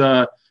because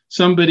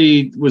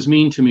somebody was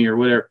mean to me or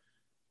whatever.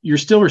 You're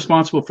still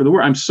responsible for the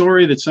work. I'm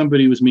sorry that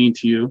somebody was mean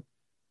to you,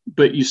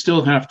 but you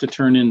still have to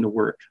turn in the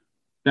work.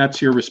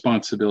 That's your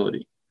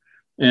responsibility.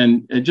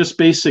 And just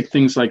basic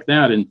things like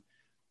that.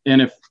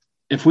 And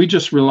if we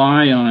just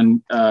rely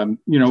on,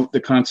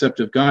 the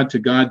concept of God, to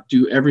God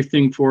do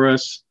everything for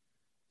us,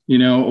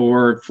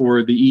 or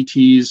for the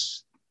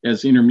ETs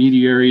as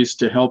intermediaries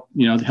to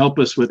help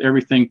us with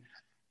everything,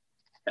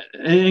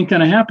 it ain't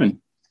going to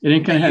happen. It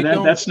ain't going to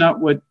happen. That's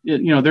not what,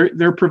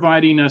 they're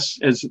providing us,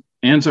 as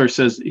Anzar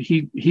says,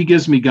 he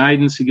gives me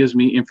guidance. He gives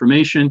me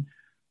information.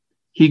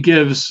 He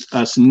gives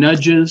us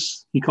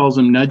nudges. He calls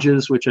them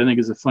nudges, which I think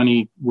is a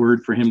funny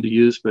word for him to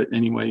use. But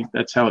anyway,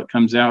 that's how it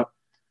comes out.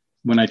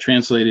 When I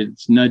translate it,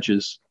 it's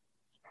nudges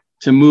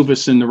to move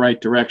us in the right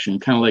direction,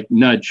 kind of like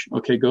nudge.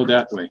 Okay, go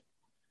that way.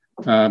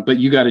 But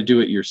you got to do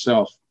it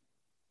yourself.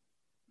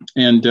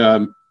 And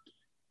the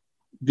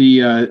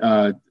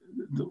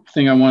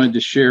thing I wanted to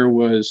share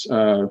was,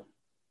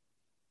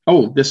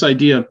 this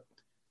idea.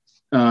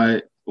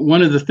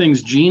 One of the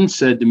things Gene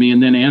said to me,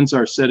 and then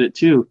Anzar said it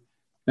too.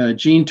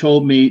 Gene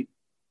told me,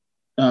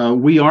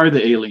 we are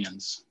the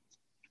aliens.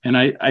 And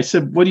I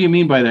said, what do you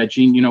mean by that,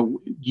 Gene?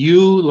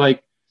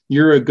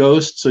 You're a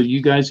ghost, so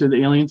you guys are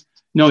the aliens?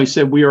 No, he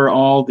said, we are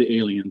all the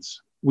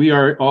aliens. We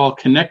are all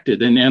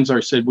connected. And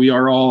Anzar said, we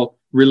are all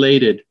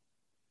related.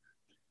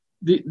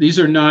 This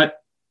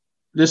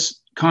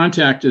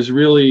contact is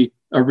really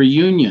a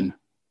reunion,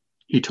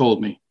 he told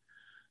me.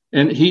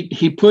 And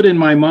he put in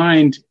my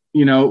mind,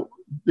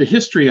 the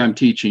history I'm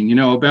teaching,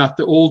 about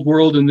the old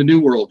world and the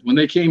new world. When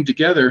they came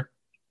together,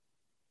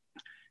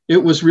 it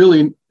was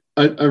really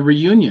a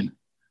reunion,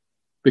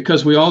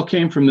 because we all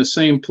came from the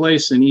same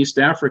place in East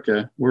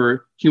Africa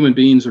where human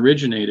beings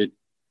originated.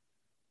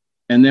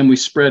 And then we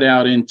spread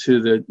out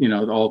into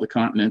all the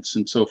continents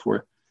and so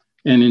forth,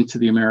 and into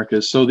the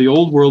Americas. So the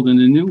old world and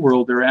the new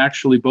world, they're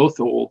actually both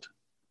old,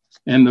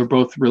 and they're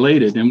both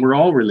related, and we're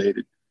all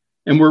related.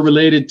 And we're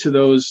related to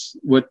those,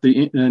 what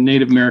the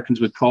Native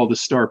Americans would call the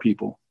star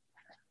people.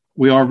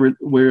 We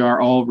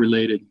are all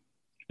related.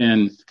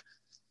 And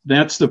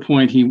that's the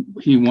point he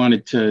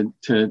wanted to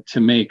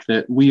make,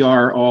 that we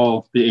are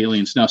all the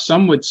aliens. Now,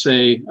 some would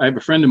say, I have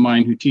a friend of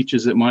mine who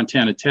teaches at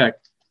Montana Tech,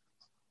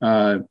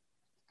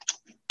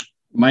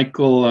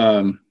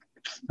 Michael,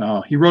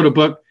 he wrote a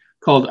book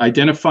called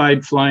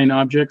Identified Flying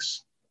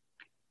Objects.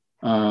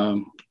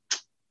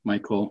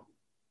 Michael,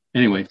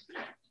 anyway,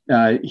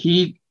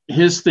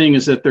 his thing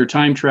is that they're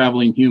time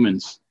traveling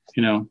humans.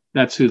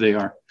 That's who they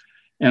are.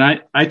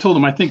 And I told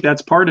him, I think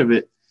that's part of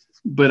it,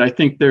 but I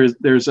think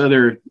there's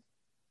other,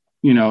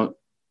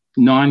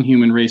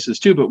 non-human races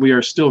too, but we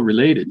are still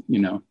related,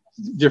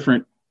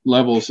 different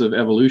levels of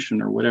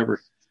evolution or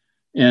whatever.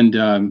 And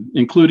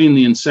including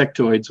the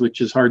insectoids,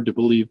 which is hard to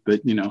believe,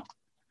 but,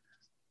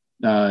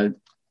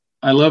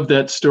 I love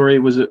that story.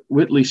 Was it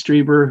Whitley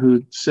Strieber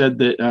who said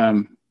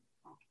that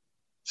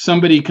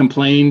somebody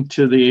complained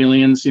to the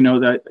aliens,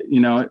 that,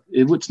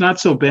 it's not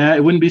so bad.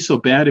 It wouldn't be so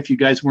bad if you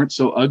guys weren't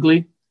so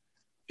ugly.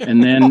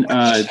 And then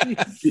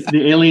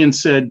the alien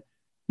said,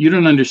 you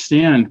don't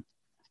understand.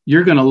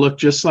 You're going to look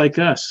just like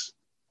us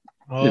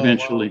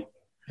eventually.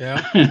 Wow.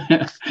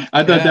 Yeah.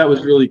 I thought that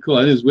was really cool.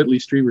 I think it was Whitley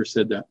Strieber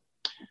said that.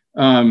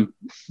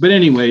 But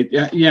anyway,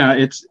 yeah,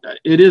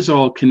 it is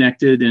all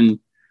connected, and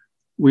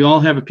we all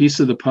have a piece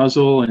of the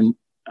puzzle. And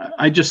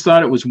I just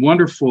thought it was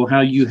wonderful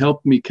how you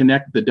helped me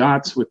connect the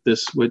dots with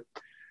this, what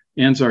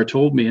Anzar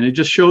told me. And it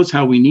just shows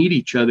how we need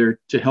each other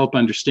to help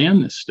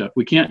understand this stuff.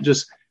 We can't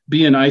just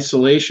be in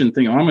isolation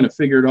thinking, oh, I'm going to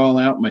figure it all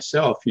out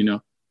myself,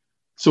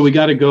 So we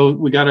got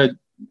to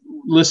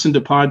listen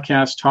to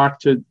podcasts, talk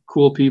to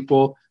cool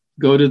people,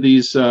 go to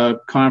these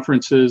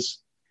conferences,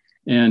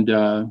 and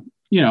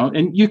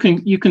and you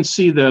can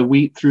see the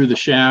wheat through the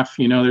chaff.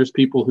 There's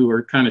people who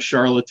are kind of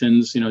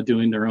charlatans,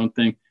 doing their own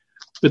thing,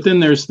 but then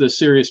there's the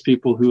serious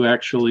people who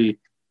actually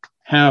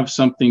have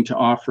something to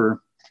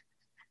offer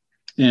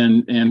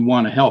and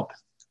want to help.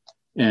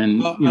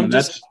 And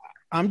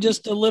I'm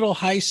just a little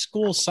high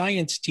school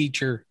science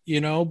teacher,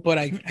 but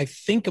I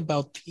think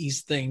about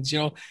these things.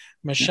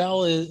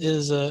 Michelle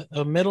is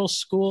a middle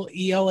school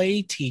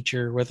ELA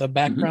teacher with a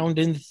background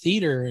in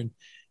theater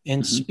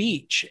and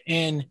speech.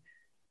 And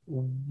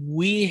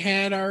we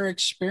had our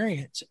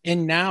experience.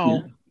 And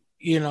now,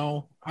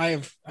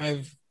 I've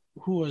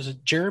who was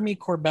it? Jeremy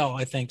Corbell,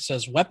 I think,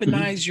 says,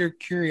 weaponize your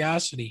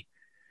curiosity.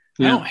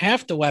 I don't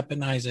have to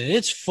weaponize it.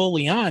 It's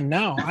fully on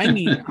now.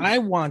 I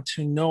want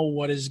to know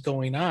what is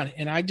going on.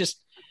 And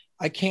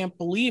I can't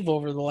believe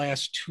over the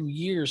last 2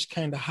 years,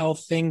 kind of how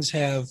things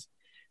have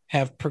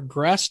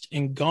progressed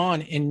and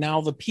gone. And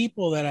now the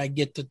people that I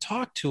get to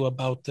talk to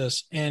about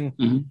this,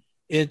 and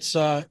it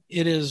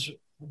is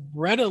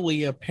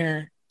readily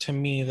apparent to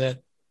me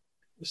that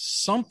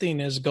something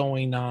is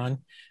going on.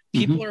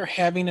 People are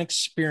having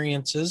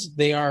experiences.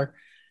 They are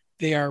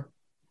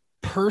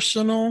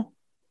personal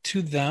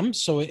to them.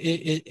 So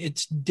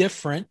it's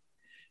different.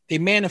 They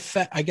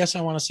manifest, I guess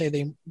I want to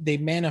say they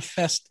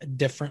manifest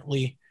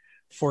differently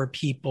for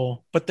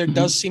people, but there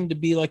does seem to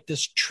be like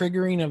this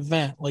triggering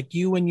event, like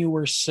you when you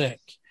were sick.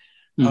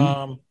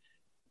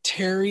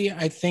 Terry,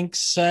 I think,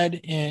 said,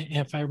 and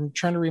if I'm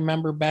trying to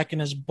remember back in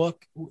his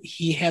book,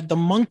 he had the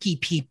monkey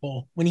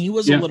people when he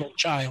was a little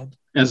child.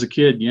 As a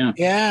kid, yeah.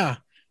 Yeah.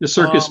 The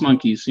circus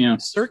monkeys, yeah.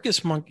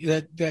 Circus monkey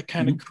that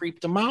kind of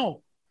creeped him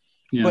out.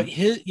 Yeah. But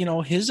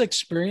his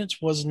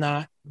experience was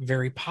not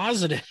very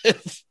positive,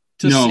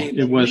 to say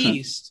the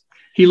least.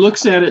 He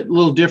looks at it a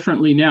little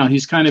differently now.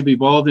 He's kind of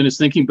evolved in his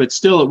thinking, but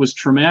still it was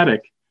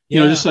traumatic.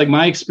 Just like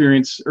my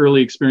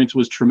early experience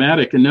was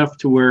traumatic enough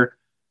to where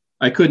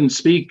I couldn't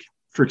speak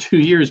for 2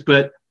 years.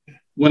 But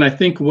when I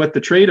think what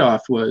the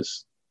trade-off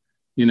was,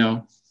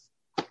 that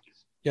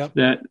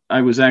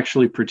I was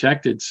actually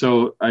protected.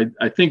 So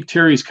I think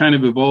Terry's kind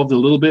of evolved a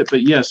little bit,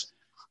 but yes,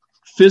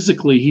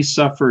 physically he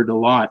suffered a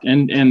lot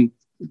and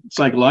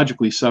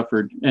psychologically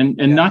suffered, and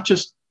not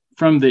just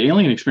from the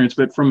alien experience,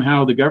 but from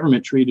how the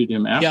government treated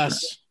him after.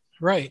 Yes,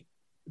 right.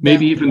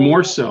 Maybe even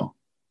more so.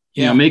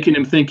 Making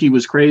him think he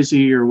was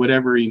crazy or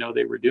whatever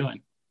they were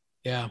doing.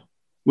 Yeah,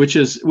 which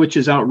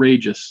is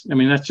outrageous. I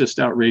mean, that's just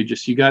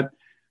outrageous.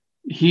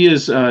 He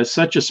is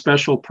such a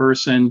special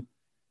person.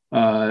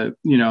 So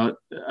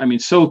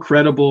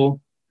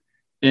credible,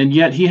 and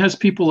yet he has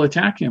people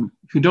attack him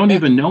who don't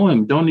even know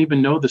him, don't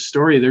even know the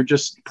story. They're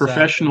just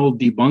professional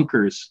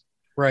debunkers.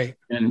 Right.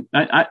 And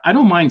I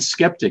don't mind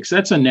skeptics.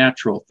 That's a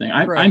natural thing.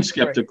 I'm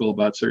skeptical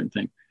about certain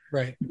things.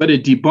 Right. But a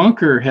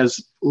debunker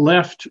has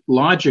left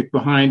logic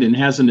behind and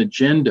has an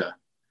agenda.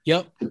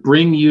 Yep. To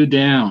bring you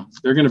down.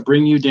 They're going to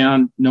bring you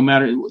down no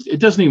matter. It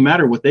doesn't even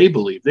matter what they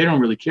believe. They don't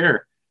really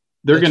care.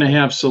 They're going to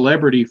have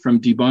celebrity from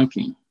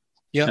debunking.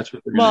 Yeah. That's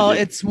what they're going to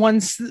do. It's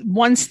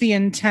once the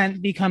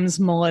intent becomes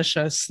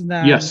malicious,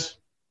 then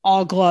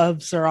all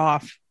gloves are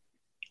off.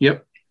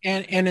 Yep.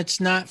 And it's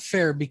not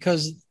fair,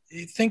 because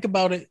think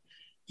about it.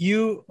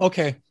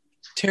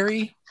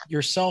 Terry,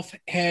 yourself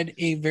had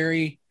a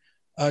very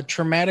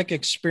traumatic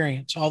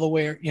experience all the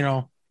way,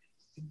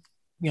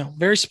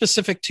 very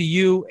specific to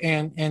you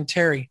and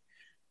Terry.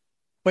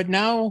 But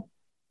now,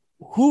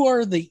 who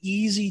are the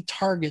easy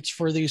targets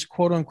for these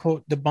quote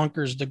unquote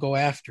debunkers to go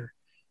after?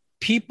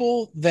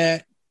 People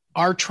that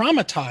are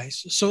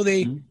traumatized, so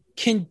they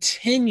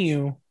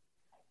continue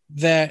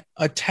that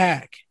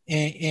attack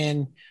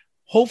and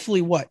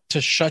hopefully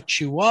to shut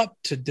you up,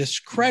 to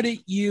discredit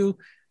you.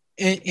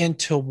 And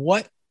to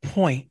what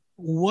point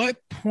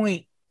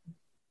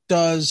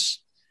does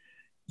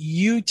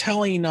you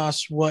telling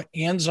us what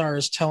Anzar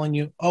is telling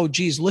you, oh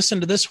geez,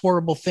 listen to this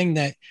horrible thing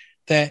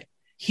that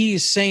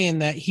he's saying,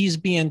 that he's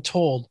being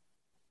told,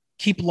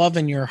 keep love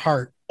in your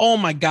heart. Oh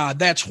my God,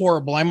 that's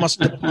horrible. I must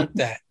debunk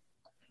that.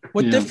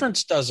 What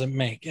difference does it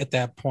make at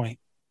that point?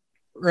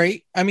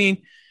 Right? I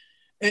mean,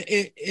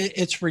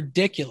 it's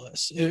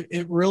ridiculous.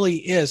 It really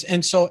is.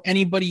 And so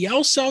anybody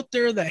else out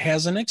there that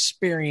has an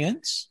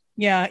experience,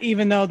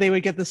 even though they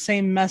would get the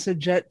same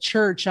message at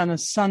church on a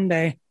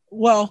Sunday.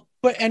 Well,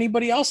 but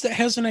anybody else that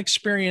has an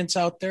experience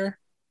out there,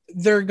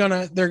 they're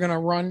gonna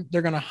run,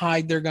 they're gonna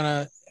hide, they're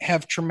gonna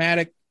have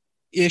traumatic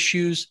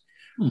issues,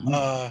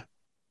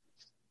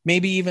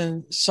 maybe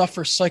even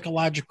suffer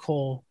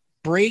psychological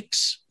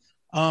breaks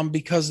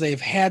because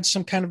they've had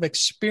some kind of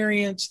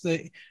experience.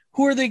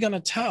 Who are they going to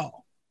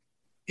tell?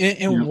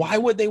 And why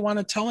would they want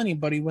to tell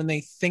anybody when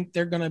they think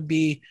they're going to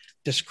be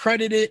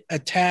discredited,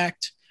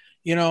 attacked?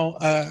 You know,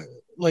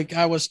 like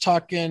I was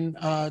talking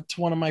to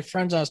one of my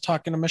friends, I was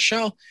talking to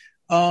Michelle,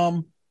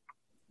 a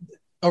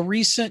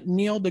recent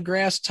Neil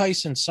deGrasse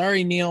Tyson.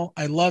 Sorry, Neil,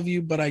 I love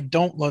you, but I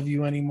don't love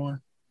you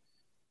anymore.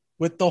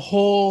 With the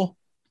whole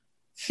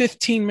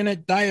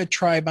 15-minute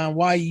diatribe on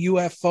why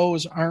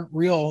UFOs aren't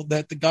real,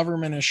 that the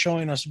government is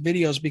showing us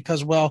videos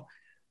because, well,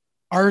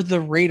 are the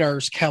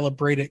radars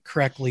calibrated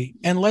correctly?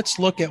 And let's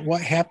look at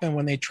what happened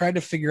when they tried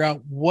to figure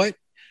out what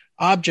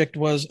object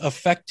was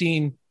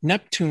affecting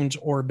Neptune's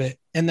orbit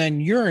and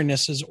then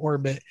Uranus's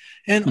orbit.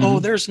 And, oh,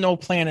 there's no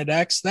planet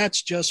X.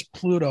 That's just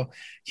Pluto.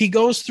 He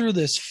goes through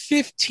this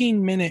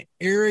 15-minute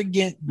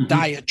arrogant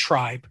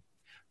diatribe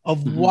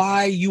of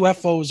why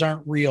UFOs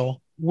aren't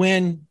real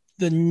when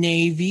the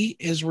Navy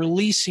is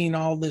releasing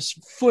all this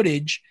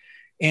footage,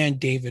 and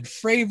David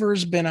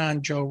Fravor's been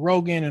on Joe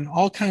Rogan and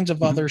all kinds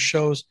of other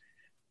shows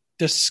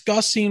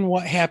discussing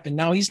what happened.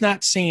 Now, he's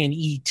not saying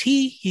ET.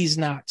 He's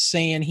not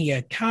saying he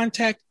had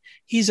contact.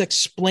 He's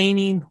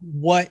explaining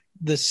what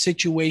the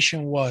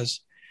situation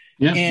was.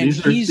 Yeah, and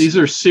these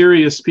are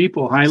serious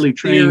people, highly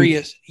trained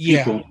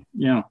people.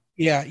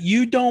 Yeah.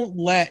 You don't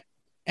let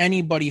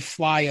anybody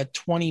fly a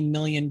 $20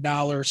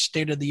 million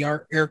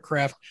state-of-the-art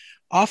aircraft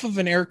off of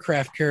an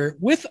aircraft carrier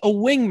with a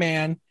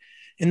wingman,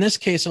 in this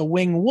case, a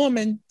wing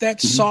woman that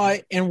saw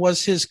it and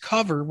was his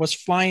cover, was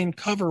flying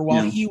cover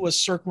while he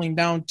was circling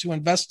down to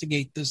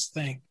investigate this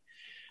thing.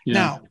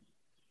 Yeah.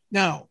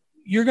 Now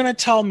you're going to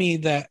tell me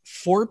that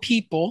 4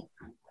 people,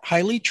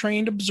 highly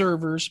trained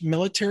observers,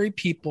 military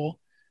people,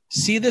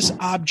 see this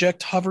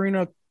object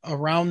hovering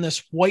around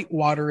this white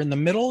water in the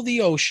middle of the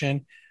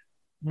ocean,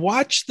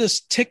 watch this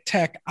Tic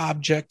Tac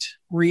object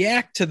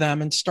react to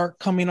them and start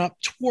coming up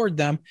toward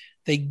them.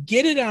 They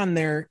get it on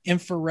their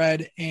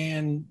infrared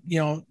and,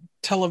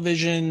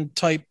 television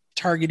type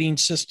targeting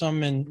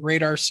system and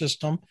radar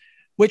system,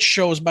 which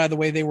shows, by the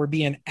way, they were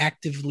being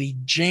actively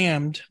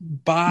jammed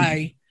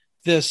by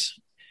this.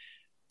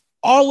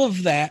 All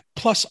of that,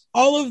 plus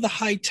all of the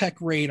high-tech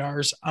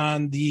radars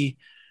on the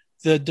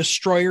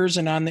destroyers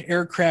and on the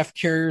aircraft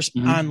carriers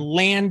on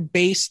land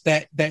base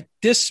that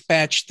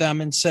dispatched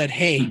them and said,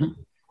 hey,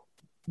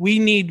 we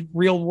need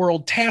real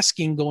world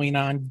tasking going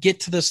on.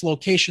 Get to this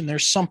location.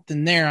 There's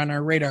something there on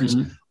our radars.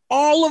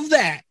 All of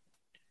that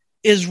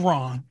is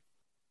wrong.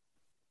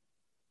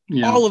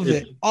 Yeah, all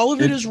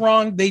of it is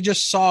wrong. They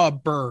just saw a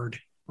bird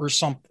or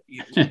something,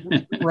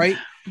 right?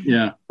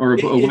 Yeah, or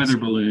a weather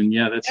balloon.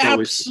 Yeah, that's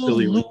always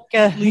silly.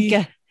 Guess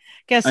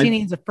he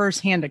needs a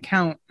first-hand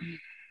account.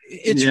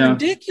 It's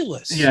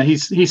ridiculous. Yeah,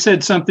 he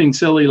said something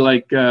silly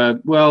like,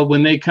 well,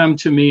 when they come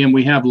to me and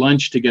we have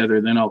lunch together,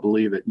 then I'll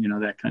believe it. That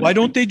kind of thing. Why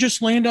don't they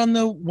just land on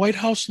the White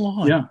House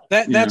lawn? Yeah.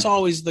 That's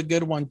always the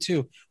good one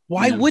too.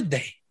 Why would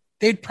they?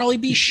 They'd probably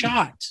be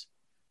shot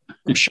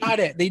or shot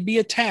at. They'd be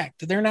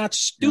attacked. They're not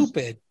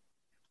stupid.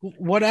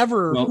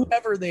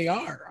 Whoever they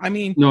are. I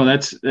mean, no,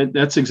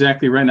 that's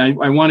exactly right. And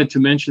I wanted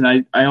to mention,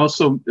 I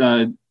also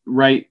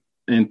write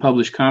and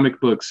publish comic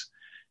books.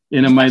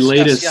 In my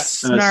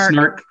latest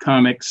Snark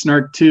comic,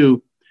 Snark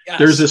 2,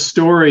 there's a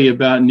story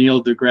about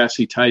Neil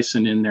deGrasse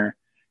Tyson in there.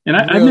 And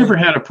I've never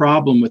had a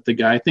problem with the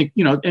guy. I think,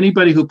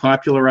 anybody who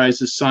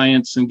popularizes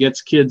science and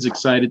gets kids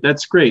excited,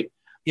 that's great.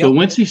 Yep. But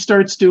once he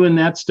starts doing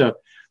that stuff,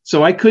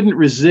 so I couldn't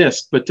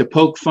resist but to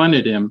poke fun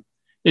at him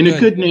in a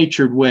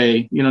good-natured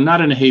way, not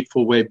in a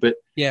hateful way. But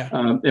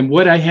and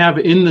what I have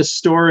in the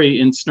story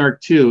in Snark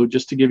 2,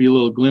 just to give you a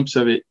little glimpse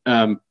of it,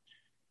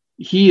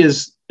 he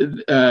is...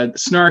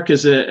 Snark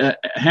is a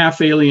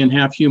half alien,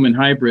 half human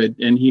hybrid,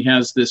 and he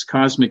has this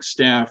cosmic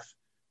staff,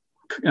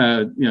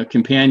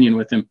 companion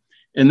with him.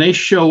 And they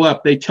show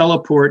up, they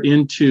teleport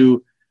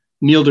into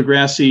Neil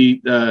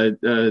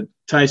deGrasse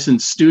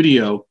Tyson's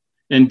studio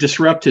and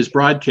disrupt his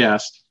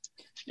broadcast.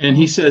 And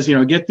he says,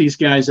 get these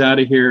guys out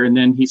of here. And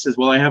then he says,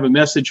 well, I have a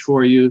message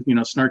for you.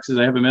 Snark says,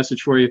 I have a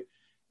message for you.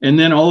 And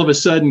then all of a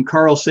sudden,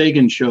 Carl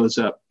Sagan shows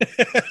up.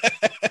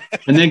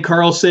 And then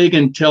Carl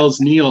Sagan tells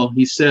Neil,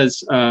 he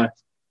says,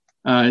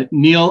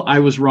 Neil, I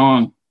was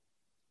wrong.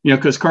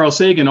 Because Carl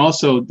Sagan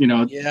also,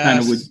 kind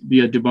of would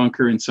be a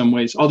debunker in some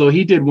ways, although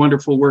he did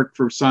wonderful work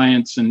for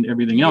science and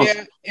everything else.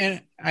 Yeah,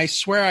 and I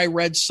swear I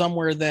read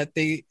somewhere that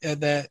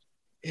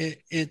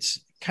it's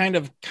kind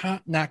of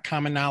not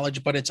common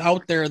knowledge, but it's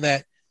out there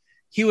that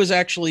he was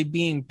actually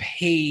being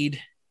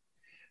paid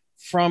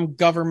from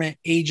government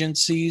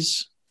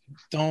agencies.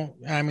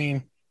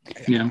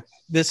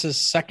 This is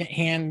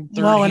secondhand,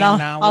 third-hand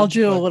knowledge. I'll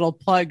do a little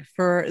plug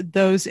for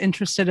those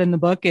interested in the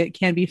book. It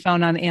can be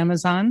found on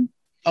Amazon.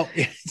 Oh,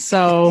 yeah.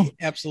 So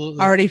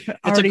absolutely.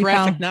 It's a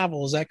graphic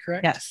novel. Is that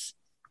correct? Yes.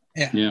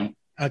 Yeah.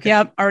 Okay.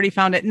 Yeah, already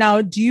found it.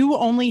 Now, do you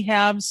only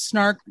have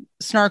Snark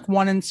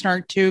 1 and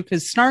Snark 2?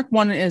 Because Snark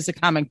 1 is a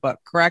comic book,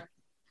 correct?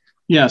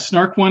 Yeah,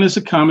 Snark 1 is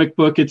a comic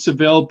book. It's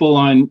available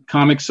on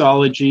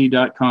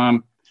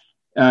Comixology.com.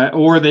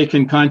 or they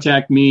can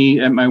contact me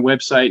at my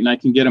website and I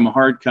can get them a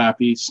hard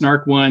copy.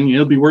 Snark 1,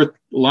 it'll be worth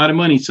a lot of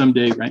money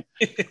someday, right?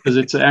 Because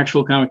it's an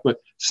actual comic book.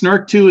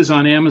 Snark 2 is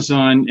on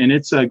Amazon, and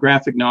it's a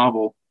graphic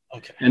novel.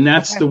 Okay. And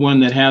that's the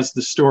one that has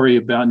the story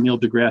about Neil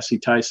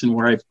deGrasse Tyson,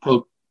 where I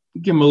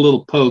give him a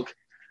little poke,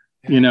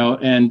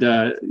 and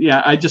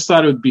I just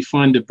thought it would be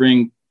fun to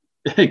bring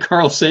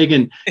Carl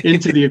Sagan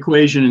into the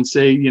equation and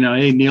say,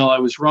 hey, Neil, I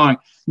was wrong.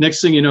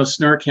 Next thing you know,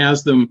 Snark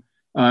has them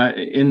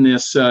in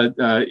this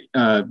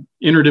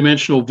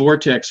interdimensional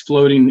vortex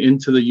floating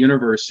into the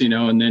universe,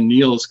 and then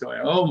Neil's going,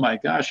 oh my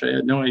gosh, I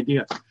had no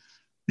idea.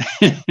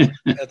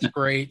 That's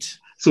great.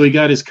 So he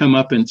got his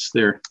comeuppance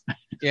there.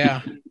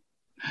 Yeah.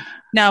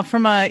 Now,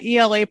 from a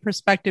ELA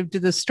perspective, do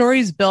the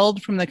stories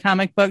build from the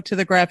comic book to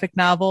the graphic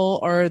novel,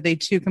 or are they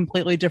two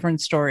completely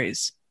different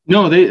stories?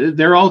 No,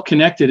 they're all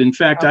connected. In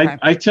fact, Okay.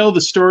 I tell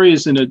the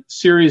stories in a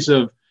series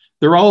of,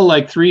 they're all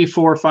like 3,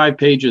 4, 5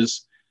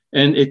 pages,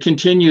 and it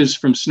continues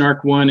from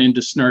Snark 1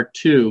 into Snark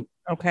 2.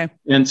 Okay.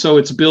 And so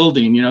it's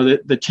building,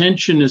 the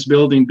tension is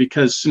building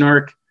because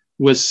Snark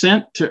was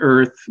sent to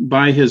Earth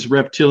by his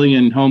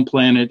reptilian home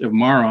planet of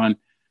Maron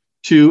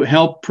to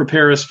help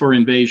prepare us for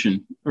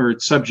invasion or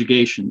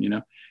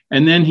subjugation,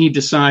 and then he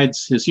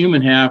decides, his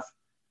human half,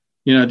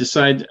 I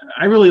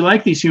really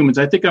like these humans.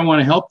 I think I want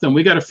to help them.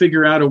 We got to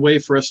figure out a way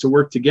for us to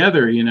work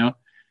together,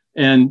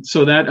 and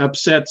so that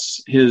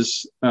upsets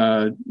his,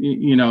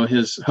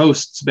 his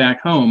hosts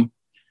back home.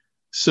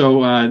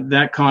 So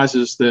that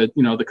causes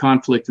the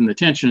conflict and the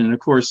tension. And of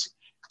course,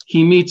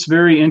 he meets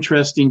very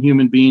interesting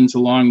human beings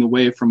along the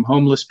way, from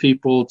homeless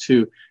people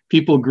to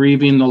people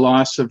grieving the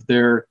loss of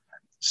their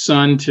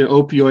son to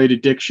opioid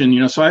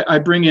addiction. So I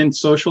bring in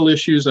social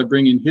issues. I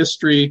bring in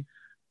history,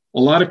 a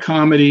lot of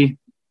comedy,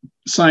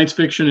 science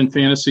fiction and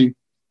fantasy,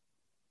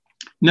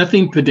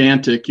 nothing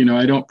pedantic.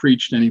 I don't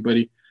preach to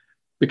anybody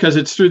because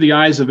it's through the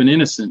eyes of an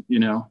innocent,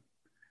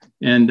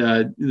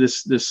 and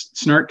this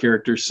Snark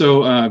character.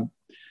 So,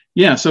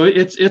 so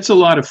it's a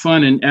lot of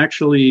fun. And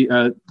actually,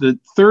 the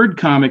third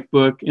comic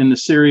book in the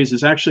series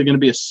is actually going to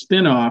be a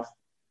spin-off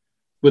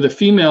with a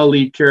female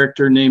lead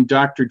character named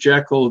Dr.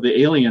 Jekyll,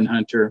 the alien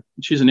hunter.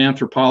 She's an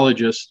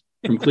anthropologist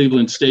from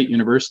Cleveland State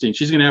University, and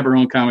she's going to have her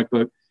own comic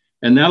book,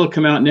 and that'll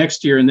come out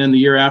next year. And then the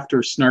year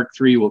after, Snark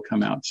 3 will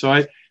come out. So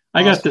I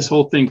got this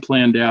whole thing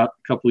planned out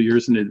a couple of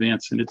years in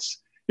advance, and it's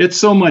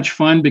so much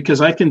fun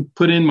because I can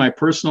put in my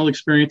personal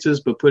experiences,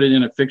 but put it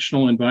in a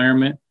fictional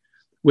environment,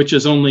 which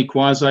is only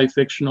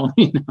quasi-fictional,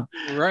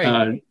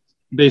 Right.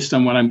 Based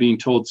on what I'm being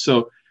told.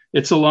 So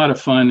it's a lot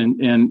of fun,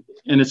 and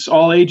it's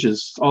all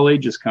ages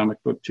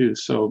comic book too.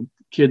 So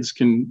kids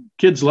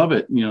love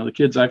it. The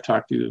kids I've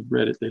talked to have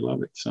read it, they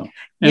love it. So,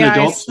 and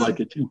adults like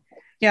it too.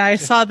 Yeah, I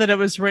saw that it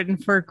was written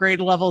for grade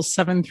levels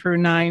 7 through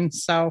 9.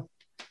 So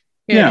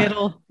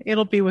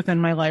it'll be within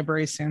my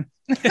library soon.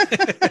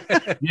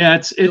 Yeah,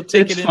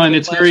 it's fun.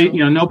 It's very,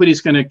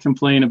 nobody's going to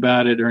complain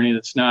about it or any.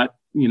 It's not,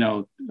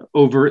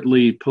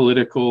 overtly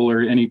political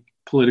or any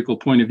political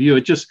point of view.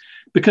 It just,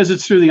 because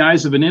it's through the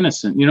eyes of an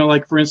innocent.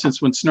 Like for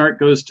instance, when Snark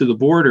goes to the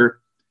border,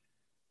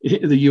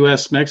 the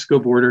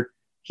U.S.-Mexico border,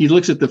 he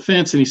looks at the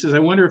fence and he says, I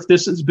wonder if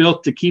this is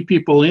built to keep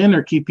people in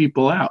or keep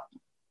people out.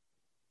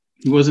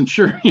 He wasn't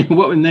sure,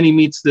 and then he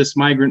meets this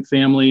migrant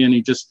family,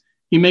 and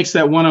he makes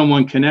that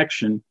one-on-one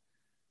connection,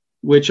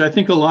 which I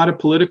think a lot of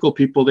political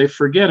people, they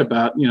forget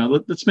about.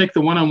 Let's make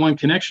the one-on-one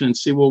connection and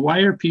see, well,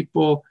 why are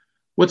people,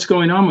 what's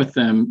going on with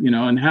them,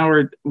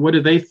 and what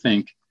do they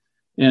think?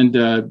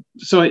 And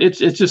so it's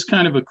just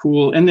kind of a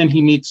cool. And then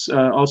he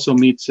also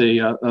meets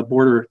a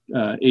border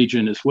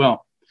agent as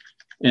well,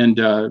 and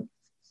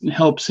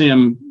helps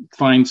him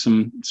find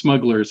some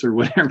smugglers or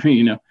whatever,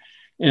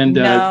 And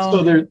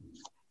so they're.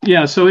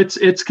 Yeah, so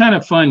it's kind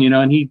of fun,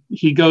 and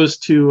he goes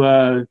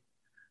to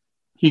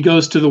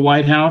the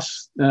White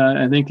House.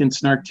 I think in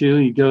Snark 2,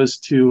 he goes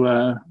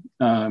to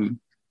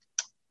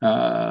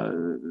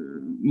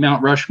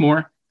Mount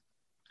Rushmore.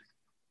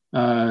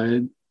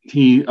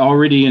 He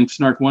already in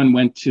Snark 1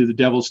 went to the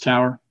Devil's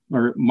Tower,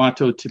 or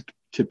Mato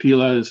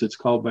Tipila, as it's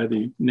called by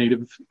the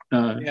Native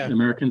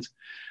Americans.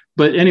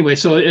 But anyway,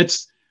 so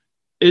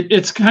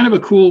it's kind of a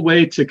cool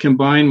way to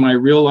combine my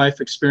real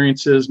life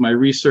experiences, my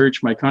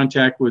research, my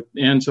contact with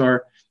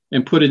Anzar,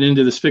 and put it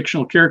into this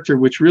fictional character,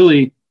 which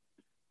really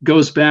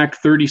goes back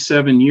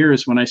 37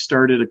 years when I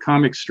started a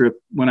comic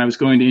strip when I was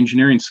going to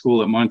engineering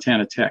school at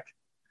Montana Tech.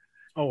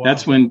 Oh, wow.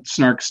 That's when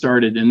Snark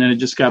started. And then it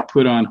just got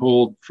put on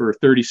hold for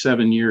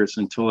 37 years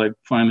until I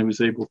finally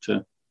was able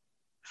to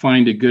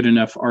find a good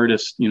enough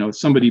artist,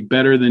 somebody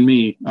better than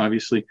me,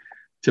 obviously,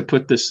 to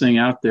put this thing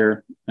out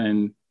there.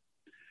 And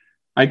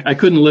I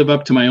couldn't live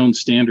up to my own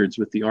standards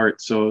with the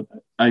art. So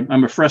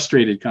I'm a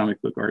frustrated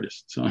comic book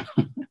artist. So,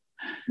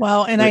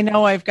 well, and I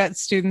know I've got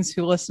students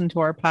who listen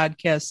to our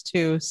podcast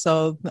too.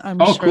 So I'm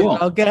sure cool.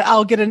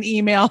 I'll get an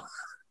email.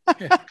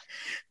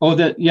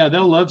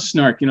 They'll love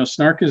Snark.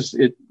 Snark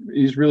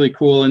he's really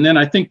cool. And then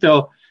I think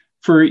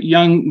for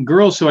young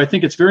girls. So I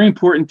think it's very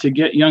important to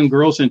get young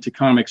girls into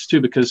comics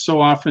too, because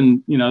so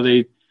often,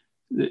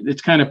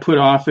 it's kind of put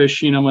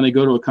offish, when they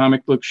go to a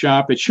comic book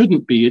shop. It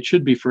shouldn't be. It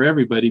should be for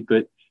everybody,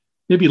 but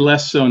maybe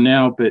less so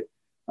now. But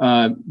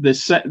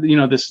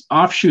this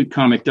offshoot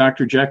comic,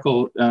 Dr.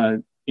 Jekyll,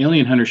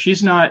 Alien Hunter,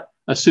 she's not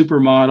a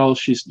supermodel.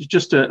 She's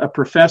just a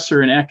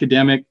professor, an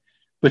academic,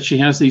 but she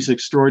has these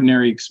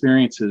extraordinary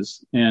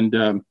experiences.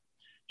 And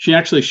she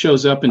actually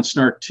shows up in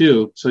Snark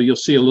 2. So you'll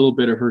see a little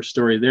bit of her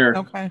story there.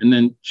 Okay. And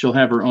then she'll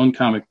have her own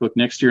comic book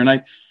next year.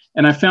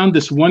 And I found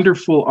this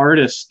wonderful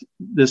artist,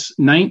 this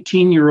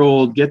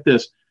 19-year-old, get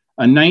this,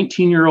 a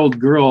 19-year-old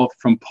girl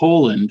from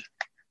Poland.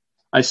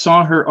 I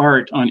saw her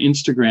art on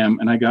Instagram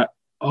and I got,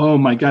 oh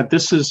my God,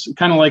 this is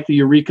kind of like the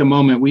eureka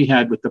moment we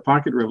had with the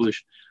Pocket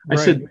Revolution. I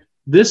said,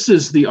 this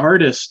is the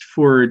artist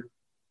for,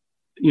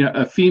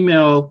 a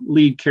female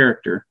lead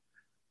character.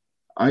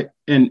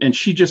 And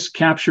she just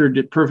captured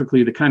it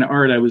perfectly, the kind of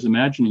art I was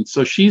imagining.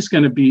 So she's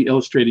going to be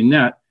illustrating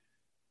that.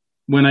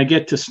 When I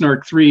get to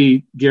Snark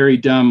 3, Gary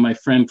Dumm, my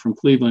friend from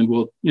Cleveland,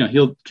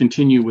 he'll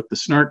continue with the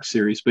Snark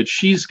series, but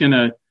she's going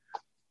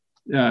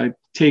to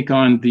take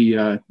on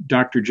the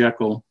Dr.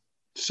 Jekyll.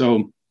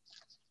 So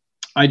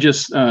I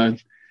just,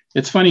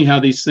 it's funny how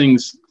these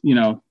things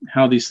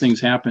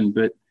happen,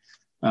 but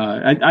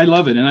I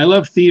love it. And I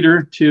love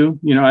theater too.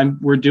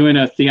 We're doing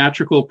a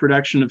theatrical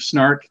production of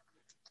Snark.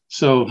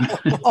 So,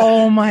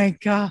 oh my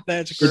God,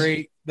 that's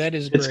great. That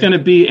is great. It's going to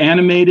be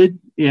animated.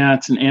 Yeah,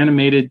 it's an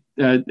animated.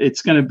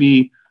 It's going to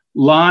be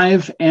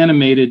live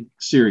animated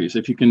series,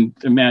 if you can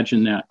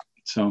imagine that.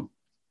 So,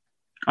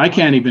 I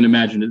can't even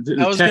imagine it.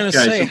 I was going to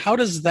say, how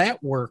does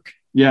that work?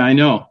 Yeah, I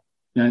know.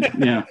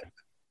 Yeah.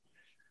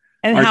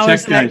 And how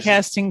is that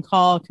casting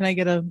call? Can I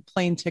get a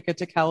plane ticket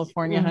to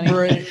California, honey?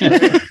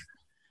 Right.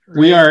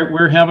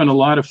 We're having a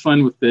lot of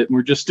fun with it.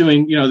 We're just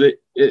doing,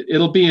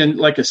 it'll be in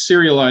like a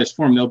serialized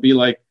form. There'll be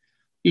like,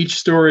 each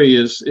story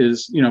is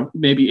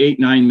maybe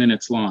 8-9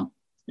 minutes long,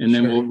 and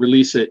then we'll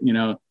release it,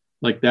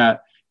 like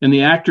that. And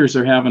the actors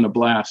are having a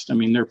blast. I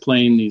mean, they're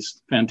playing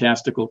these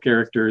fantastical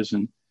characters,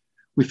 and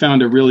we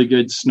found a really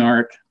good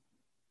Snark,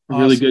 a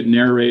really good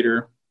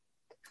narrator.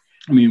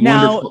 I mean,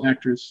 wonderful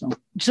actors. So.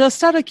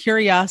 Just out of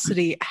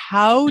curiosity,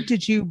 how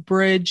did you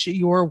bridge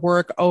your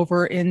work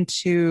over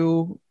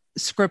into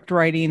script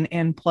writing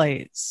and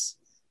plays?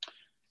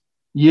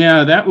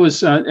 Yeah, that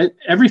was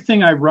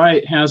everything I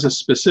write has a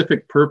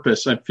specific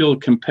purpose. I feel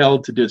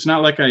compelled to do. It's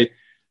not like I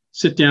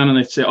sit down and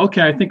I say,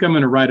 okay, I think I'm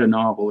going to write a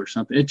novel or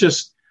something.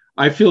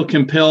 I feel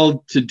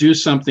compelled to do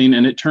something,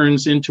 and it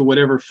turns into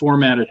whatever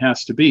format it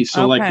has to be.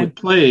 So like with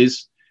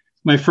plays,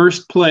 my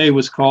first play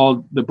was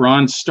called The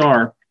Bronze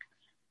Star.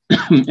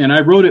 And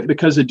I wrote it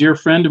because a dear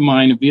friend of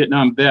mine, a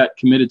Vietnam vet,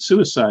 committed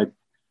suicide.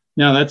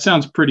 Now that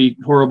sounds pretty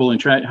horrible.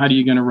 And how are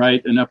you going to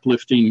write an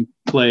uplifting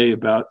play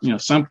about,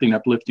 something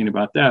uplifting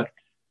about that?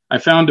 I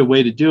found a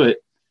way to do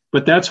it,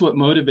 but that's what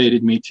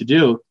motivated me to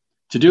do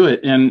it.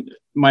 And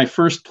my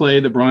first play,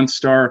 The Bronze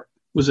Star,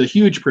 was a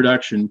huge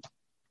production.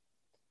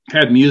 It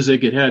had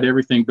music, it had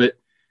everything, but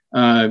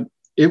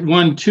it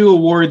won 2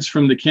 awards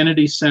from the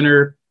Kennedy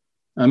Center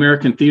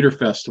American Theater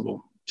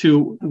Festival.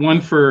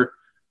 One for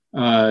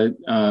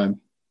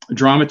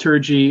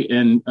dramaturgy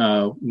and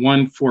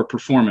one for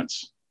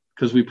performance,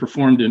 because we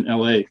performed in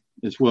LA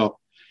as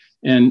well.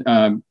 And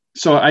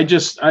so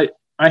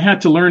I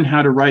had to learn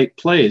how to write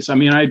plays. I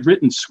mean, I'd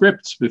written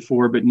scripts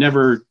before, but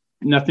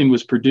nothing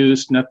was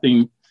produced,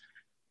 nothing,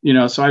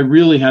 so I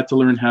really had to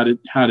learn how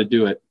to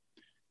do it.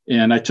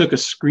 And I took a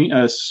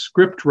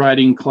script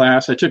writing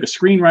class. I took a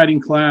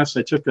screenwriting class.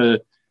 I took a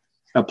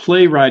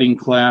playwriting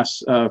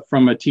class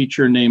from a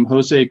teacher named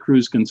Jose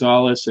Cruz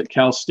Gonzalez at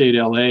Cal State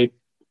LA.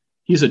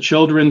 He's a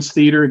children's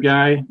theater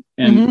guy,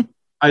 and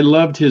I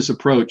loved his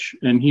approach,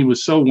 and he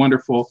was so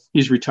wonderful.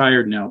 He's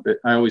retired now, but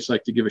I always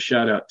like to give a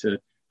shout out to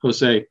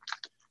Jose.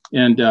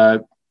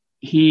 And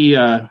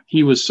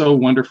he was so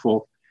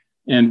wonderful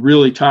and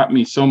really taught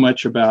me so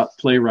much about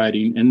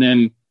playwriting. And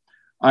then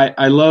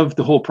I love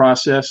the whole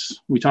process.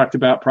 We talked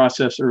about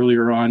process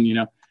earlier on.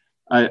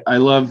 I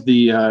love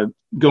the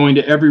going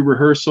to every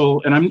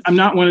rehearsal. And I'm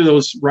not one of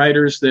those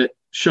writers that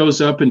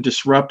shows up and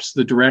disrupts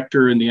the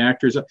director and the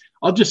actors.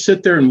 I'll just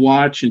sit there and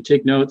watch and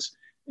take notes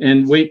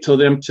and wait till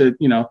them to,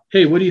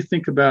 hey, what do you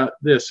think about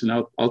this? And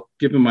I'll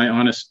give them my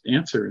honest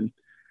answer. And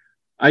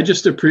I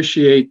just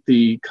appreciate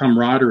the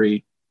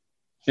camaraderie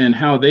and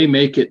how they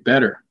make it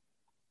better.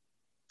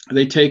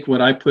 They take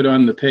what I put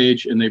on the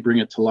page and they bring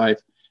it to life.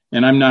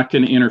 And I'm not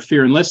going to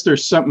interfere unless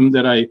there's something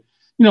that I,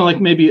 like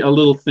maybe a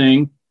little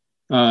thing.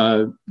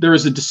 There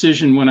was a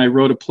decision when I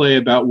wrote a play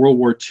about World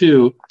War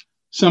II.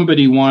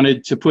 Somebody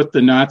wanted to put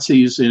the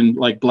Nazis in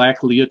like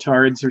black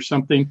leotards or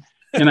something.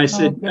 And I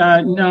said,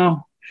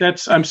 no,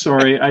 I'm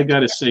sorry. I got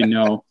to say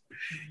no.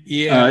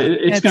 Yeah.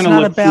 It's going to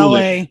look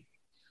foolish.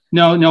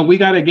 No, we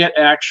got to get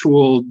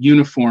actual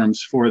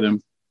uniforms for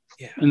them.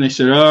 Yeah. And they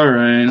said, all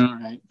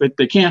right. But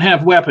they can't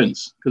have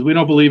weapons because we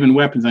don't believe in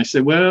weapons. I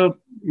said, well,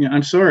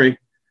 I'm sorry.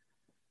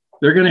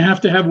 They're going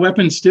to have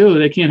weapons too.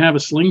 They can't have a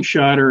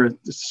slingshot or a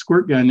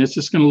squirt gun. It's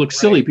just going to look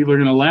silly. People are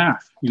going to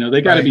laugh.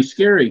 They got to be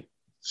scary.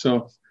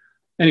 So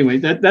anyway,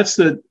 that's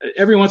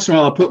every once in a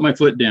while I'll put my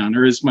foot down,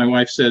 or as my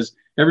wife says,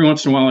 every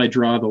once in a while I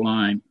draw the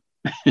line.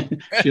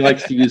 She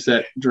likes to use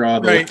that draw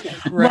the line.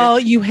 Right. Well,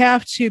 you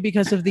have to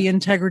because of the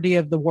integrity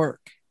of the work.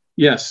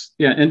 Yes,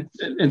 yeah,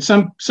 and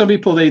some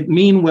people, they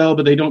mean well,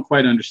 but they don't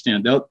quite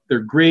understand. They're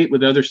great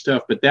with other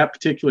stuff, but that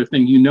particular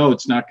thing,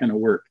 it's not going to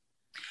work.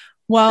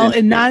 Well,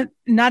 and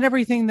not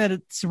everything that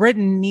it's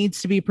written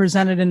needs to be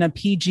presented in a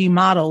PG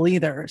model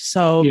either.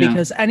 So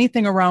because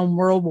anything around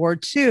World War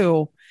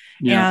II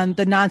and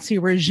the Nazi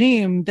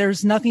regime,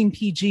 there's nothing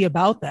PG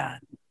about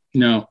that.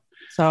 No.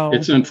 So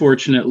it's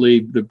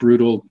unfortunately the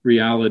brutal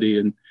reality,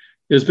 and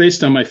it was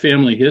based on my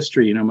family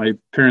history. My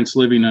parents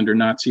living under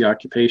Nazi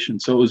occupation,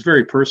 so it was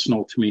very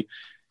personal to me.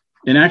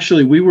 And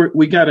actually,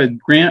 we got a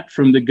grant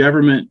from the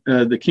government,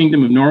 the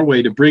Kingdom of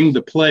Norway, to bring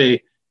the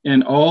play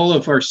and all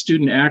of our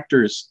student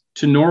actors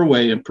to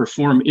Norway and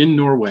perform in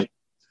Norway.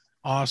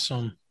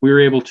 Awesome. We were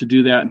able to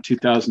do that in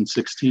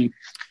 2016.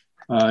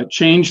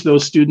 Change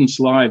those students'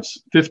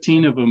 lives.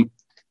 15 of them,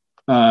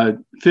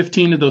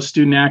 15 of those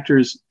student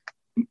actors.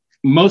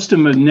 Most of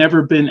them have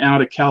never been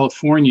out of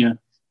California,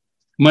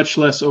 much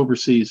less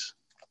overseas.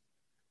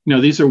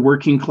 These are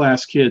working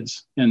class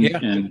kids.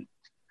 And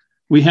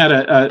we had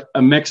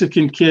a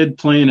Mexican kid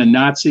playing a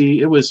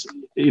Nazi. It was,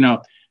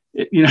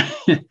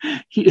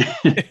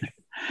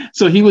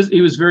 so he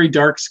was very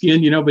dark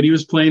skinned, but he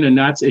was playing a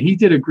Nazi. He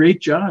did a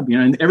great job,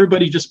 and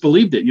everybody just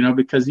believed it,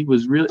 because he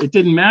was really, it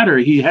didn't matter.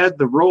 He had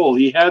the role,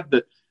 he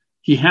had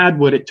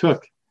what it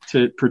took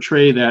to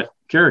portray that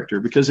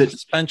character, because it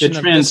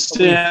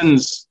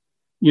transcends,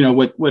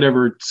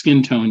 whatever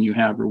skin tone you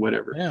have or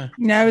whatever.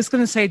 Yeah, I was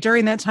going to say,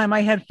 during that time,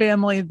 I had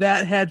family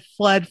that had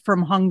fled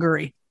from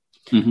Hungary.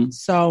 Mm-hmm.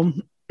 So,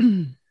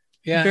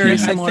 very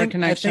similar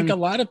connection. I think a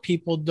lot of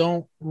people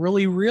don't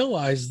really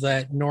realize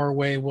that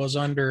Norway was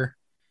under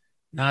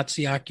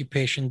Nazi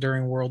occupation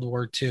during World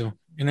War II,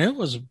 and it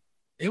was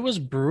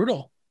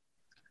brutal.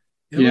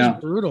 It was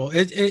brutal.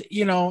 It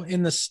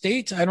in the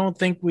States, I don't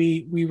think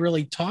we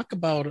really talk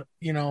about,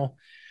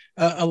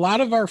 a lot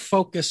of our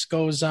focus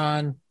goes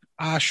on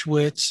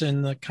Auschwitz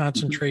and the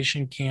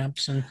concentration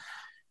camps, and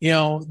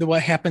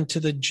what happened to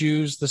the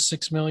Jews, the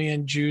 6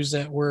 million Jews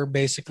that were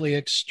basically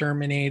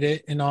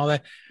exterminated and all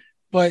that.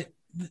 But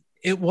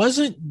it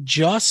wasn't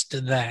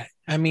just that.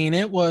 I mean,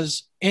 it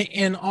was,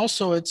 and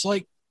also it's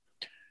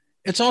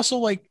also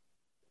like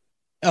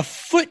a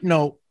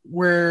footnote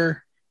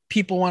where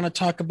people want to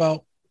talk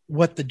about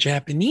what the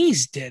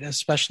Japanese did,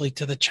 especially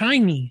to the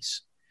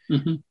Chinese.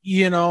 Mm-hmm.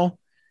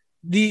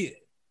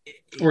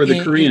 Or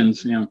the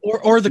Koreans,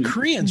 or the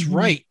Koreans, mm-hmm.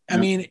 right? I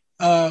mean,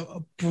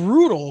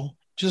 brutal.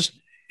 Just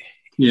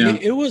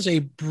it was a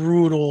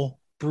brutal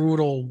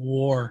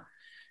war,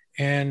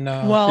 and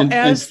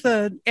as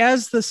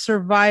the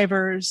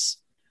survivors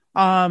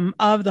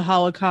of the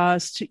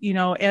Holocaust,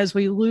 as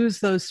we lose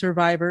those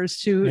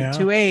survivors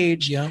to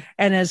age, and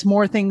as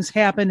more things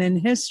happen in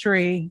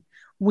history,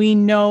 we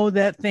know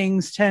that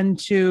things tend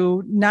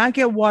to not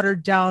get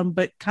watered down,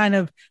 but kind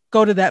of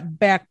go to that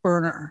back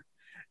burner.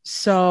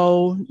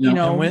 So,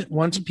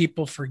 once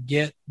people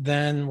forget,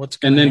 then what's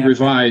going to happen?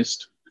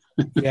 Revised.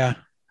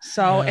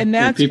 So, and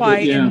that's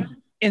why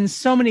in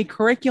so many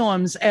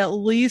curriculums, at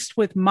least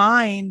with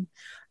mine,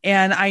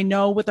 and I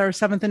know with our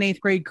 7th and 8th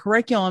grade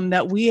curriculum,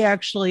 that we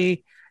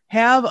actually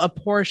have a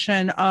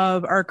portion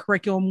of our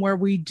curriculum where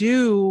we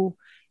do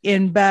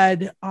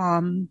embed,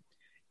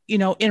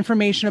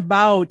 information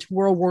about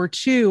World War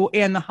II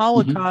and the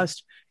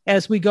Holocaust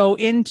as we go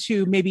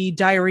into maybe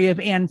Diary of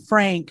Anne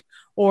Frank,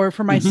 or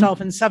for myself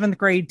in 7th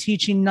grade,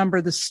 teaching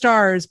Number the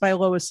Stars by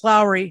Lois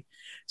Lowry,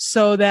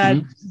 so that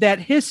that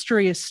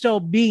history is still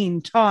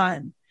being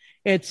taught.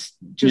 It's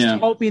just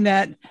hoping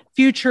that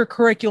future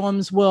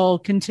curriculums will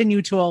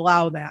continue to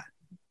allow that.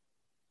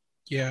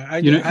 Yeah.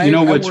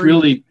 What's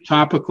really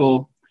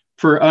topical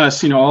for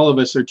us, all of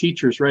us are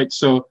teachers, right?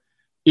 So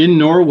in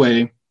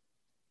Norway,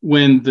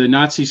 when the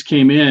Nazis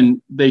came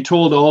in, they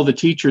told all the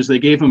teachers, they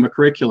gave them a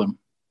curriculum.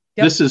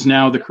 Yep. This is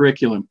now the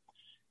curriculum.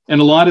 And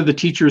a lot of the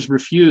teachers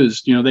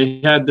refused.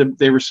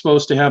 They were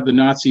supposed to have the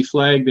Nazi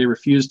flag. They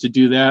refused to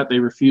do that. They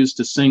refused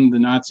to sing the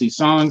Nazi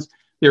songs.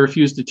 They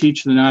refused to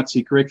teach the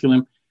Nazi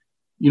curriculum.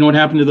 You know what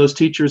happened to those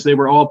teachers? They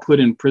were all put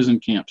in prison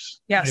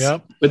camps. Yes.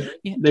 Yep. But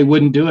they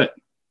wouldn't do it.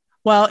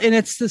 Well, and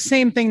it's the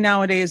same thing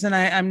nowadays. And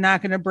I'm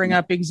not going to bring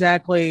up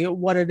exactly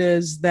what it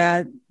is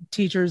that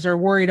teachers are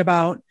worried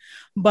about,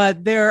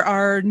 but there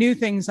are new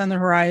things on the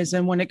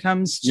horizon when it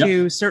comes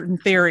to certain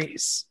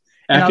theories.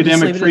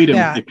 Academic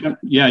freedom.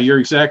 You're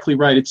exactly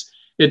right.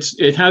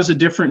 It has a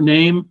different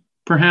name,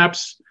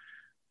 perhaps,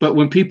 but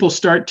when people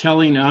start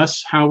telling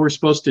us how we're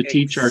supposed to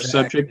teach our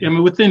subject, I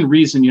mean, within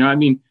reason,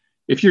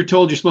 if you're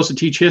told you're supposed to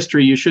teach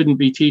history, you shouldn't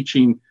be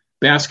teaching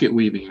basket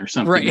weaving or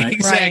something. Right?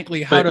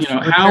 Exactly. But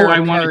how I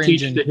want to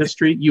teach the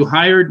history. You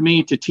hired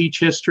me to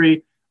teach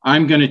history.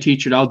 I'm going to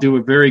teach it. I'll do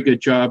a very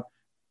good job.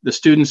 The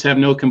students have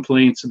no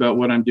complaints about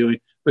what I'm doing.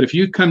 But if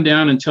you come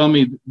down and tell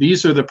me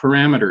these are the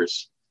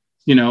parameters,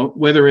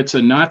 whether it's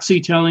a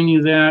Nazi telling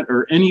you that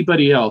or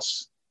anybody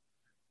else,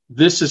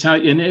 this is how,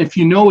 and if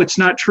it's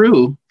not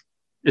true,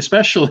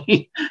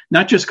 especially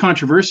not just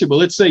controversial, but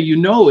let's say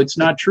it's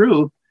not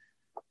true,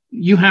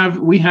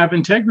 we have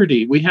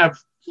integrity. We have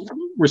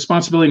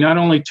responsibility not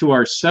only to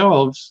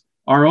ourselves,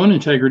 our own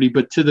integrity,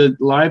 but to the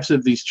lives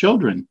of these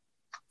children.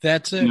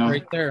 That's it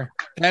right there.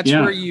 That's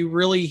where you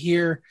really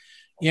hear,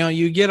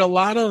 you get a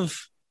lot of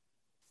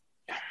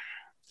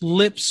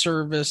lip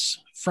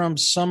service from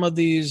some of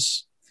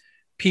these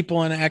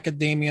people in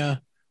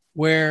academia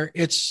where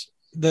it's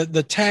the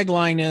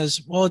tagline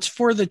is, well, it's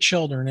for the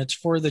children. It's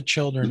for the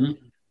children.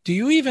 Mm-hmm. Do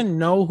you even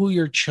know who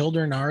your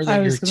children are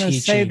that you're teaching? I was going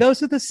to say,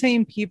 those are the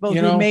same people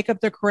who make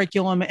up the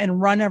curriculum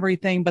and run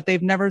everything, but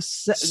they've never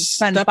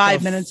spent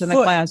 5 minutes in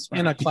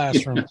a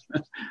classroom.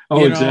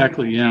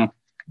 Exactly. Yeah.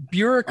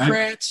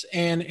 Bureaucrats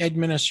and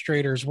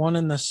administrators, one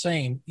and the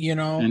same,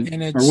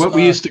 and it's or what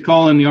we used to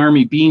call in the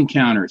Army bean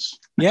counters.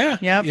 Yeah.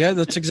 Yeah.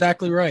 That's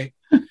exactly right.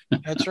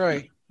 That's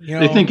right.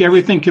 They think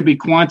everything could be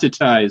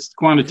quantitized.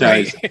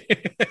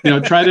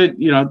 Right. Try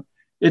to,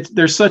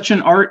 there's such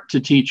an art to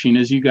teaching,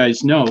 as you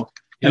guys know.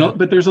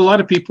 But there's a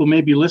lot of people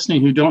maybe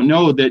listening who don't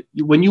know that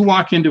when you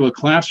walk into a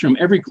classroom,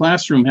 every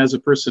classroom has a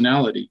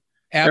personality.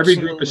 Absolutely.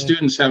 Every group of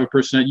students have a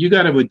personality. You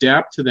got to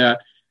adapt to that.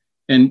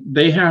 And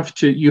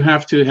you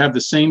have to have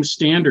the same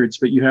standards,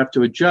 but you have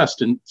to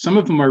adjust. And some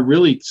of them are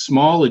really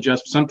small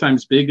adjustments,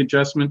 sometimes big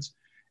adjustments.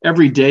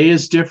 Every day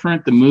is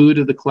different. The mood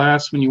of the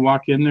class when you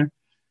walk in there.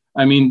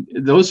 I mean,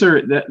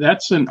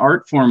 that's an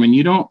art form, and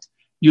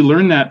you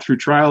learn that through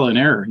trial and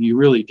error. You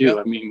really do. Yep.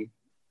 I mean,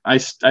 I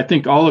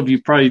think all of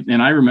you probably,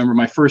 and I remember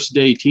my first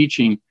day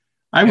teaching,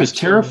 I was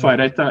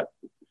terrified. I thought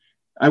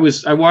I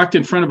walked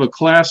in front of a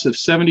class of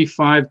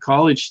 75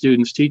 college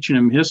students teaching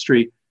them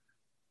history.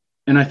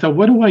 And I thought,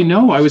 what do I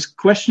know? I was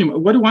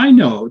questioning, what do I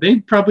know? They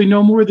probably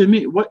know more than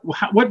me.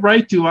 What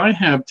right do I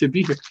have to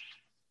be here?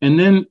 And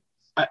then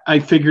I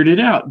figured it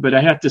out, but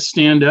I had to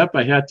stand up.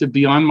 I had to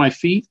be on my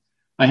feet.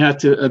 I had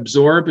to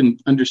absorb and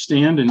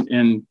understand.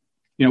 And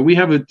we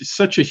have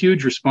such a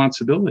huge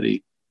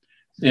responsibility.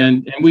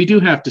 And we do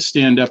have to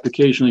stand up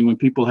occasionally when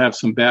people have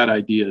some bad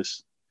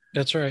ideas.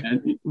 That's right.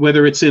 And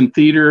whether it's in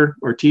theater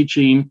or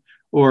teaching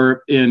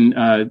or in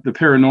the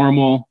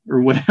paranormal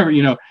or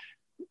whatever,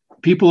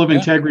 people of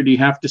integrity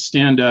have to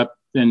stand up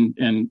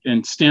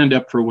and stand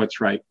up for what's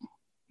right.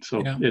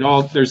 So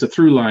there's a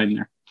through line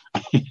there.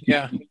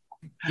 Yeah.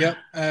 Yep.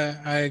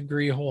 I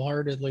agree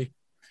wholeheartedly.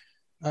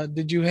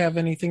 Did you have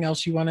anything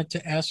else you wanted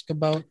to ask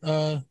about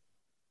the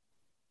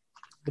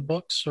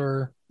books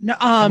or? No,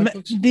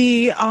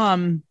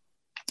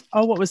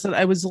 what was it?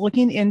 I was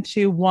looking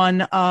into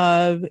one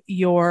of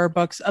your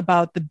books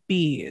about the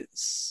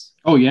bees.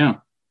 Oh yeah.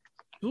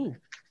 Ooh.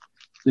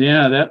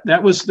 Yeah,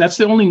 that's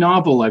the only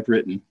novel I've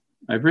written.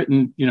 I've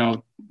written,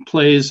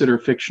 plays that are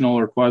fictional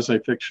or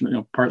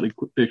quasi-fictional, partly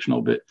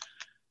fictional, but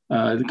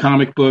the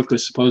comic book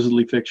was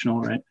supposedly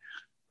fictional, right?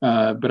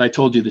 But I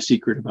told you the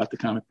secret about the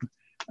comic book.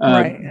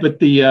 Right. But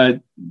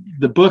the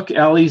book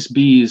Allie's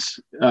Bees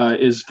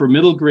is for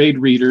middle grade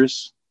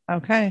readers.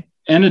 Okay.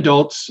 And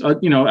adults.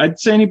 I'd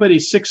say anybody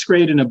 6th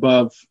grade and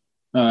above.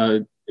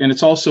 And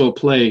it's also a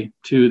play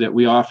too that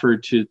we offer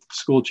to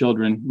school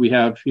children. We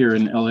have here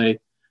in LA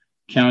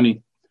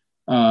County.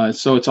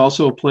 So it's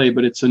also a play,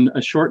 but it's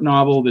a short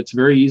novel that's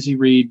very easy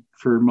read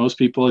for most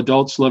people.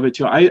 Adults love it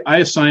too. I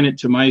assign it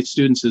to my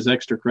students as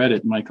extra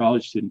credit, my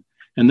college student,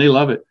 and they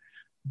love it.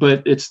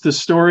 But it's the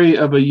story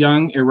of a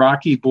young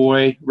Iraqi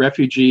boy,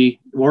 refugee,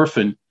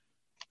 orphan,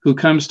 who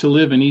comes to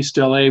live in East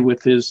LA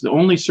with the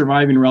only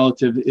surviving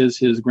relative is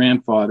his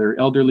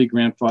elderly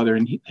grandfather,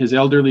 and his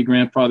elderly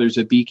grandfather is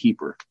a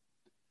beekeeper.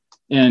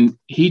 And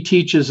he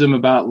teaches him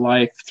about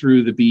life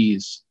through the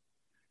bees.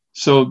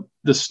 So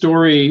the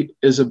story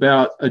is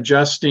about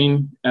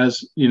adjusting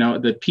as,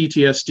 the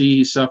PTSD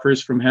he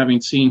suffers from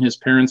having seen his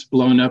parents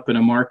blown up in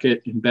a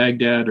market in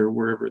Baghdad or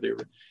wherever they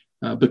were,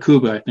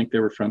 Bakuba, I think they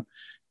were from.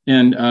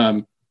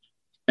 And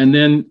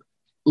then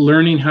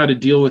learning how to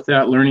deal with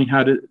that, learning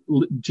how to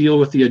deal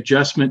with the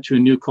adjustment to a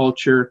new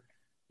culture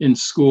in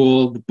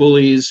school, the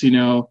bullies,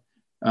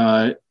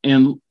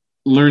 and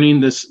learning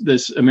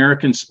this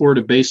American sport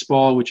of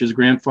baseball, which his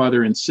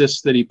grandfather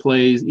insists that he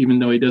plays, even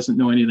though he doesn't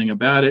know anything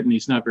about it and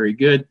he's not very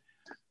good.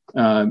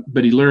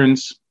 But he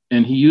learns,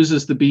 and he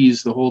uses the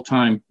bees the whole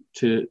time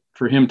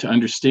for him to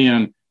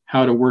understand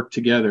how to work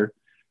together.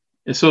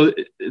 And so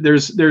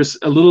there's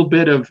a little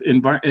bit of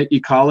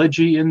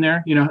ecology in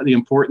there, the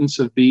importance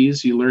of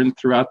bees. You learn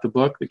throughout the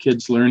book, the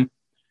kids learn,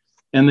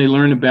 and they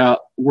learn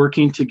about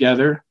working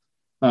together,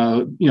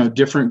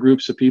 different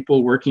groups of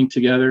people working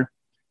together,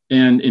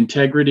 and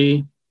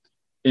integrity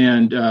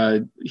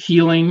and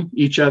healing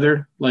each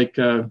other. Like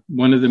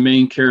one of the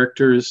main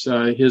characters,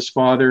 his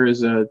father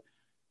is an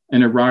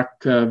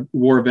Iraq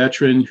war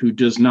veteran who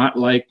does not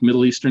like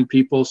Middle Eastern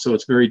people. So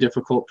it's very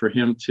difficult for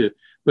him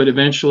but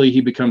eventually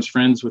he becomes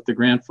friends with the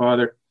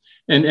grandfather.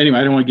 And anyway,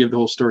 I don't want to give the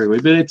whole story away,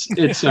 but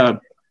it's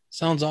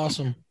sounds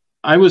awesome.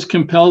 I was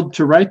compelled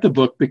to write the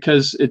book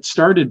because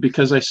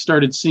I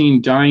started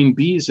seeing dying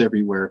bees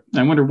everywhere.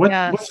 I wonder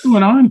what's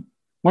going on.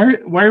 Why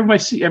do I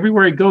see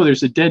everywhere I go,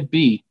 there's a dead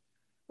bee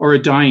or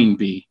a dying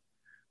bee.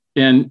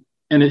 And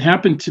and it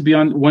happened to be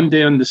on one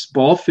day on this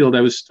ball field.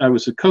 I was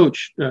a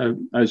coach. I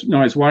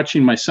was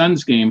watching my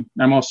son's game.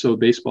 I'm also a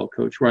baseball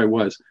coach where I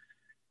was,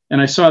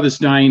 and I saw this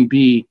dying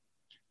bee,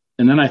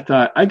 and then I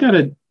thought, I got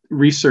to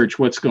research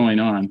what's going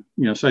on.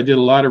 So I did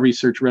a lot of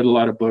research, read a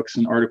lot of books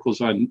and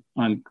articles on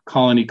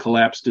colony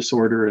collapse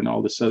disorder and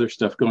all this other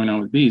stuff going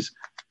on with bees.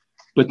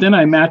 But then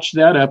I matched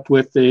that up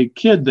with a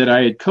kid that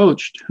I had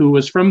coached who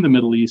was from the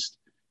Middle East,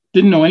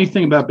 didn't know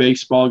anything about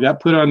baseball, got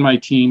put on my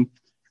team.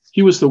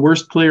 He was the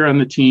worst player on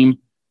the team,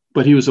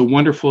 but he was a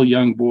wonderful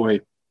young boy.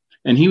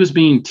 And he was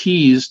being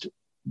teased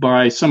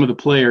by some of the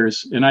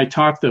players. And I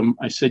taught them,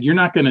 I said, you're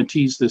not going to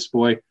tease this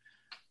boy.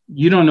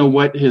 You don't know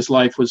what his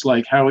life was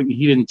like.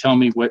 He didn't tell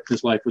me what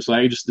his life was like.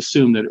 I just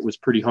assumed that it was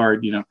pretty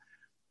hard, And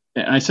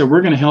I said,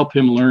 we're going to help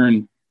him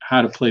learn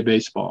how to play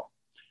baseball.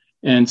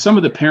 And some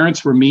of the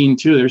parents were mean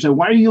too. They said,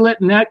 why are you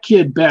letting that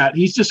kid bat?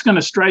 He's just going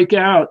to strike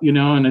out,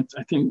 And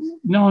I think,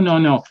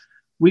 no.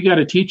 We got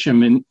to teach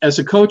him. And as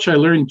a coach, I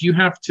learned you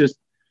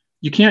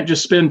can't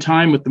just spend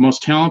time with the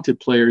most talented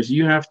players.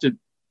 You have to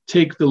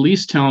take the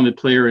least talented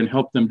player and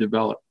help them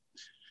develop.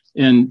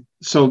 And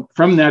so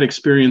from that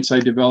experience,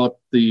 I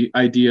developed the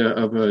idea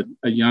of a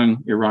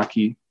young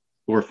Iraqi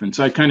orphan.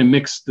 So I kind of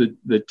mixed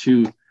the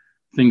two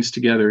things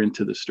together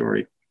into the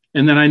story.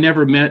 And then I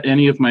never met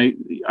any of my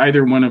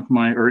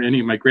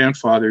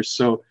grandfathers.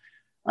 So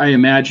I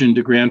imagined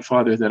a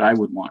grandfather that I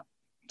would want.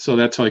 So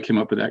that's how I came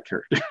up with that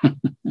character.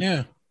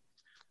 Yeah.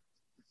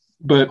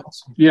 But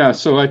yeah,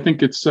 so I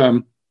think it's,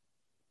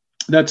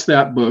 that's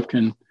that book.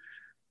 And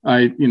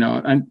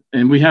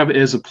and we have it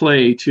as a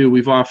play too.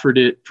 We've offered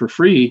it for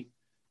free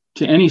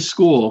to any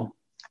school,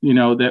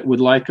 that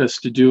would like us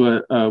to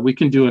do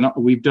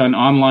we've done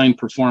online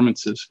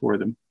performances for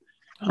them.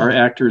 Our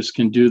actors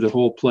can do the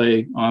whole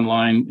play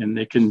online, and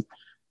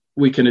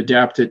we can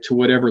adapt it to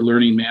whatever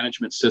learning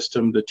management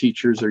system the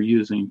teachers are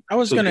using. I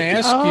was going to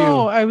ask you.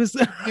 I was,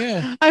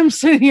 yeah. I'm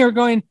sitting here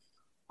going,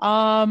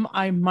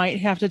 I might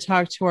have to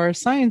talk to our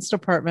science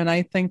department.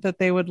 I think that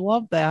they would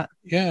love that.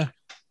 Yeah.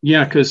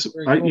 Yeah. Cause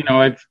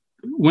cool.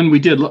 When we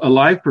did a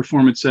live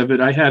performance of it,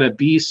 I had a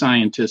bee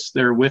scientist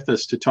there with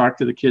us to talk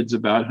to the kids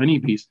about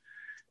honeybees.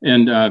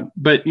 And,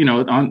 but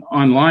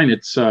online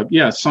it's,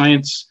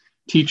 science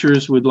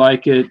teachers would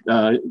like it,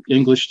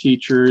 English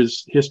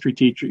teachers, history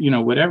teacher,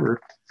 whatever.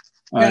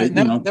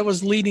 That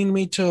was leading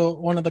me to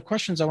one of the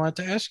questions I wanted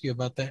to ask you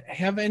about that.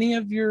 Have any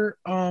of your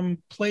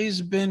plays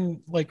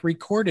been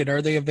recorded?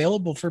 Are they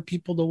available for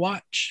people to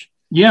watch?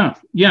 Yeah.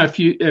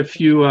 If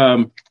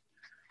you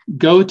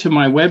go to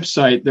my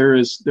website,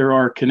 there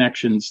are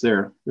connections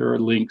there. There are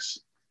links,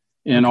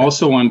 and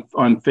also on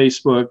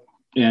Facebook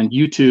and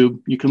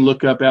YouTube. You can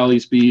look up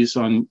Allie's Bees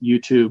on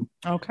YouTube.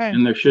 Okay.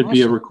 And there should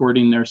be a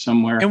recording there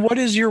somewhere. And what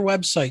is your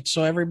website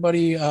so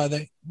everybody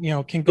that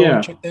can go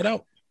and check that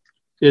out?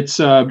 It's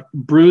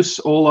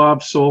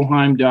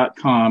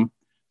BruceOlavSolheim.com.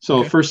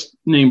 So first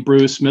name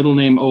Bruce, middle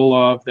name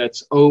Olav.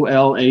 That's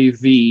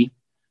OLAV.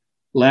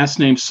 Last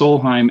name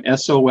Solheim,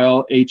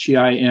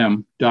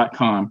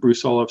 SOLHEIM.com.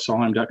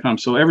 BruceOlavSolheim.com.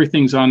 So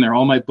everything's on there.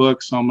 All my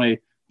books, all my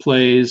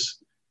plays,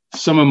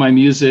 some of my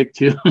music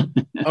too.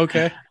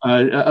 Okay.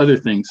 Other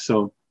things.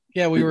 So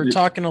yeah, we were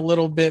talking a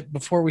little bit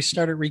before we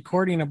started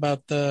recording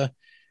about the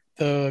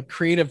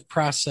creative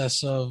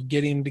process of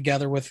getting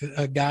together with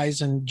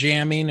guys and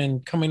jamming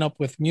and coming up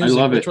with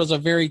music, which was a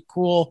very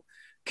cool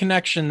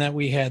connection that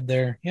we had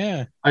there.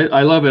 Yeah.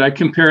 I love it. I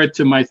compare it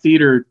to my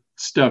theater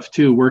stuff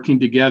too, working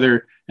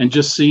together and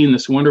just seeing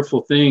this wonderful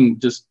thing,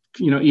 just,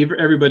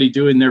 everybody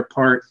doing their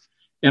part.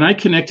 And I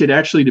connected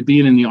actually to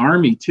being in the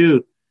Army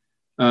too.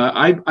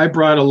 I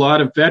brought a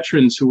lot of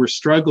veterans who were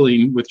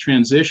struggling with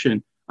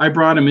transition. I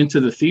brought them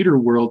into the theater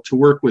world to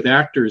work with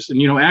actors.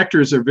 And,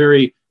 actors are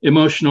very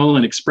emotional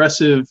and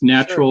expressive,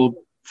 natural,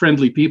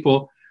 friendly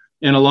people.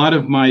 And a lot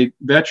of my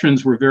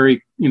veterans were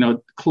very,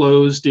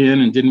 closed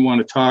in and didn't want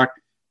to talk,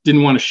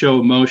 didn't want to show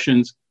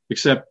emotions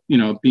except,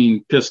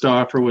 being pissed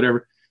off or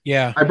whatever.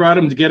 Yeah. I brought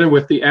them together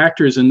with the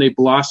actors and they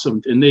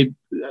blossomed, and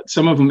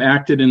some of them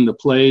acted in the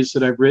plays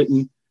that I've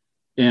written,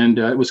 and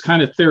it was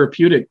kind of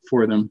therapeutic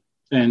for them.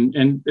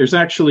 And there's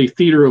actually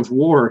Theater of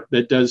War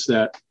that does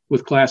that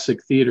with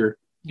classic theater.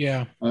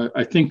 Yeah.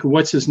 I think,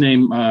 what's his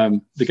name?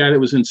 The guy that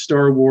was in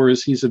Star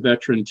Wars, he's a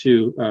veteran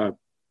too.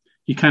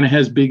 He kind of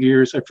has big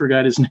ears. I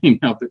forgot his name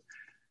now, but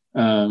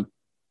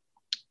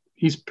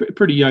he's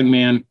pretty young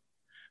man,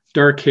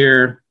 dark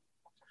hair.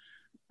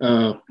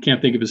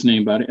 Can't think of his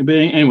name about it. But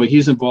anyway,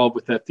 he's involved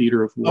with that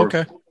Theater of War.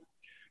 Okay.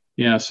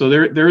 Yeah. So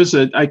there is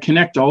I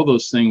connect all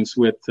those things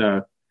with,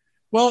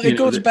 well, it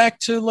goes back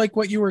to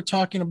what you were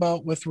talking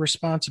about with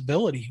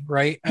responsibility,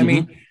 right? I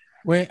mean,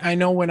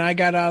 when I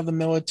got out of the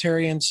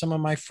military, and some of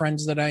my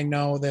friends that I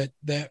know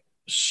that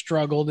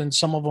struggled, and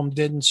some of them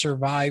didn't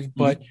survive,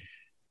 but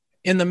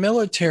in the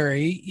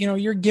military,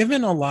 you're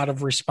given a lot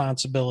of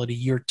responsibility.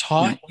 You're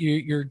taught,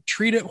 you're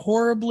treated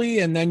horribly,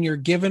 and then you're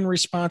given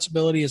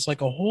responsibility. It's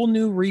like a whole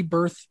new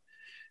rebirth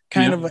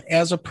kind of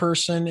as a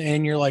person.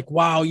 And you're like,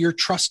 wow, you're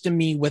trusting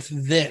me with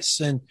this.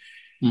 And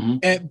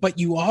but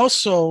you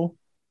also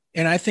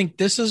And I think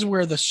this is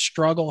where the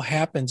struggle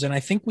happens. And I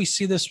think we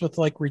see this with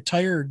like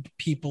retired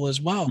people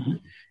as well,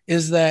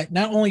 is that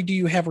not only do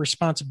you have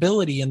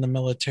responsibility in the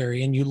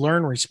military and you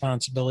learn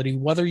responsibility,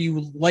 whether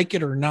you like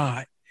it or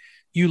not,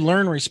 you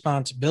learn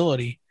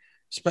responsibility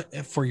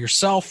for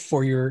yourself,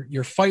 for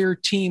your fire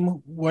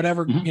team,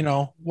 whatever,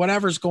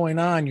 whatever's going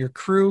on, your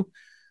crew.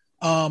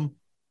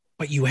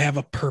 But you have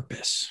a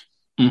purpose.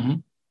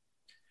 And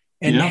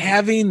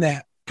having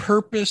that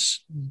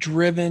purpose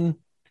driven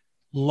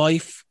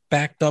life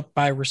backed up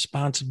by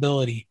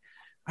responsibility,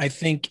 I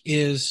think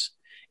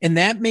and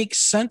that makes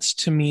sense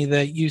to me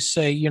that you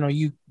say,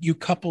 you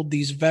coupled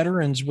these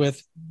veterans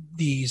with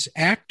these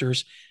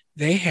actors.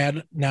 They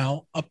had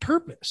now a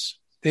purpose.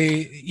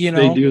 They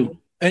do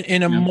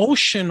an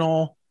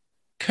emotional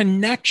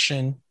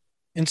connection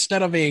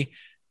instead of a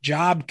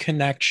job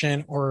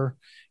connection or,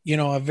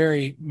 a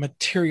very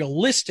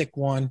materialistic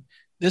one.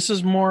 This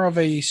is more of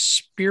a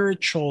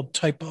spiritual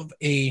type of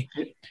it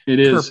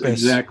is purpose.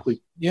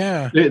 Exactly.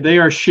 Yeah. They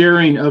are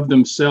sharing of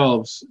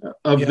themselves,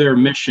 of their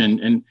mission.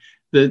 And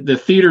the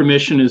theater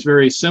mission is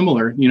very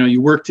similar.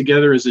 You work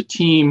together as a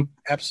team.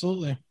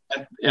 Absolutely.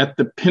 At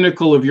the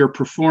pinnacle of your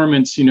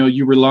performance,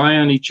 you rely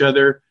on each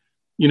other.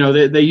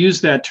 They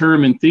use that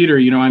term in theater,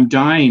 I'm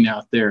dying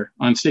out there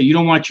on stage. You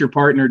don't want your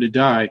partner to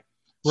die.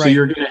 Right. So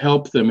you're going to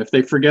help them. If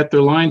they forget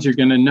their lines, you're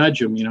going to nudge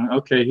them,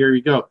 okay, here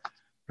you go.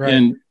 Right.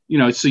 And,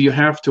 so you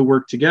have to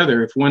work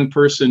together. If one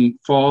person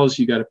falls,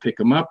 you got to pick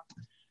them up.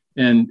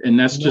 And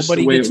that's just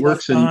the way it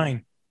works.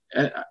 And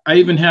I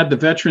even had the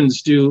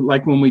veterans do,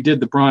 like when we did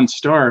the Bronze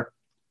Star,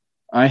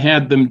 I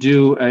had them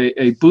do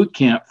a boot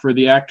camp for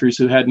the actors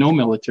who had no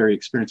military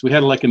experience. We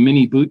had like a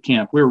mini boot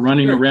camp. We were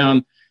running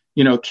around,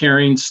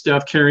 carrying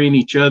stuff, carrying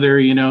each other,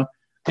 Yeah.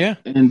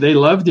 And they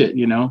loved it,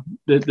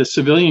 the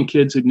civilian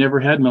kids who'd never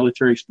had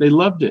military, they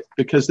loved it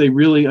because they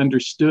really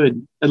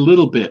understood a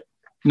little bit,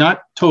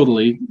 not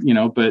totally,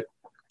 but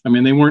I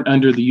mean, they weren't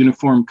under the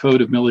uniform code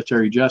of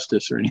military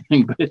justice or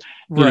anything, but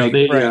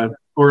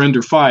or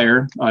under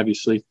fire,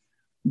 obviously,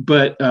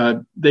 but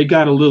they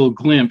got a little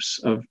glimpse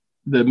of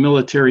the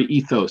military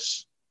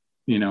ethos,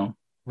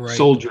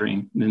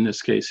 soldiering in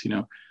this case,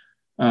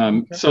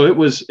 So it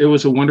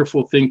was a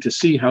wonderful thing to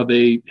see how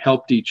they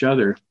helped each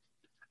other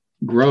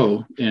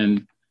grow.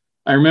 And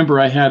I remember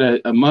I had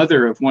a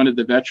mother of one of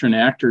the veteran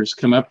actors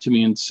come up to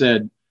me and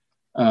said,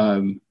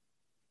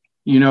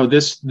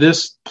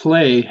 this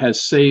play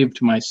has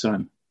saved my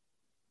son.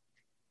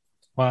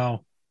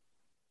 Wow.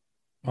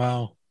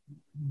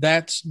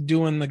 That's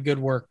doing the good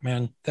work,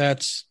 man.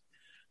 That's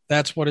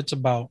what it's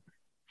about.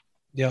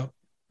 Yeah.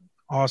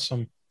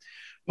 Awesome.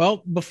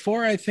 Well,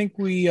 before I think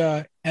we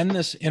end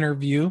this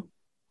interview,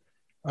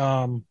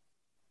 wow,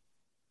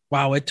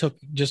 it took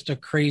just a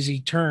crazy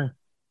turn.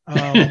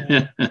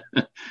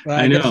 But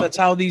I guess that's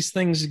how these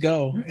things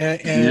go.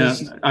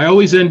 I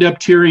always end up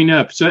tearing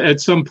up. So at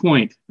some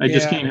point, I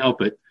just can't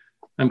help it.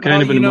 I'm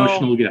kind of an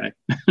emotional guy.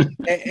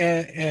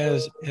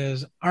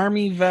 as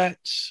Army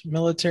vets,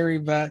 military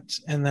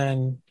vets, and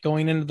then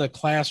going into the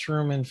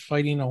classroom and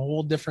fighting a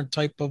whole different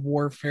type of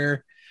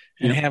warfare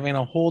and having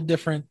a whole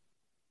different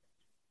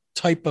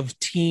type of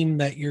team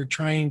that you're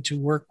trying to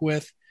work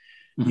with,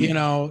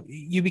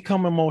 you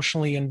become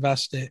emotionally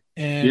invested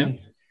and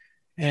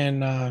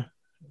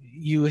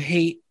you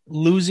hate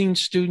losing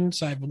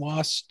students. I've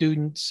lost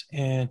students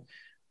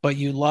but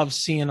you love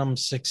seeing them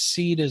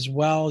succeed as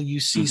well.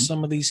 You see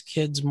some of these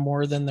kids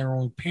more than their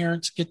own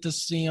parents get to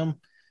see them,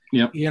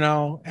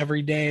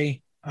 every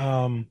day.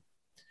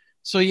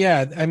 So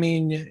yeah, I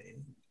mean,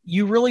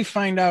 you really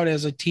find out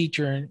as a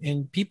teacher,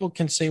 and people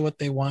can say what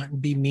they want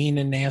and be mean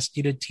and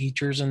nasty to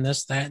teachers and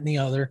this, that, and the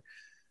other.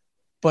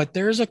 But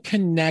there's a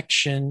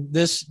connection,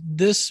 this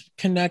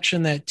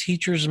connection that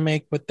teachers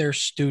make with their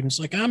students.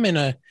 Like I'm in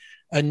a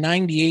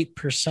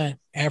 98%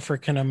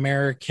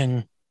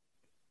 African-American,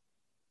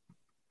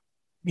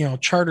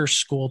 charter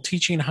school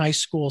teaching high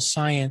school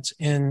science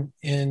in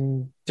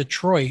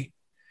Detroit.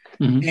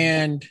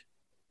 And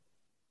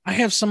I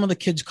have some of the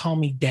kids call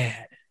me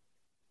dad.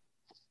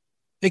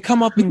 They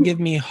come up and give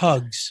me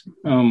hugs.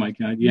 Oh my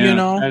God. Yeah.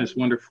 That is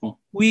wonderful.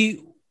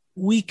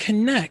 We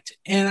connect,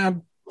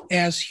 and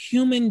as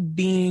human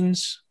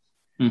beings,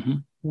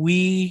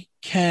 we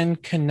can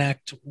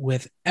connect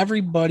with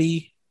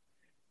everybody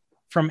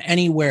from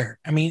anywhere.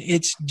 I mean,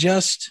 it's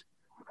just,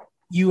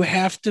 you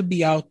have to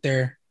be out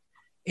there,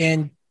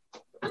 and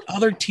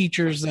other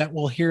teachers that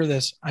will hear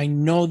this, I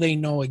know they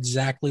know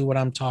exactly what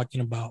I'm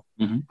talking about.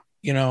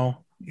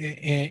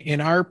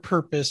 And our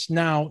purpose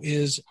now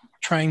is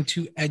trying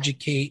to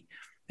educate.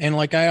 And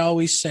like I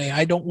always say,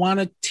 I don't want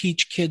to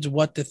teach kids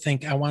what to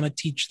think. I want to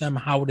teach them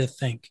how to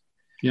think.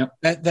 Yep.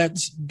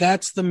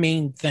 That's the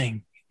main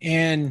thing.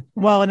 And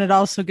it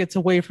also gets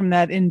away from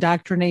that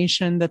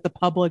indoctrination that the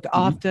public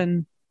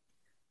often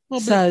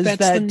says that's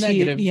that the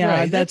negative.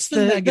 Right. That's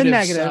the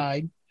negative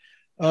side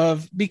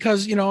of,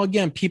 because,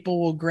 again, people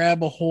will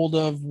grab a hold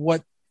of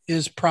what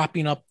is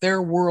propping up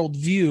their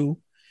worldview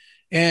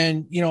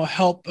and,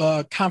 help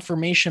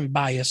confirmation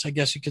bias, I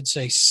guess you could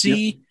say.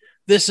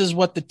 This is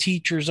what the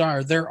teachers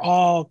are. They're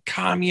all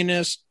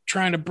communist,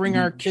 trying to bring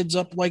our kids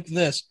up like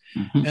this.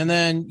 And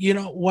then,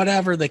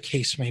 whatever the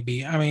case may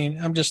be. I mean,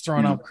 I'm just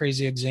throwing out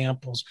crazy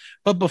examples.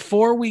 But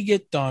before we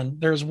get done,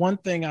 there's one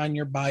thing on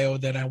your bio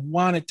that I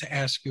wanted to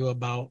ask you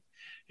about.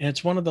 And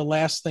it's one of the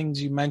last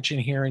things you mention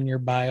here in your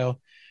bio.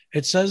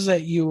 It says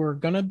that you were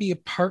going to be a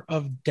part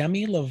of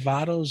Demi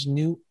Lovato's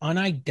new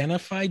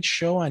Unidentified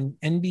show on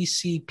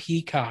NBC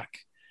Peacock.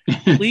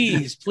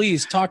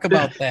 Please talk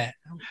about that.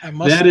 I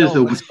must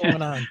know what's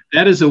going on.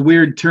 That is a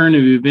weird turn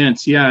of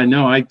events. Yeah,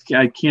 no, I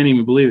can't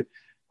even believe it.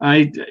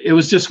 It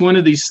was just one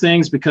of these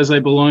things because I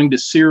belonged to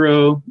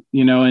Ciro,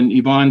 and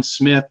Yvonne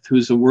Smith,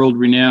 who's a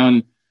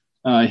world-renowned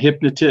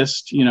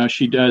hypnotist.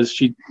 She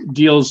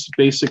deals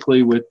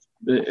basically with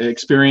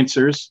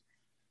experiencers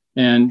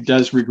and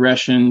does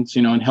regressions,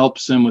 and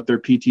helps them with their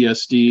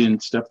PTSD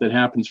and stuff that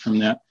happens from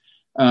that.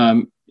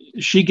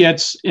 She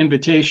gets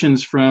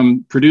invitations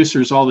from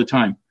producers all the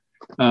time.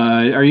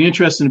 Are you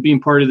interested in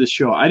being part of this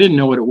show? I didn't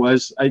know what it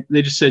was.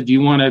 They just said, do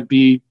you want to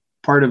be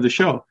part of the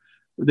show?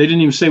 They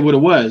didn't even say what it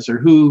was or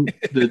who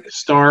the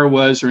star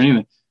was or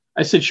anything.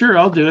 I said, sure,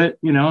 I'll do it.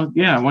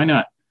 Yeah, why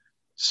not?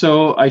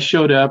 So I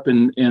showed up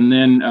and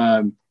then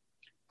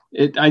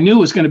I knew it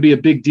was going to be a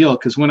big deal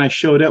because when I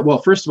showed up,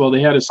 well, first of all,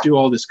 they had us do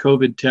all this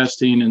COVID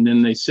testing. And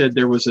then they said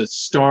there was a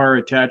star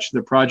attached to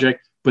the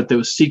project, but that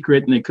was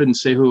secret and they couldn't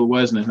say who it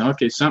was. And I thought,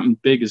 okay, something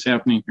big is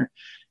happening here.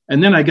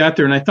 And then I got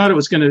there and I thought it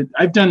was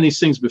I've done these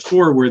things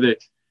before where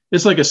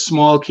it's like a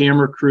small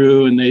camera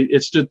crew and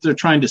they're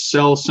trying to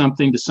sell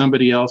something to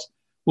somebody else.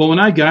 Well, when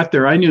I got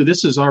there, I knew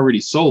this is already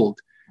sold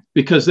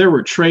because there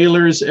were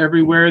trailers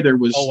everywhere. There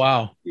was,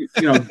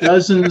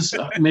 dozens,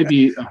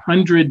 maybe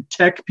 100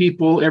 tech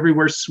people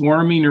everywhere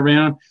swarming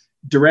around,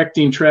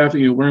 directing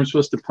traffic, where I'm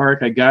supposed to park.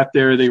 I got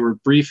there. They were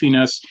briefing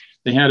us.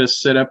 They had us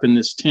set up in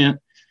this tent.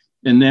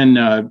 And then,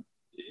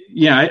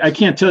 I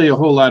can't tell you a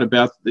whole lot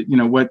about,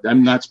 what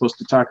I'm not supposed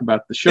to talk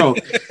about the show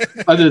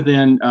other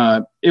than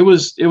it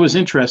was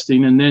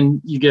interesting. And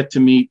then you get to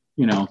meet,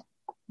 the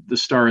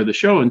star of the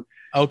show. And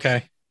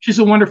okay. She's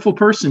a wonderful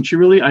person.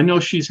 I know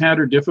she's had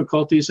her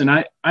difficulties, and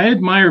I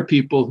admire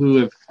people who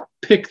have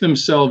picked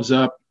themselves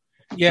up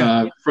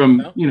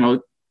from,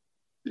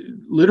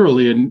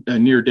 literally a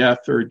near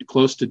death or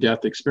close to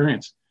death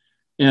experience.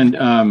 And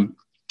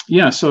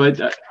so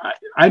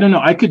I don't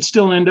know. I could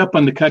still end up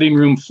on the cutting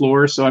room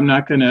floor, so I'm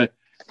not going to,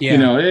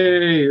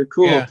 hey,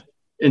 cool,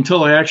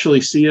 until I actually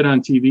see it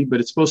on TV.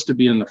 But it's supposed to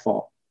be in the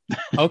fall.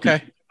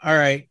 Okay, all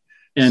right.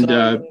 And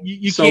so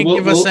you can't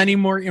give us any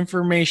more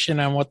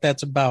information on what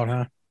that's about,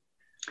 huh?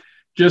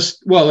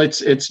 It's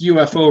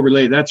UFO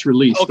related. That's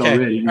released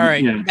already. All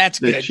right, that's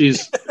good.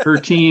 Her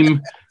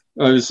team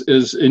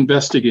is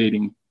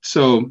investigating.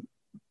 So,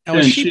 now,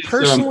 is she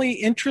personally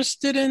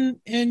interested in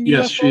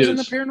UFOs and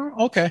the paranormal?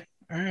 Okay,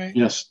 all right.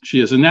 Yes,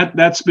 she is, and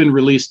that's been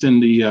released in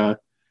the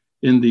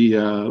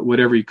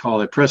whatever you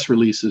call it, press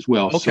release as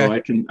well. Okay.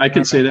 So I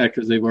can say that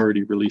because they've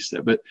already released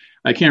that, but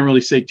I can't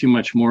really say too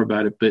much more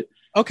about it. But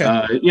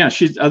okay,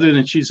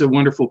 she's a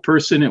wonderful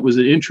person. It was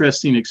an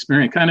interesting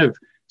experience, kind of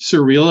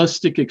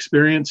surrealistic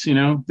experience.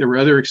 There were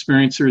other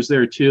experiencers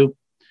there too,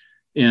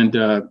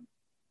 and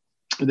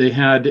they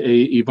had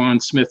a Yvonne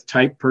Smith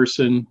type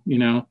person.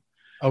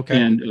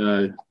 Okay,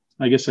 and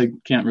I guess I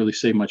can't really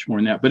say much more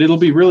than that, but it'll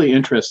be really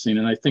interesting,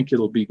 and I think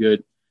it'll be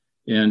good.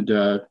 And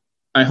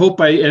I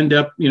hope I end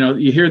up,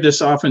 you hear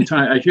this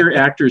oftentimes. I hear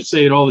actors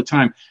say it all the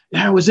time.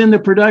 I was in the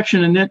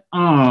production, and then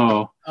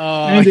I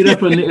ended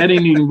up on the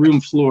editing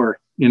room floor.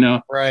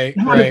 Right.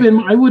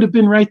 I would have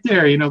been right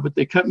there, but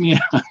they cut me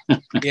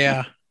out.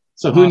 Yeah.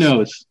 So who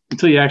knows?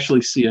 Until you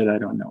actually see it, I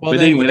don't know. Well, but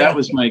anyway, that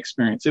was my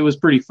experience. It was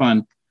pretty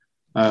fun.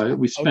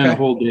 We spent a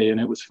whole day, and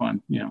it was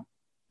fun.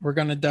 We're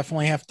going to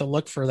definitely have to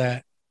look for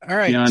that. All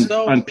right. Yeah,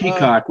 on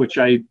Peacock, which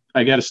I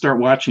got to start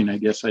watching. I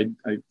guess I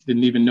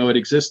didn't even know it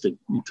existed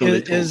until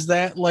is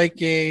that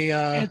like a?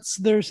 I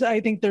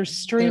think there's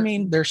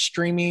streaming. Their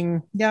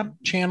streaming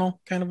channel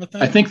kind of a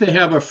thing. I think they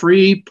have a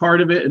free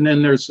part of it, and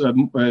then there's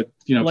like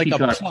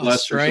Peacock a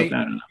plus, right?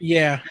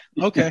 Yeah.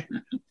 Okay.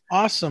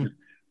 Awesome.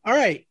 All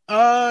right.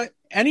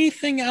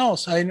 Anything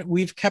else?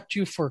 We've kept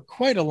you for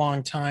quite a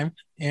long time,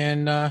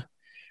 and I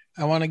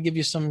want to give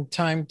you some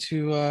time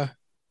to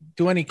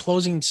do any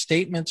closing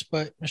statements.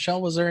 But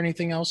Michelle, was there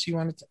anything else you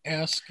wanted to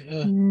ask?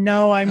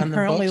 No, I'm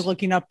currently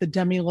looking up the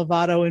Demi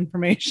Lovato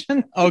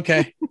information.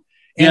 Okay.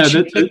 And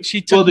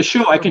the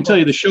show, I can tell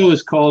you, the show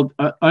is called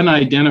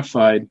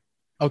Unidentified.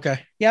 Okay.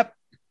 Yep.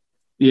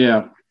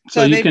 Yeah.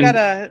 So they've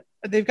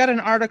got an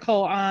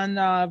article on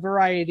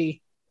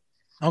Variety.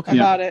 Okay.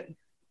 About it.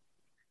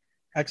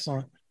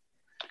 Excellent.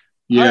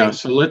 Yeah. Right.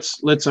 So let's,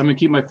 I'm going to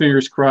keep my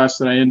fingers crossed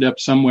that I end up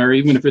somewhere,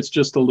 even if it's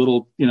just a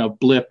little,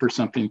 blip or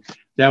something.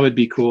 That would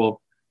be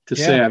cool to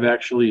say I've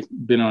actually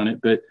been on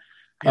it. But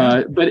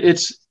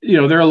it's,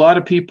 there are a lot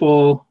of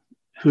people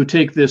who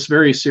take this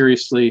very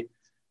seriously.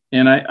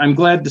 And I'm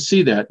glad to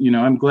see that,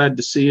 I'm glad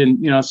to see.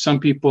 And, some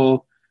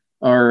people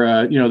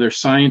are, there's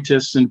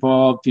scientists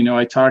involved.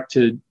 I talked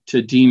to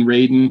Dean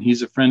Radin.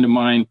 He's a friend of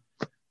mine.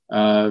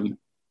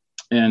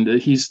 and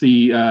he's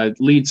the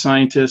lead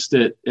scientist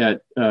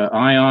at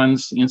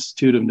IONS,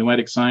 Institute of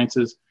Noetic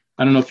Sciences.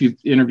 I don't know if you've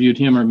interviewed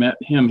him or met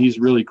him. He's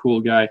a really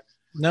cool guy.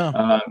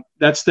 No.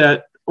 That's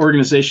that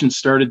organization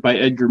started by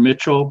Edgar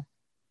Mitchell.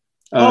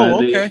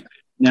 Okay.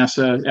 The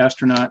NASA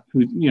astronaut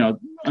who,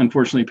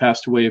 unfortunately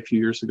passed away a few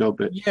years ago,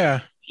 but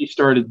Yeah. he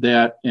started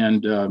that.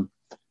 And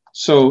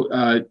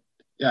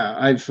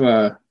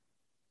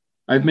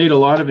I've made a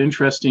lot of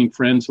interesting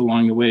friends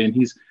along the way. And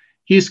he's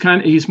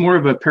more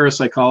of a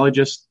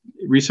parapsychologist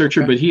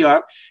researcher, Okay.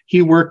 but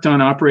he worked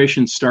on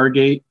Operation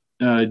Stargate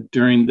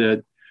during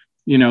the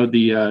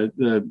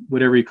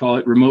whatever you call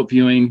it, remote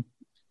viewing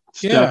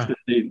stuff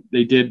that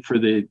they did for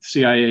the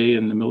CIA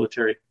and the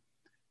military.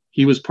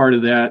 He was part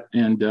of that,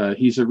 and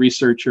he's a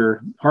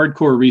researcher,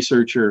 hardcore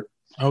researcher,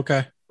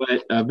 Okay.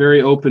 but a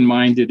very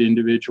open-minded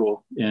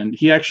individual. And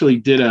he actually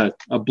did a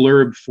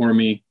blurb for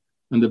me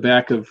on the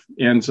back of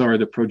Anzar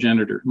the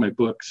Progenitor, my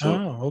book. So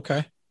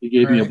okay. he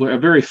gave me a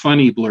very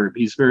funny blurb.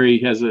 He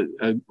has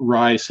a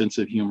wry sense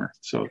of humor,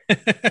 so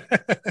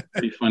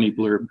pretty funny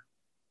blurb.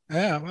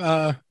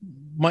 Yeah,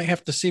 might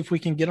have to see if we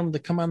can get him to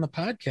come on the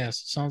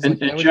podcast. Sounds and,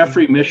 like and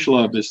Jeffrey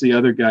Mishlove is the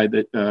other guy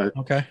that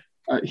okay.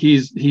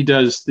 He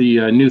does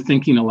the New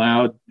Thinking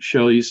Aloud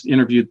show. He's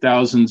interviewed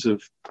thousands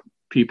of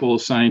people,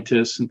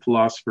 scientists and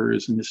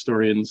philosophers and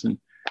historians and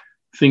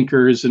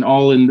thinkers, and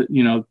all in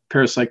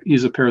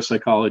he's a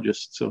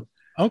parapsychologist. So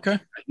okay,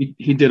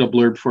 he did a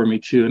blurb for me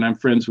too, and I'm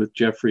friends with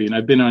Jeffrey, and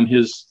I've been on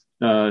his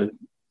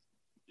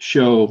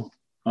show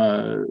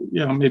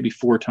maybe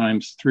 3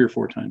 or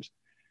 4 times.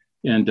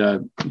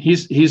 And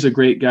he's a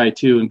great guy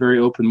too, and very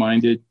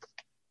open-minded.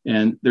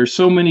 And there's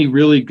so many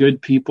really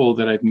good people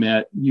that I've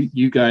met.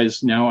 You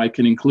guys now I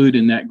can include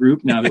in that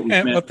group now that we've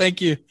met. Well,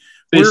 thank you.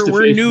 We're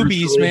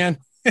newbies, man.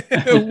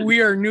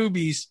 We are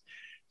newbies.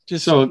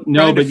 Just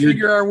trying to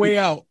figure our way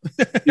out.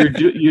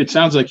 It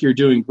sounds like you're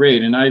doing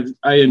great, and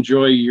I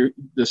enjoy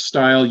the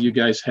style you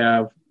guys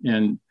have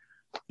and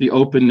the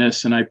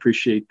openness, and I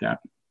appreciate that.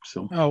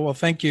 So. Oh, well,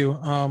 thank you.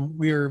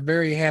 We are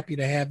very happy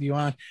to have you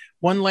on.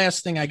 One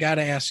last thing I got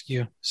to ask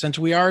you, since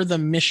we are the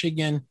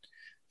Michigan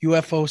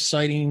UFO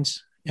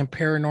Sightings and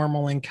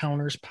Paranormal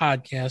Encounters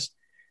podcast,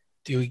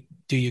 do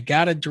you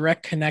got a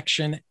direct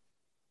connection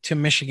to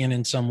Michigan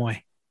in some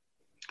way?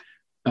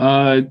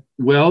 Well,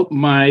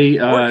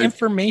 or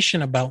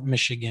information about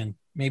Michigan.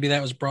 Maybe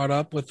that was brought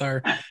up with I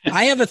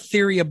have a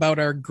theory about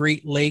our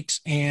Great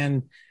Lakes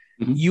and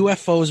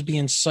UFOs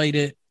being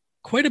sighted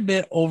quite a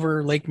bit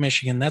over Lake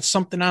Michigan. That's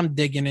something I'm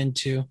digging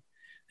into,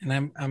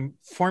 and I'm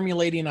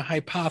formulating a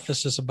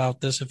hypothesis about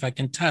this. If I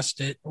can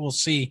test it, we'll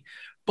see.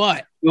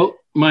 But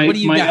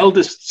my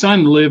eldest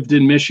son lived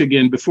in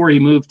Michigan before he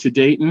moved to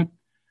Dayton.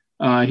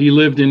 He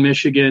lived in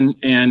Michigan,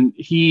 and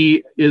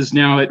he is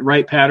now at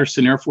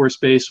Wright-Patterson Air Force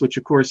Base, which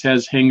of course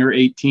has Hangar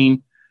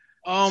 18.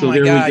 Oh, so my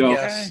there God! We go.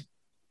 Yes.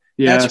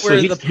 Yeah, that's where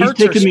he's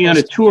taken me on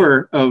a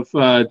tour of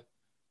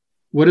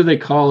what do they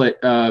call it?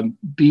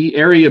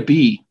 Area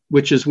B,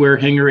 which is where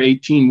Hangar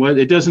 18 was.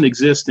 It doesn't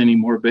exist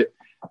anymore, but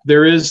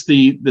there is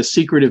the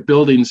secretive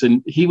buildings,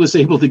 and he was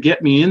able to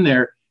get me in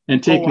there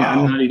and take me.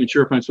 I'm not even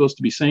sure if I'm supposed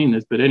to be saying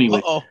this, but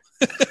anyway,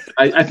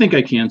 I think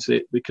I can say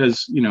it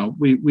because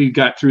we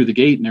got through the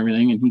gate and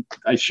everything, and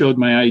I showed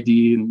my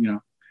ID, and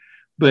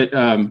but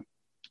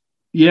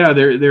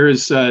there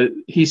is.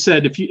 He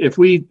said if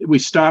we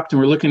stopped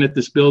and we're looking at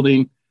this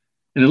building,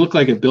 and it looked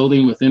like a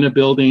building within a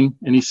building,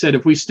 and he said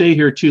if we stay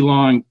here too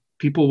long,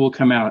 people will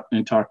come out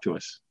and talk to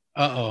us.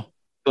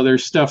 So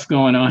there's stuff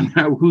going on.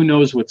 Who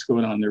knows what's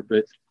going on there?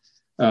 But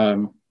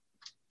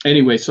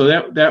anyway, so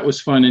that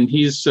was fun. And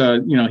he's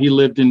he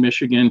lived in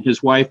Michigan.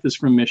 His wife is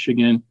from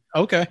Michigan.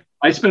 Okay.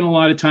 I spent a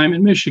lot of time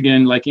in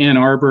Michigan, like Ann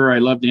Arbor. I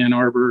loved Ann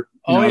Arbor.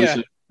 I was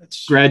a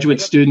graduate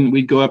student.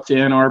 We'd go up to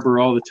Ann Arbor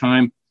all the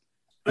time.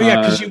 Oh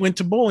yeah, because you went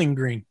to Bowling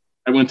Green.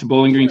 I went to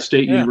Bowling Green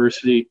State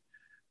University,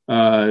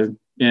 and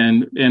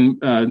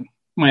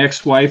my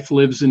ex-wife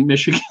lives in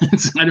Michigan,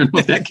 so I don't know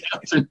if that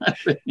counts or not.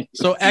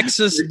 So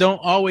exes don't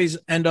always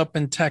end up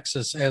in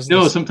Texas.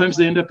 Sometimes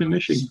they end up in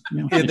Michigan.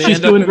 She's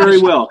doing very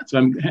well, so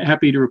I'm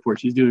happy to report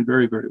she's doing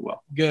very, very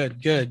well.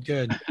 Good.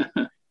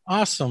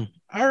 Awesome.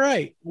 All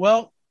right.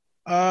 Well,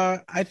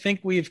 I think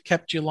we've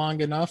kept you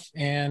long enough,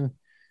 and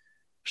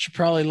should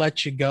probably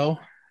let you go.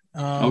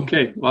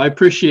 Okay. Well, I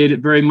appreciate it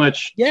very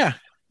much. Yeah.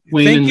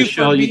 Wayne and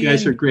Michelle, you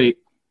guys are great.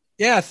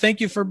 Yeah. Thank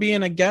you for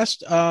being a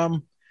guest.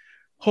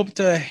 Hope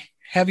to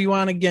have you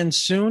on again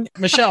soon.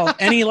 Michelle,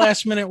 any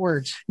last minute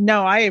words?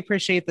 No, I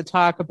appreciate the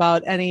talk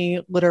about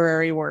any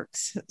literary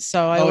works.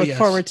 So I look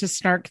forward to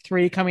Snark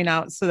 3 coming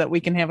out so that we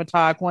can have a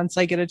talk once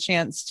I get a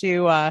chance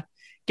to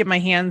get my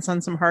hands on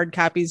some hard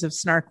copies of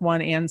Snark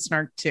 1 and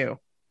Snark 2.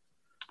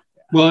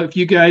 Well, if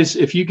you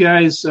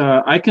guys,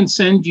 I can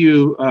send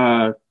you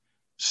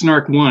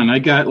Snark 1. I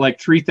got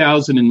like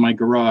 3,000 in my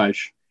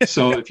garage.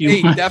 So if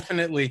you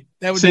definitely,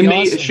 that would be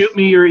awesome. Shoot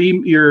me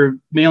your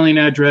mailing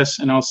address,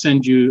 and I'll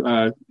send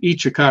you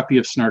each a copy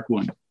of Snark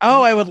 1.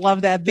 Oh, I would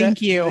love that.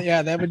 Thank you.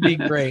 Yeah, that would be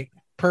great.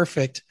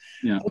 Perfect.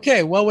 Yeah.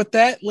 Okay. Well, with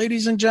that,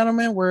 ladies and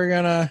gentlemen, we're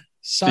gonna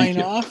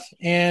sign off,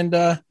 and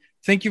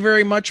Thank you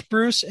very much,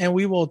 Bruce, and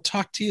we will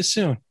talk to you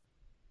soon.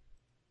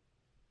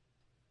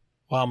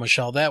 Wow,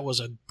 Michelle, that was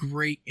a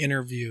great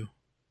interview.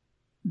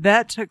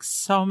 That took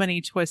so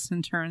many twists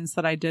and turns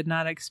that I did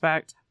not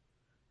expect.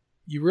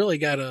 You really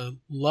got to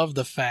love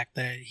the fact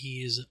that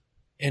he is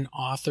an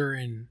author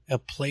and a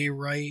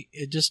playwright.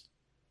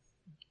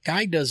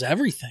 Guy does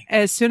everything.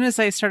 As soon as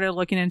I started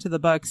looking into the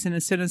books and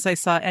as soon as I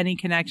saw any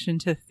connection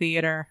to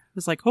theater, I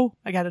was like, oh,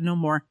 I got to know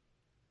more.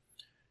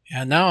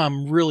 Yeah, now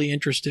I'm really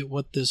interested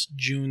what this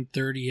June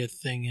 30th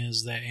thing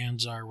is that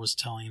Anzar was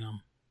telling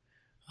him.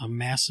 A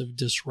massive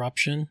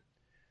disruption.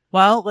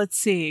 Well, let's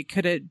see.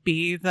 Could it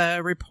be the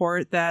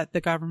report that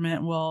the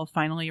government will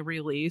finally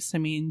release? I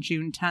mean,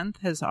 June 10th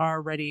has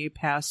already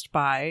passed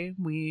by.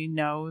 We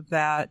know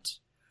that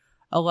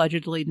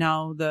allegedly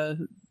now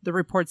the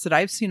reports that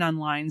I've seen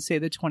online say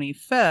the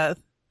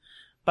 25th.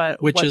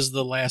 Which is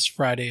the last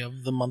Friday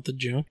of the month of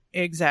June.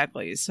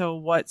 Exactly. So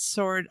what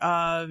sort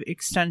of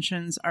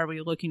extensions are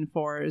we looking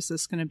for? Is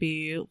this going to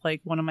be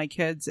like one of my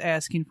kids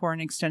asking for an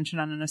extension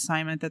on an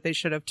assignment that they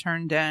should have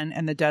turned in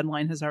and the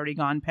deadline has already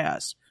gone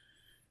past?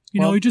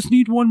 I just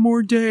need one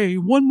more day.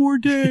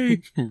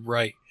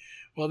 Right.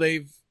 Well,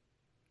 they've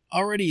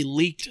already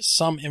leaked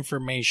some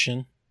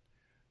information,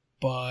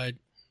 but,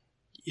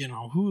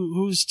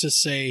 who's to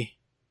say?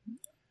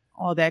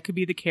 Oh, that could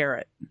be the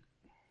carrot.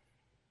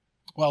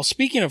 Well,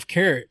 speaking of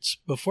carrots,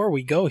 before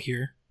we go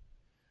here,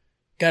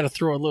 got to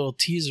throw a little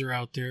teaser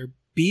out there.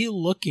 Be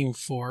looking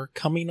for,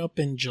 coming up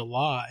in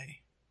July,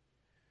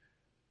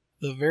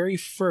 the very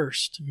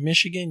first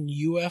Michigan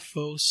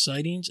UFO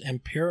Sightings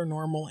and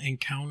Paranormal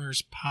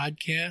Encounters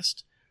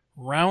podcast,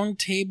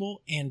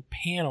 roundtable and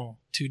panel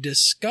to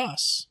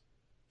discuss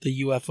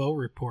the UFO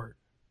report.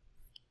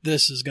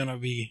 This is going to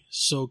be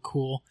so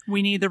cool.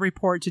 We need the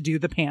report to do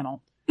the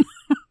panel.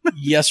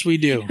 Yes, we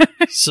do.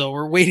 So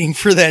we're waiting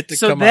for that to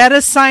come out. So that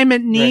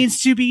assignment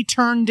needs to be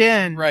turned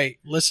in. Right.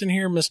 Listen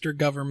here, Mr.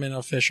 Government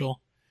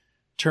official.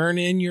 Turn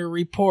in your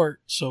report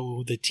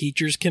so the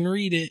teachers can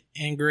read it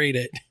and grade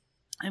it.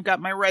 I've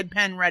got my red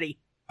pen ready.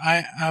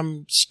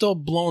 I'm still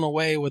blown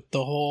away with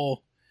the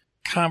whole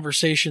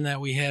conversation that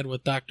we had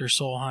with Dr.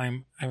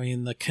 Solheim. I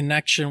mean, the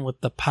connection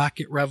with the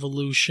pocket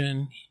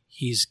revolution.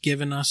 He's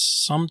given us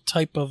some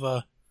type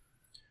of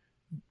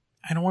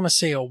I don't want to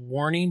say a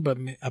warning, but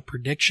a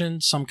prediction,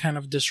 some kind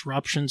of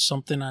disruption,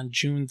 something on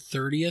June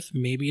 30th.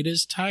 Maybe it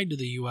is tied to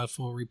the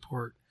UFO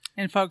report.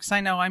 And folks, I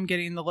know I'm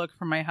getting the look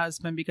from my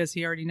husband because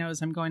he already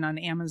knows I'm going on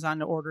Amazon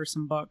to order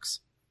some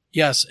books.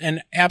 Yes,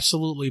 and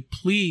absolutely.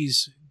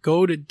 Please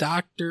go to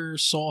Dr.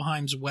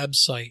 Solheim's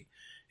website.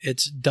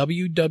 It's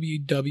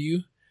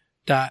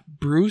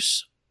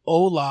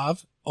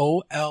www.bruceolav,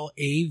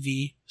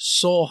 O-L-A-V,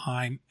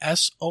 Solheim,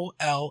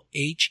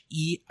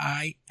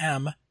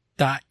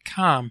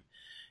 SOLHEIM.com.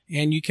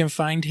 And you can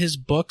find his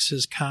books,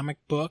 his comic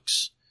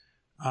books,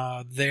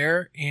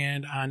 there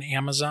and on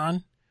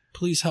Amazon.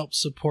 Please help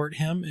support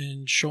him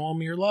and show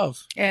him your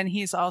love. And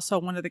he's also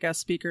one of the guest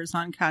speakers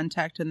on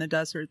Contact in the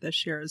Desert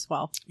this year as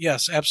well.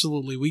 Yes,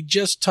 absolutely. We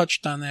just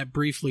touched on that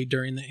briefly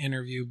during the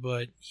interview,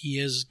 but he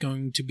is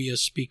going to be a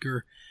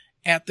speaker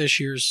at this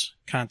year's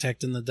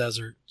Contact in the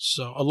Desert.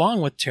 So, along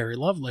with Terry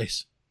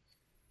Lovelace.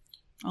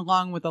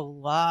 Along with a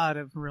lot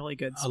of really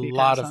good speakers. A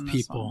lot of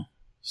people.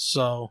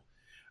 So,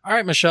 all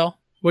right, Michelle,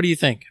 what do you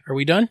think? Are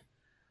we done?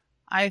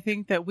 I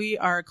think that we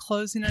are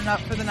closing it up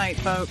for the night,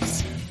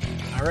 folks.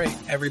 All right,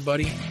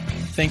 everybody.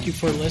 Thank you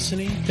for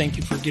listening. Thank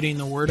you for getting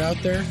the word out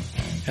there.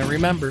 And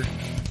remember,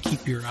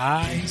 keep your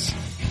eyes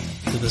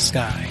to the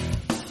sky.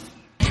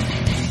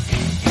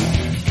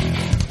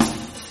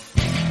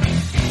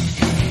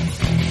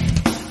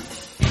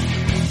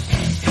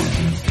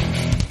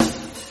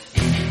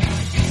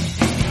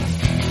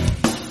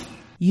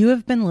 You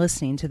have been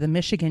listening to the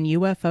Michigan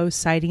UFO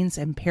Sightings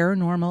and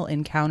Paranormal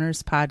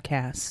Encounters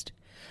podcast.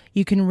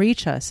 You can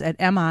reach us at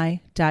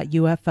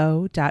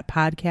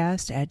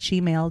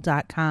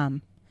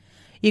mi.ufo.podcast@gmail.com.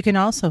 You can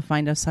also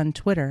find us on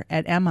Twitter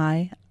at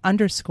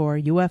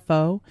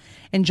mi_UFO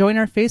and join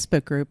our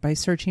Facebook group by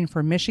searching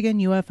for Michigan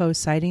UFO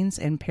Sightings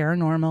and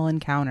Paranormal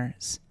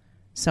Encounters.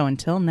 So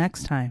until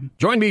next time.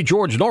 Join me,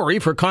 George Norrie,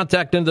 for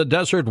Contact in the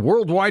Desert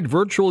Worldwide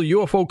Virtual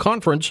UFO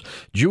Conference,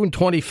 June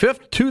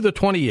 25th to the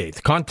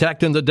 28th.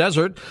 Contact in the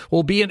Desert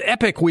will be an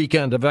epic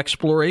weekend of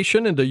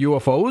exploration into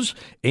UFOs,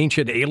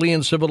 ancient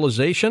alien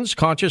civilizations,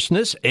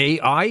 consciousness,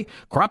 AI,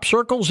 crop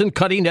circles, and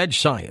cutting-edge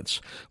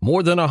science.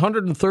 More than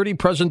 130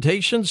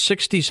 presentations,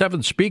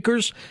 67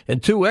 speakers,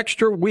 and 2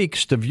 extra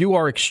weeks to view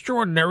our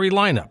extraordinary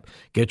lineup.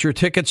 Get your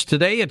tickets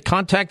today at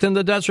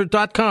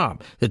contactinthedesert.com.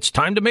 It's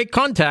time to make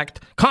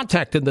contact.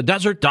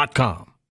 ContactInTheDesert.com.